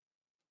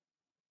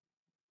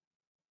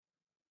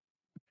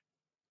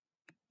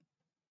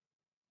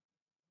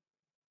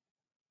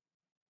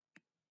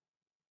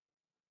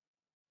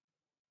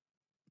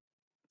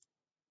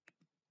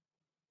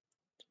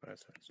 My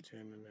size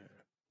 10.5.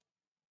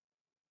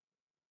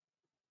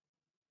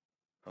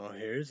 Oh,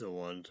 here's the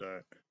ones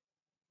that.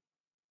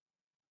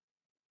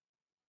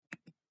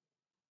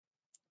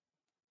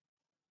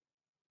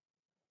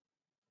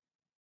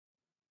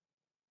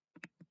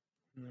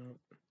 No,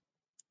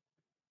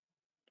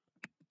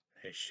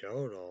 they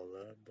showed all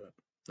that, but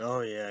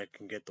oh yeah, I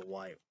can get the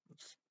white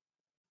ones.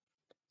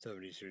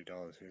 $73, $4,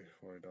 and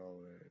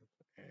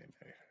I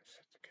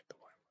have to get the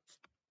white ones.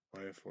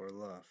 White for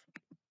love.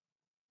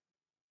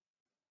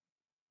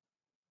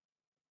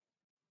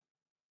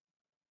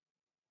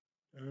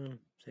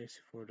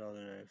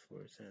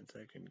 $64.94.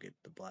 I can get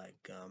the black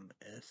gum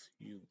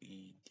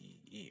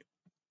SUEDE.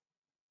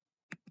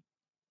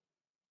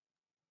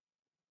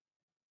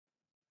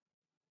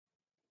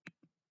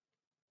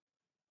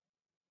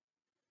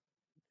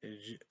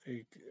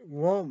 You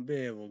won't be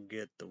able to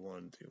get the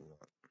ones you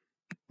want.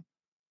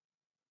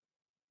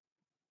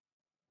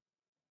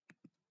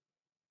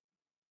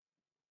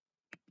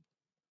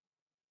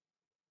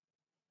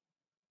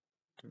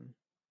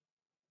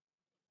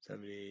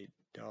 $78,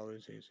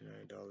 $89.95.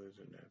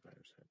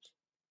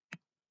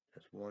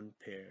 That's one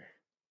pair.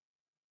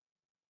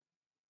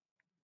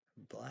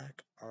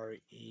 Black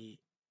REFLECTIB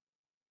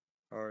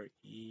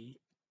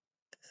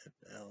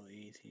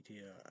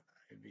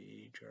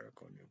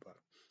charcoal new black.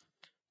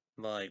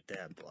 I like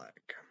that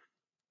black.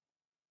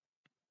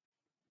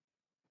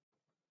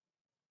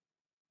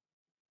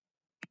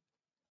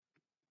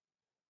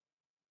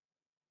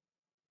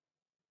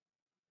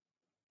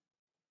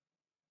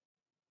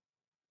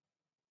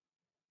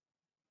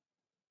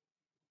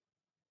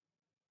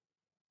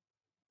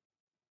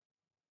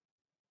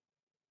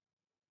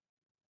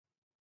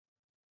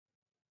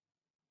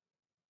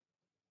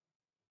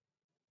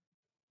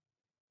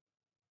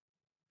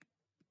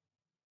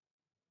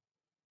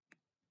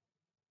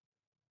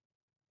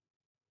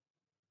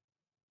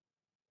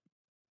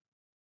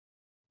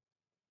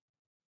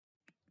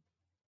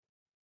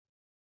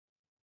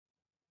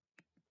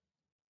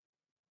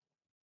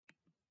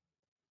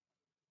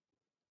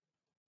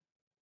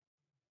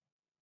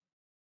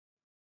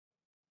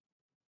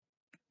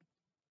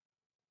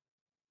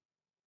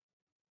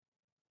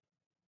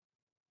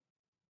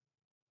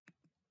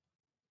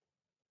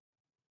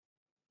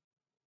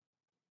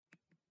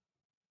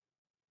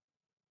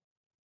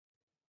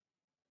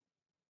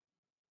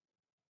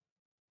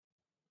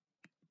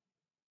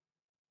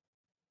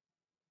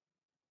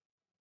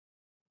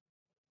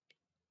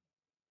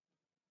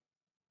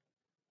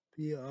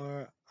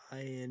 BRINDLE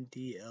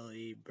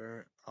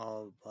burnt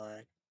olive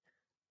black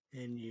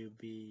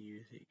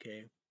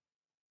NUBUCK.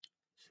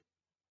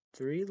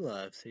 3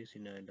 left,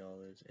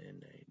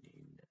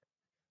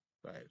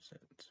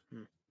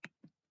 $69.95.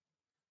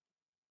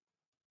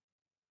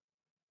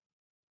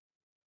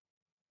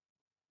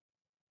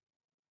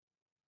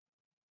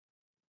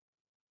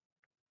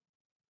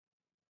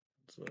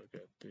 Let's look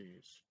at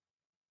these.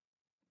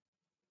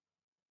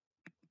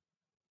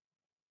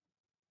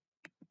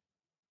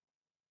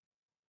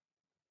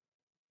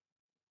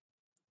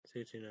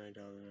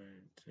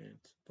 $69.09.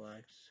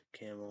 Blacks,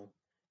 camel,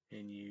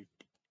 NUBUCK.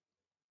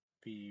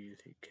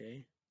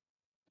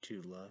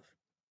 2 left.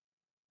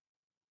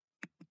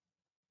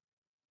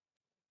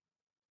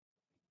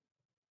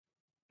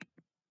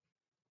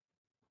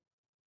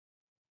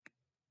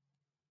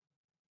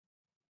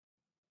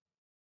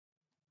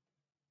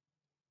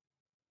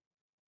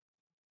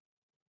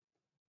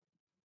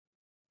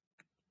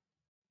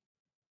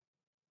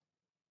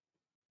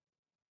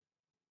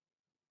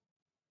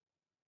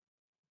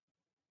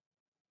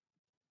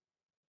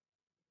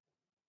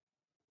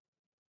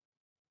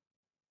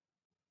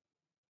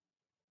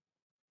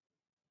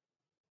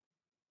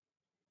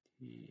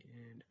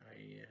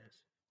 TNIS.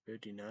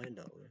 $59.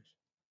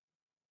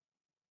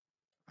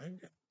 I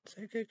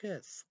think I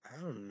got, I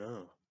don't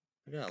know.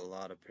 I got a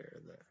lot of pair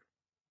of that.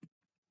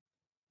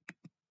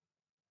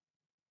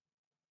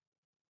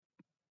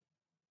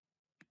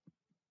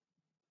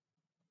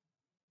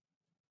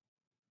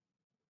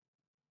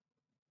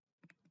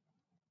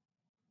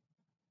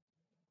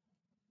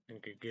 I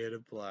could get a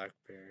black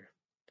pair.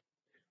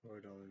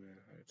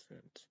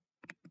 $4.95.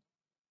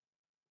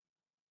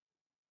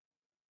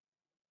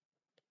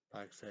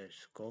 Black size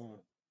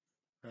skull.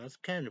 That's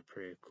kind of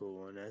pretty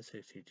cool one. That's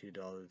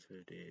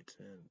 $62.58.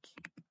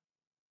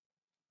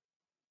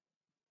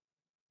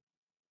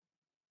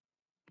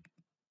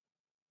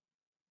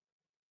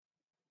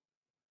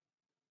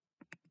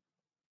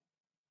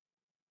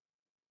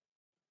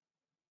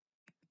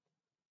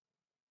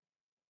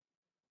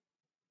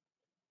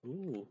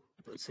 Ooh,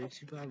 but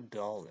 $65.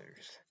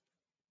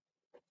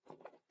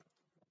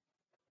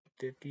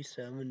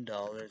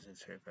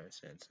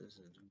 $57.35. This is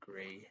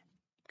gray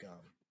gum.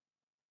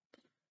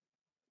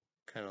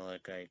 Kind of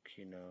like,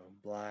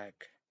 black,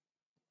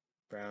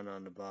 brown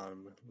on the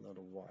bottom,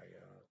 little white.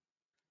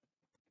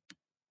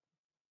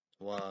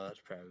 Wow,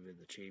 that's probably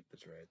the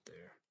cheapest right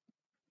there.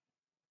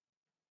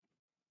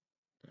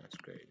 That's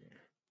crazy.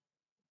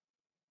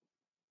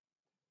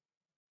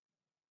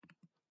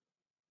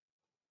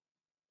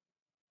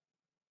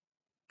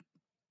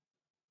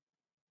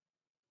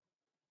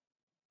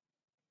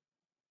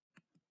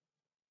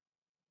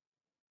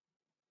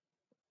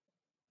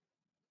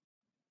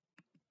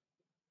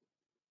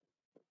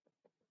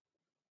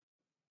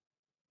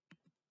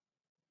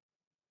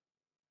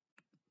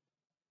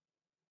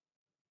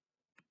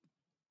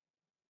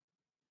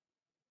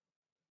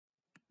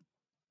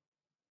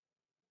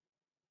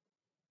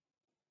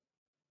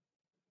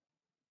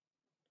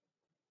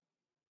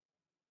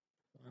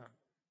 Wow.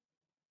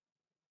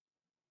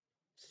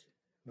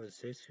 Was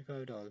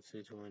 $65,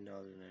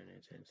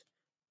 $61.99.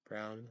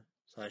 Brown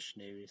slash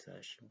navy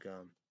slash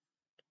gum.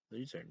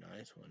 These are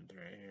nice ones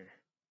right here.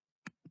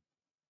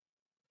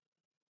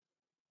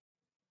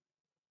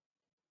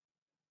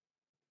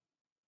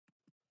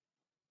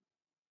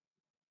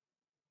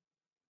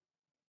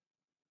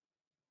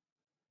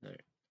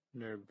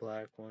 They're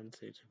black ones,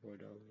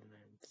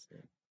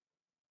 $64.09.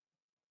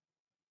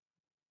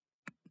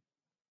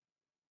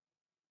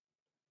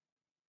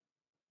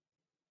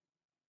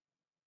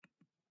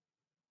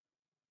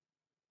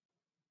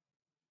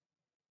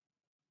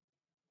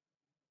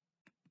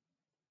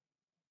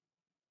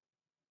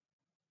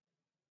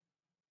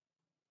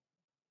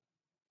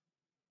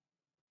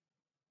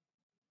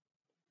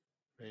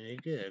 And you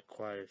get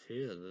quite a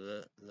few of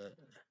an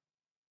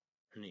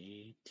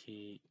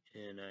ETNIS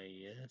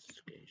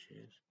skate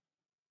shoes.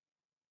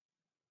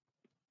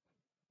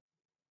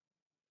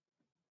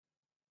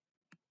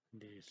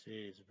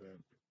 DCs, but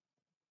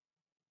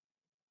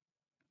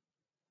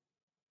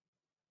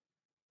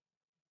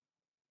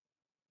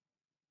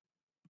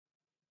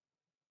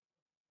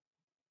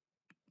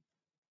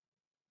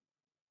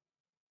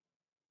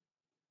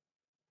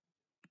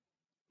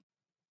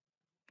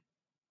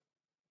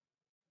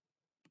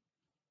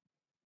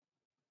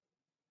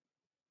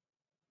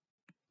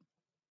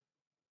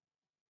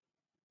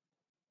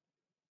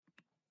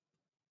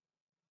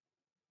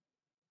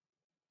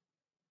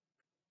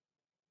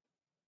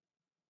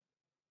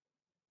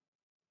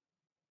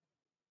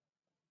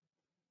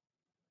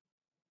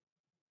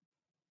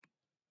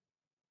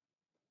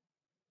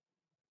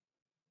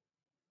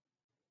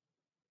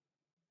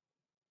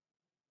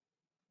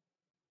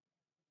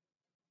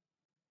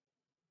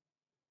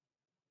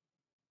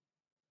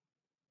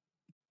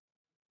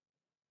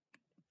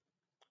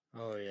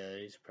oh yeah,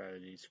 these probably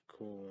these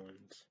cool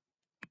ones.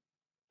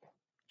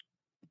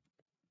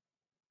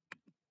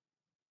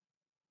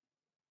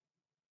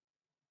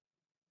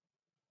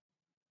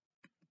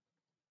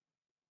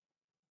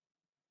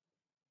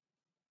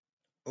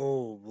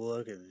 Oh,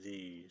 look at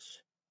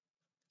these.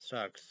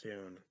 Stock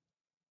soon.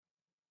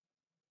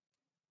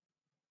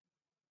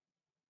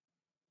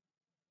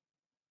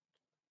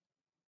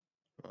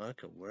 Well, I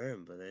could wear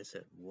them, but they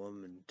said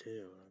woman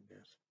too, I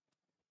guess.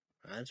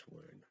 That's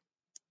weird.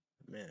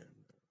 Man.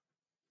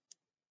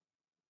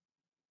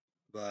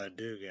 But I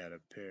do got a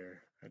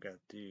pair. I got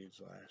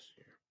these last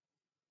year.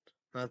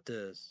 Not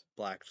this.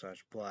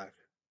 Black/black.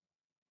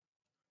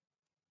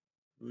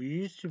 We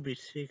used to be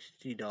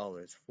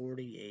 $60,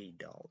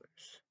 $48.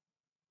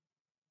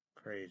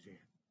 Crazy.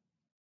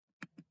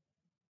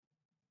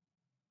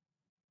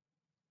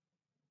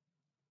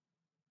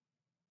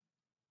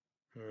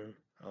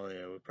 Oh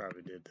yeah, we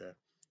probably did that.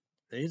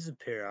 These are a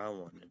pair I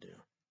want to do.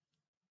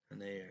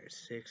 And they are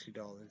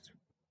 $60.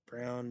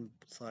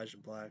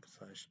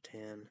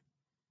 Brown/black/tan.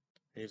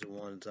 These are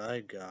ones I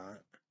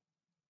got.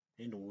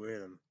 Need to wear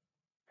them.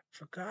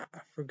 I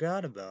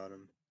forgot about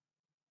them.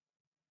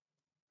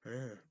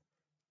 Yeah,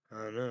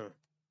 I don't know.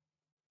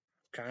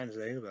 Kind of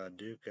think about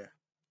Duca.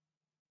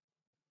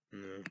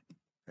 No,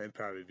 they'd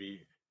probably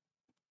be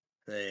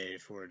they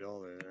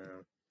 $4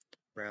 now.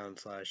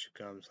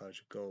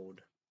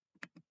 Brown/come/gold.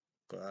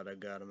 Glad I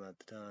got them at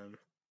the time.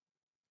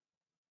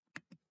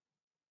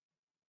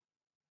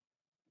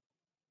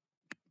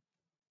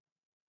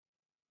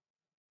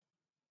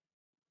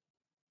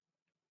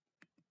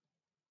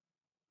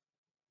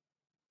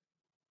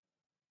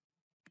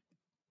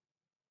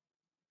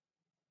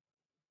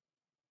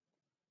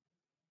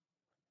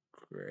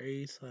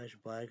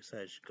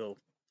 Gray/black/gold.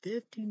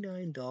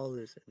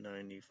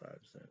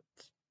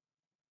 $59.95.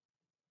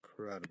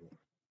 Incredible.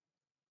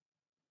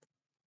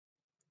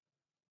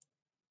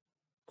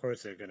 Of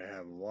course they're gonna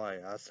have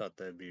white. I thought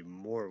there'd be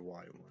more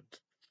white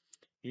ones.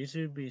 Used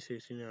to be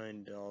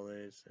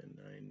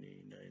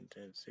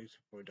 $69.99,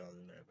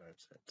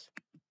 $64.95.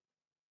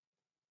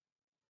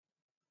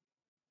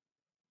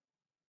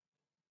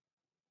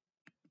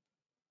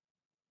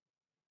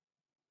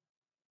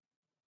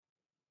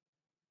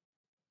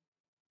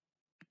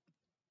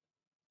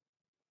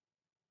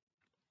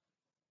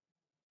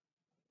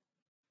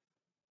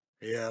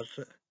 Yeah,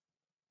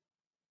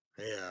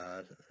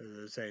 yeah,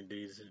 this ain't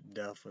these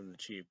definitely the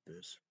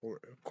cheapest.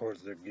 Of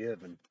course they're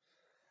given.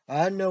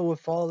 I know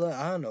with all that,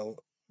 I know.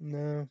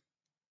 No,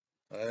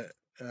 I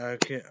I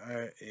can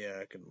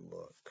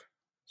look.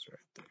 It's right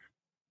there.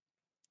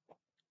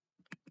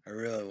 I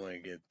really want to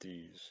get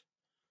these.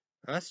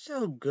 That's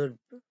still good.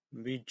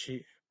 Be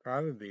cheap.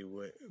 Probably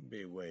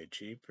be way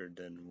cheaper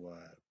than what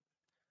I'm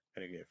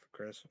gonna get for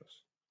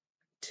Christmas.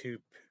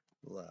 Two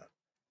left.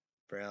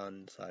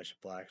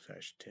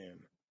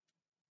 Brown/black/tan.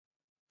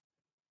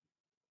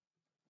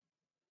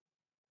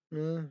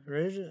 No,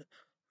 original.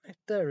 Like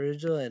the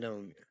original, I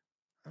don't.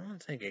 I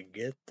don't think I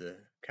get the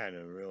kind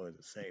of really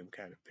the same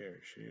kind of pair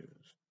of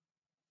shoes.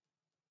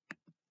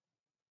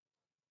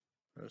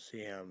 Let's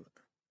see how.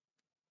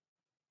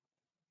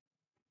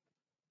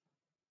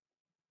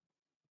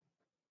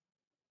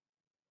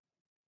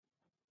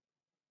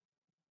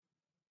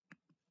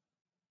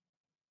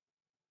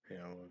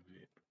 Yeah,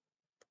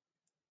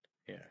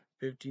 yeah,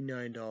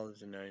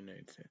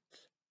 $59.99.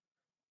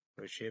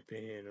 With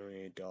shipping and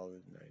only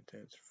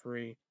 $8.09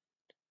 free.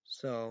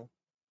 So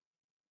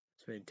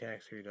it's made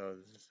tax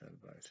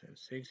 $3.75.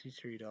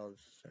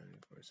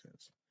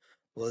 $63.74.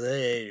 Well,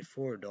 they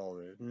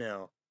 $84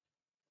 now.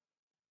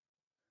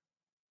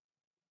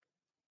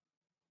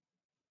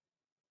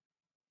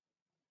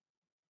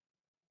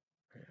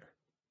 Yeah.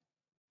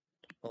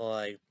 Well,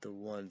 like the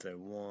ones I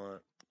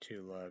want,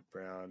 two left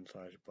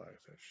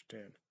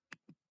brown/black/tan.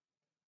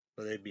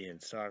 Well, they'd be in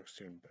stock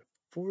soon, but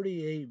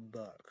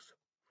 $48.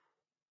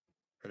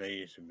 And they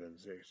used to be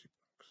 $60.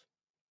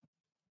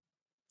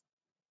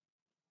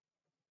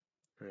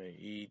 Alright,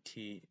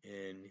 ETNIS.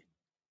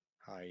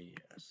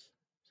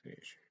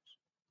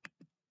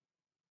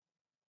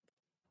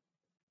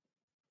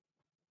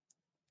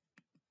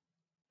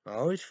 I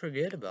always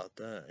forget about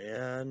that.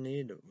 Yeah, I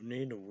need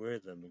to wear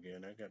them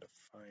again. I gotta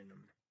find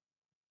them.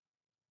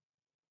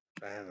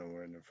 I haven't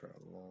worn them for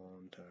a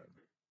long time.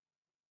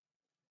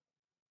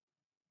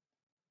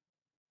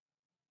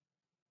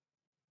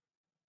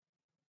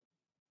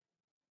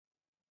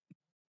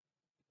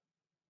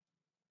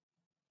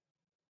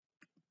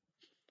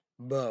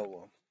 But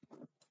well,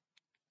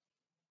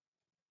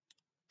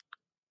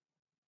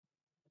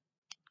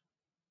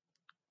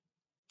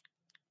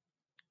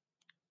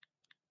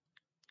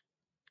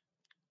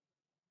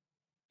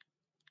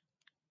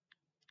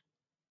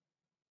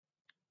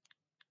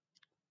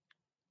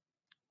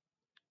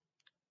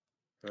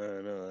 I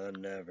don't know. That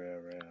never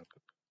ever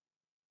happened.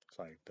 It's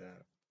like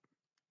that.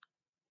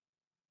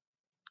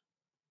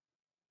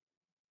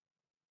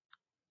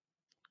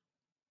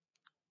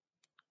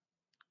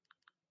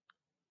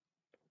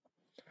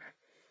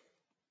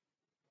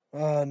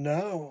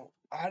 No.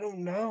 I don't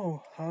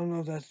know. I don't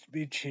know if that's to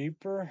be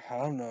cheaper. I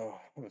don't know.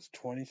 It was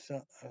 20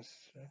 something.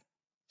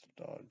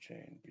 Dollar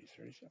chain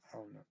B30. I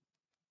don't know.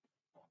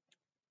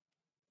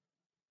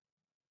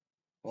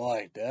 Well,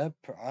 like that,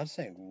 I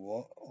think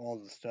all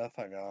the stuff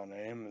I got on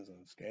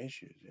Amazon skate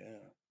shoes, yeah.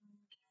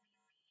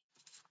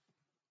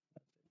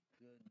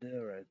 Good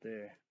deal right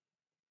there.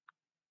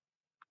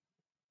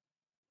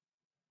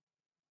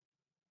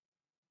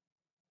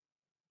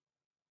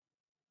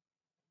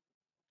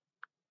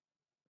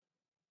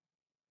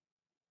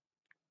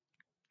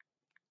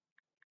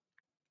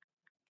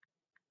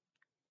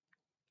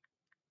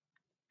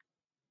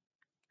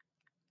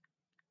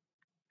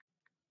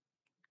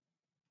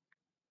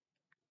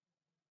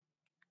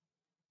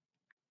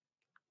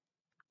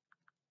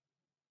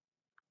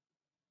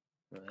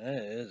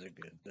 That is a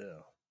good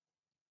deal.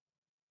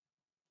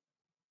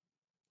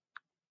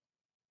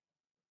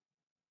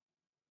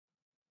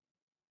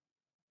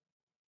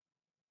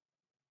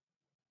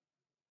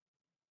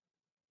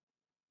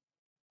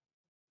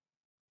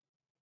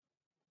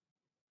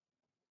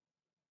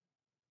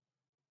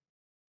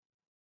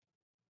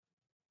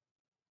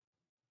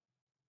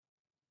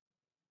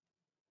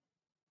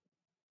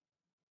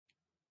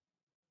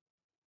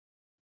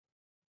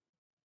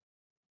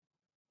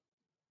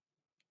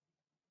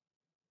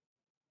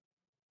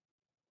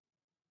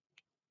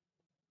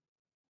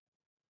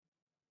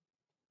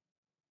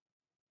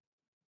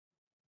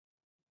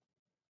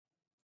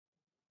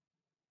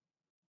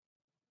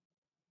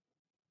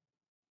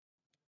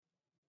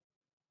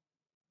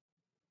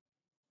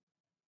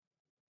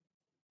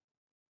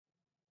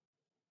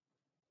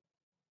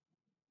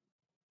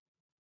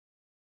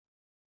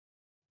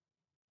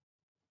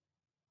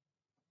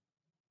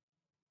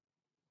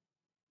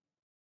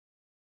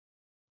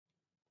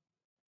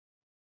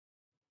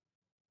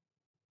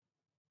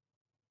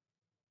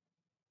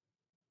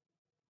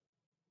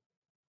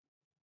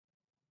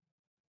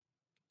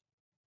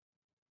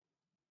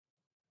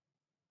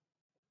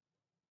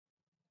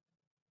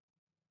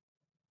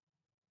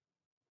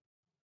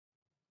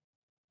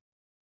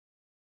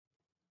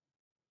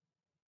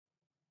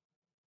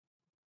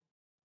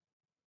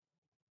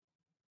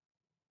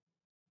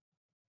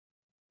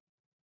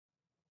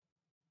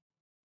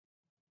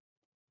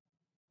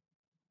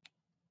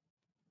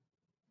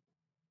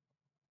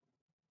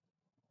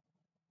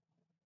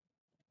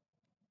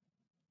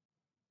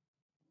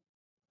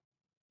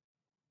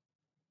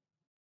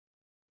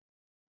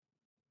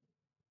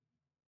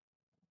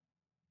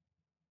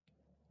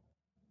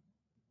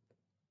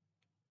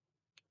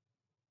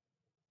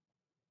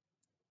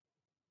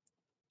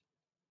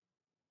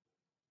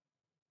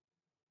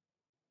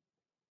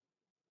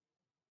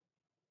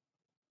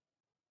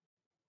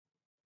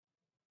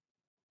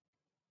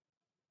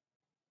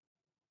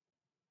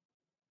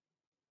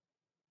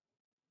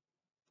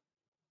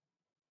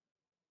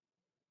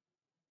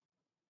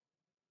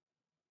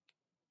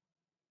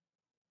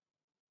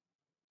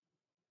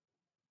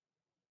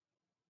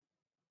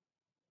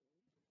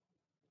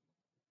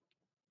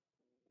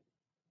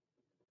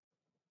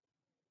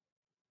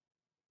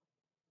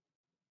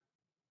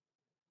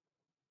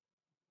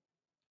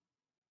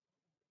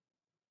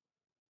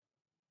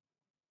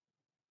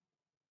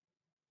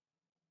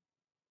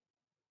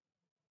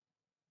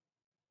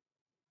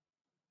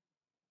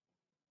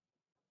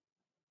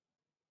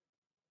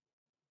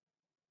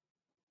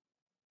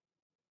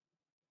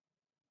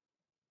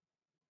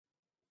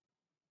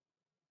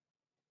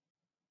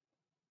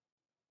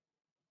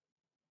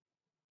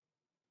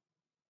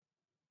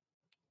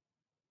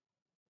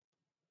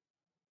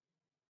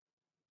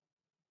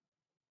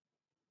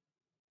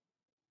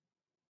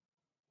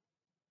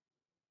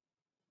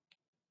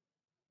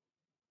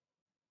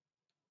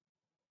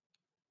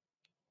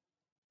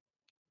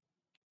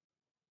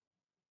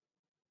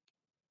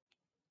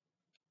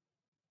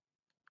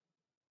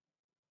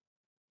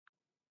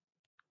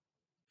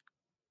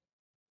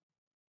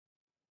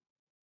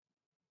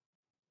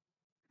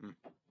 Hmm.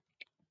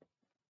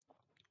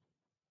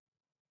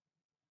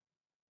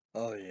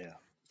 Oh yeah.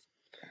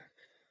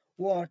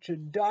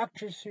 Watching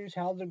Dr. Seuss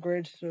How the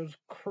Grinch Stole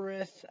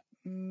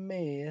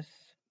Christmas.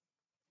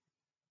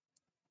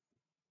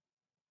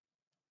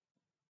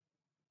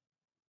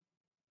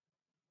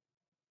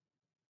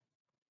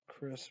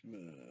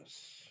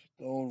 Christmas.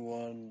 The old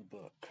one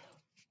book.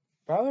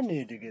 Probably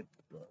need to get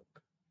the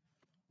book.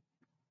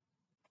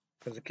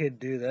 Cause the kid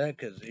do that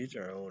because these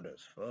are old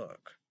as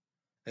fuck.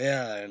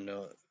 Yeah, I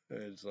know.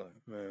 It's like,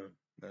 no,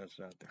 that's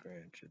not the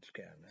Grinch. It's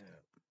Cat in the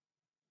Hat.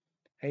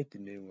 Hate the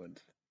new ones.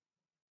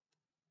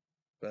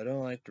 But I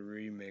don't like the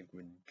remake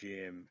with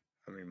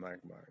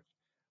Mike Myers.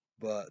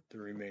 But the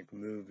remake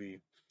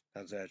movie,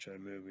 that's actually a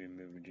movie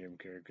Jim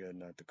Carrey good,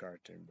 not the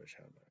cartoon, but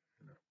how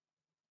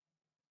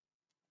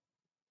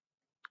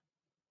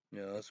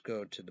not, let's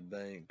go to the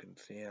bank and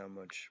see how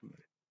much.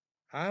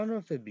 I don't know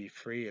if it'd be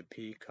free at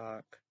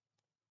Peacock,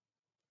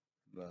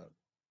 but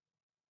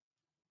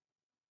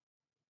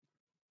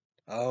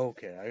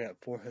okay, I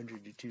got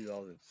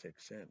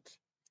 $402.06.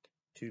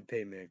 Two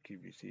payment at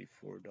QVC,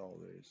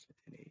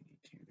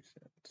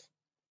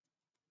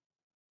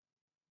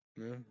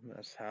 $4.82.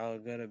 That's how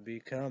it gotta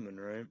be coming,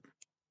 right?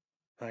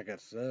 Like I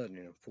said,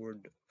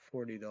 $40.63.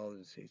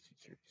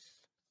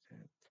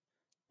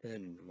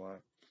 Then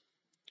what?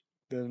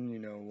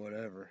 Then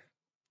whatever.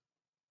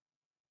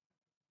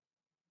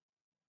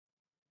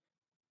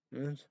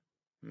 Yes.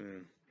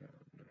 Mm, I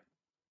don't know.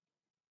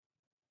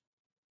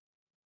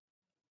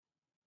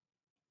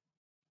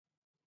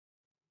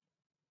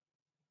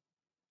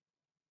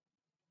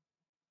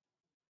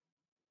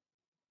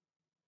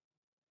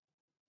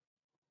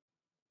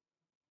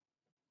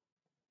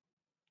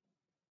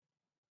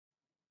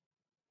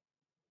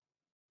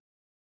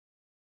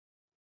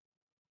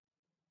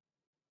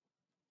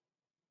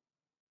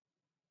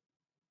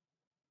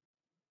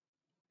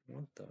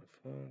 What the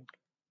fuck?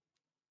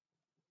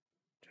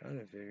 Trying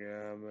to figure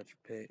out how much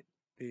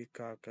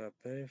Peacock I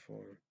pay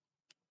for.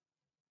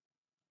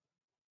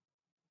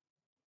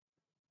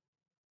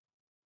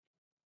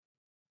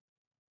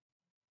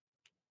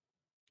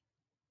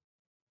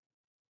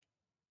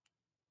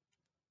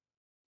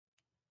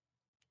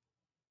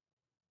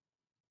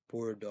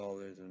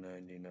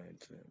 $4.99.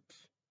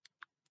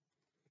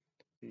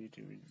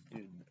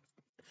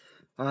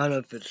 I don't know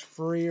if it's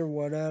free or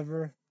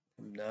whatever.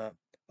 Nah.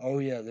 Oh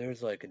yeah,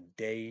 there's like a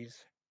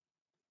Days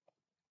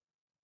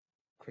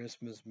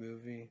Christmas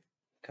movie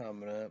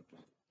coming up.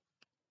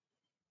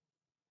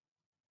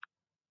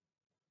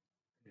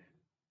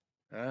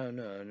 I don't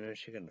know. I don't know if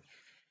she's gonna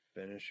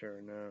finish it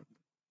or not.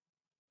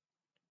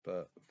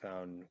 But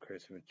found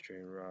Christmas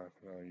Tree Rock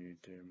on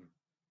YouTube.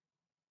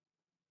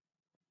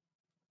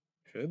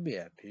 Should be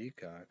at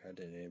Peacock. I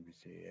did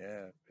ABC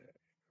app.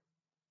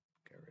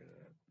 Get rid of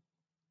that.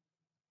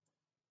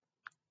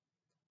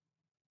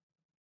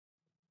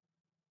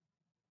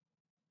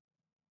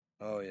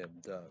 Oh yeah,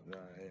 duh. No,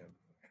 I am.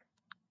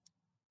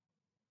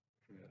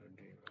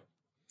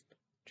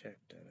 Check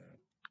that out.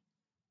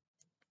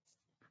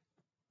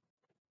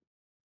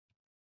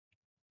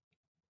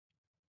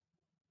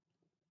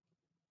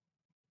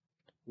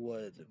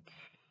 What is it?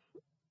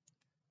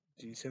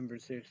 December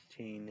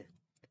 16,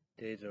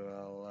 Days of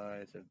Our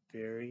Lives, a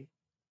very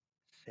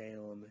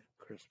Salem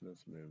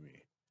Christmas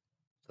movie.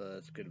 So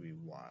that's gonna be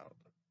wild.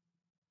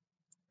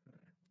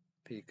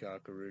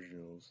 Peacock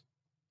Originals.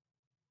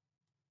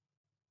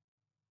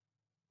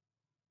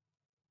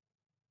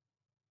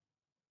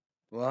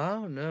 Well, I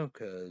don't know,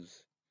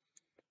 cause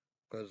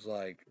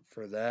like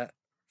for the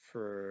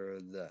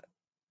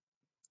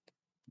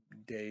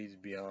Days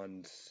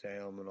Beyond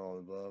Salem and all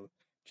above,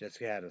 just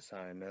had to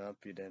sign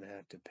up. You didn't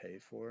have to pay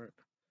for it.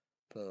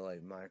 But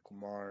like Michael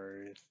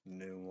Myers, the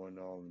new one,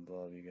 all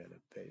above, you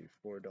gotta pay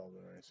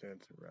 $4.09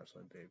 in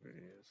wrestling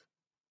pay-per-views.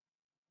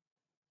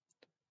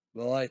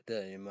 But like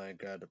that, you might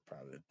gotta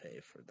probably pay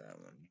for that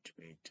one. You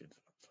pay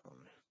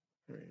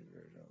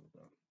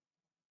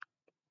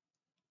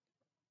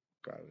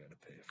Probably gotta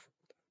pay for it.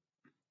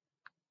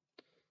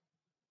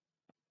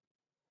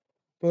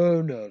 But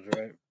who knows,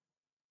 right?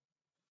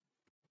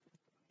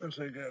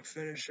 So I gotta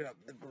finish up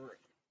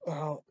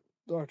how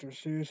Dr.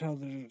 Seuss, how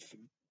the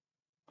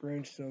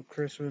Grinch Stole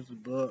Christmas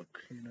book,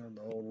 the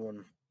old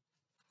one.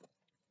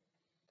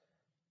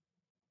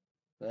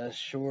 That's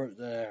short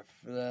there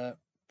for that.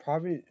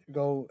 Probably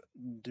go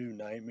do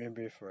Nightmare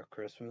Before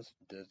Christmas,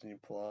 Disney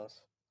Plus.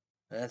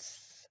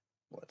 That's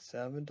what,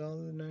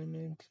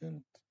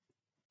 $7.99?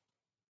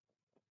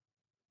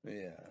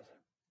 Yeah.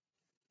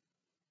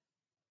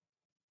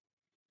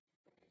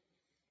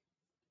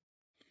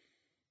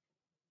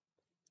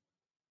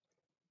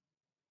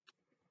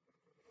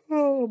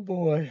 Oh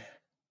boy.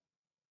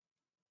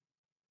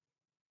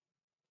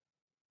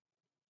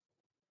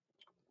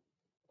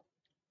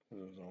 It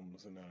was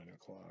almost 9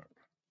 o'clock.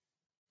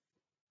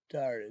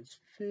 Tired as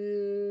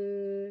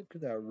fuck.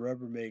 That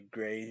Rubbermaid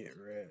gray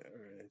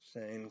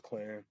St.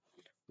 Clair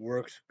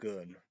works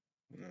good.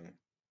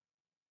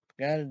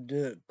 Gotta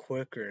do it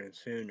quicker and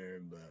sooner,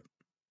 but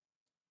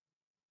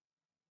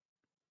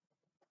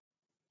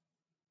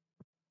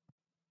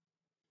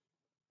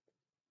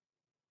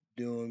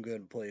doing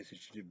good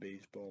places to do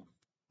baseball.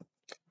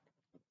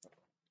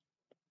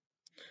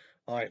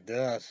 Like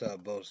that, I saw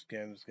both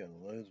games gonna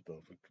lose,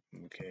 but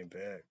we came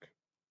back.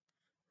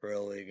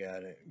 Really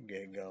got it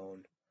get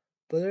going.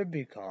 But there'd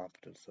be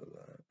confidence of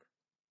that.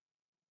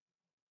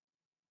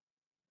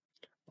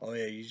 Oh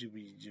yeah, you should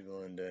be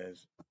Javon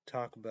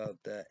talk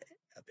about that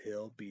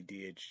uphill. Be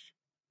DH.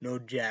 No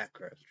Jack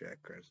Cross.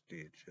 Jack Cross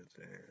DH is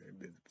there. It'd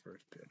be the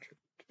first pitcher.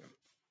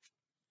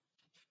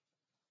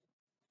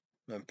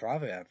 Then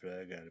probably after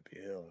that, gotta be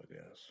Hill, I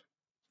guess.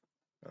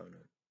 I don't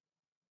know.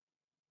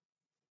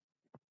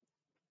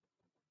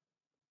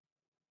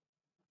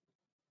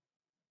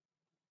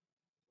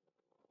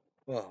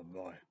 Oh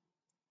boy.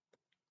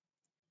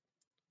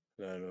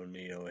 I don't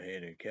need no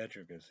hated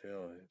catcher because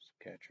Hill is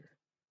catcher.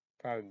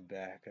 Probably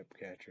backup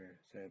catcher,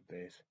 second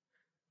base.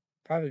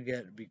 Probably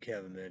get to be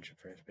Kevin Mitchell,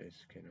 first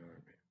base, Ken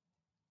Harvey.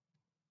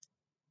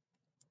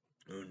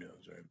 Who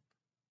knows, right?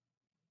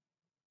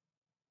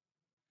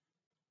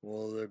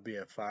 Will there be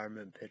a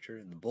fireman pitcher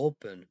in the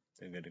bullpen?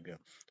 They're good to go.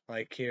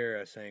 Like here,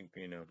 I think,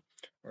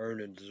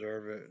 earn and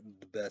deserve it,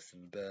 the best of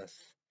the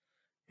best.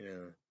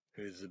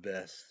 Who's the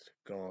best,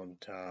 go on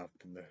top,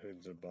 and the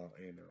who's the bottom.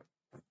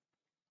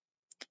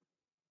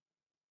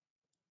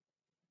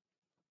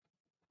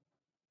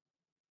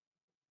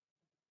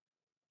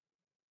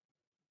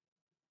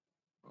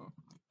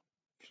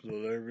 So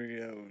there we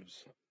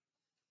goes.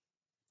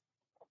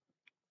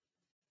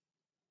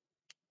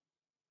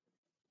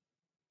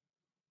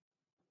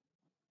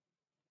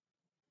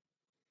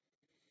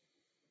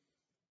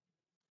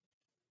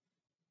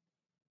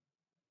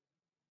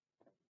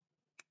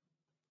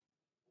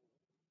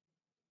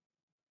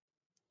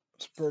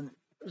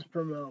 Let's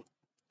promote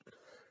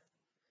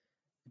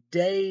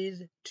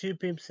days 2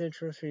 p.m.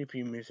 Central, 3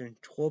 p.m. Eastern,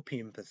 12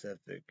 p.m.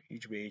 Pacific.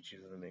 Each week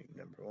is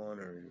number one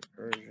or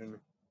version.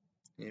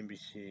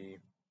 NBC.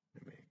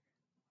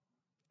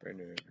 Brand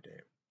new every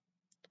day.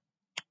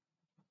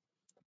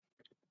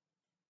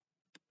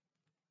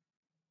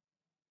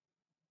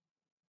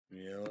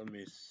 Yeah, let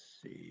me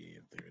see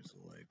if there's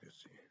a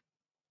legacy.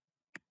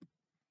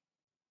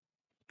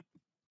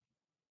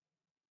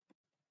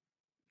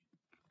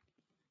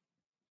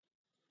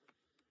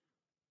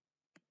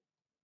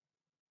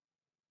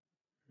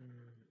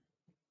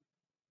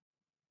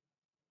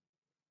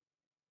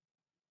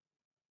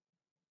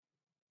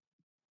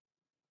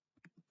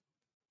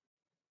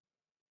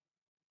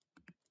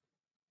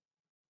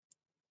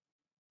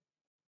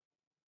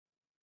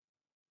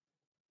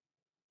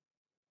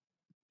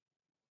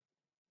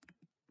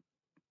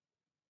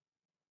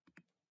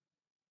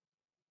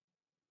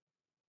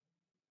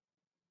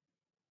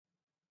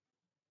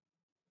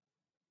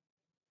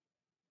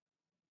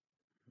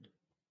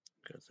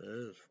 Because it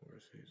is 4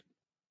 seasons.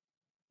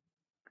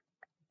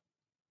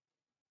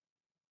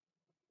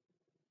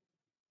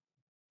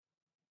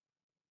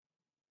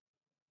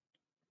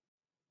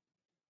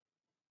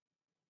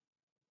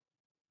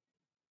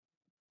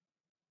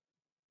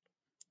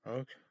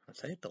 Okay, I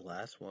think the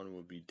last one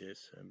will be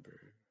December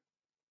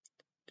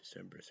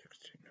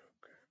 16th.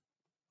 Okay,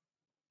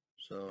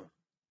 so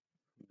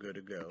good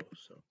to go.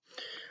 So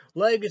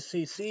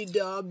Legacy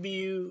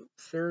CW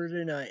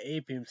Thursday night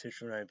 8 p.m.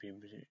 Central, 9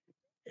 p.m.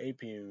 8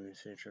 p.m.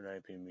 Central,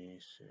 9 p.m.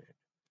 East,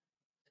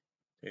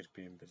 6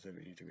 p.m.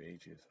 Pacific. YouTube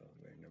ages. So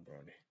number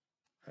on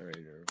the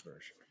radio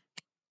version.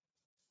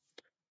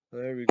 So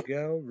there we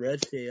go.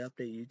 Red State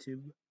Update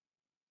YouTube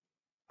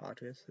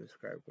podcast.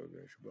 Subscribe for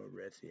about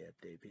Red State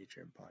Update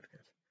Patreon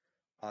podcast.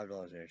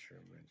 $5 extra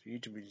wins.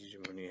 YouTube is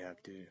when you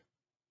have to.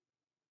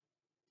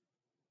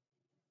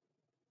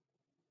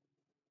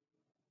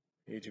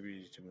 YouTube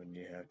is when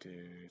you have to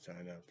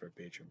sign up for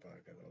Patreon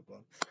podcast.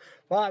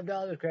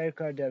 $5 credit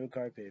card, debit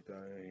card,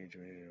 PayPal.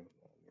 YouTube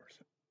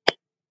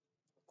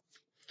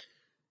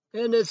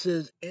and this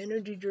is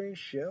Energy Drink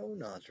Show.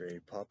 Not very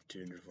pop.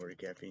 240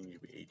 caffeine. You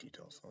be 18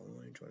 tals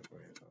online. 24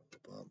 hands off the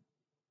pump.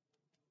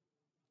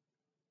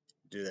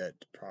 Do that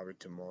probably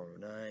tomorrow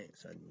night.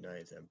 Sunday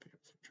night, 7 p.m.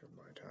 Central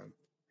my time.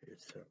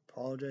 It's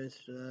apologize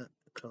for that.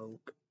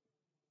 Coke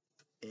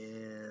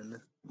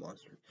and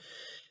Monster.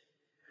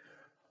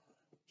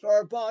 So I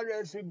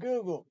apologize to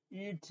Google,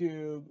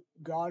 YouTube,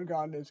 God,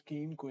 Goddess,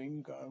 King,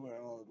 Queen, God, we're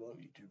all about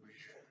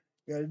YouTubers.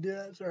 Gotta do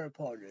that, so I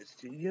apologize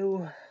to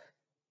you.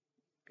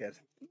 Guess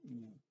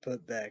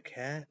put that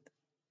cat.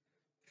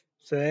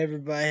 So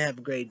everybody have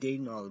a great day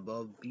and all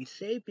above. Be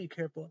safe, be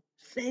careful.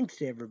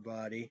 Thanks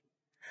everybody.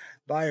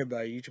 Bye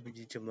everybody.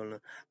 YouTube.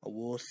 I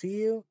will see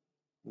you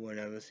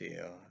whenever I see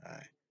you.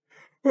 Alright.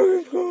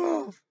 Let's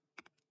go off.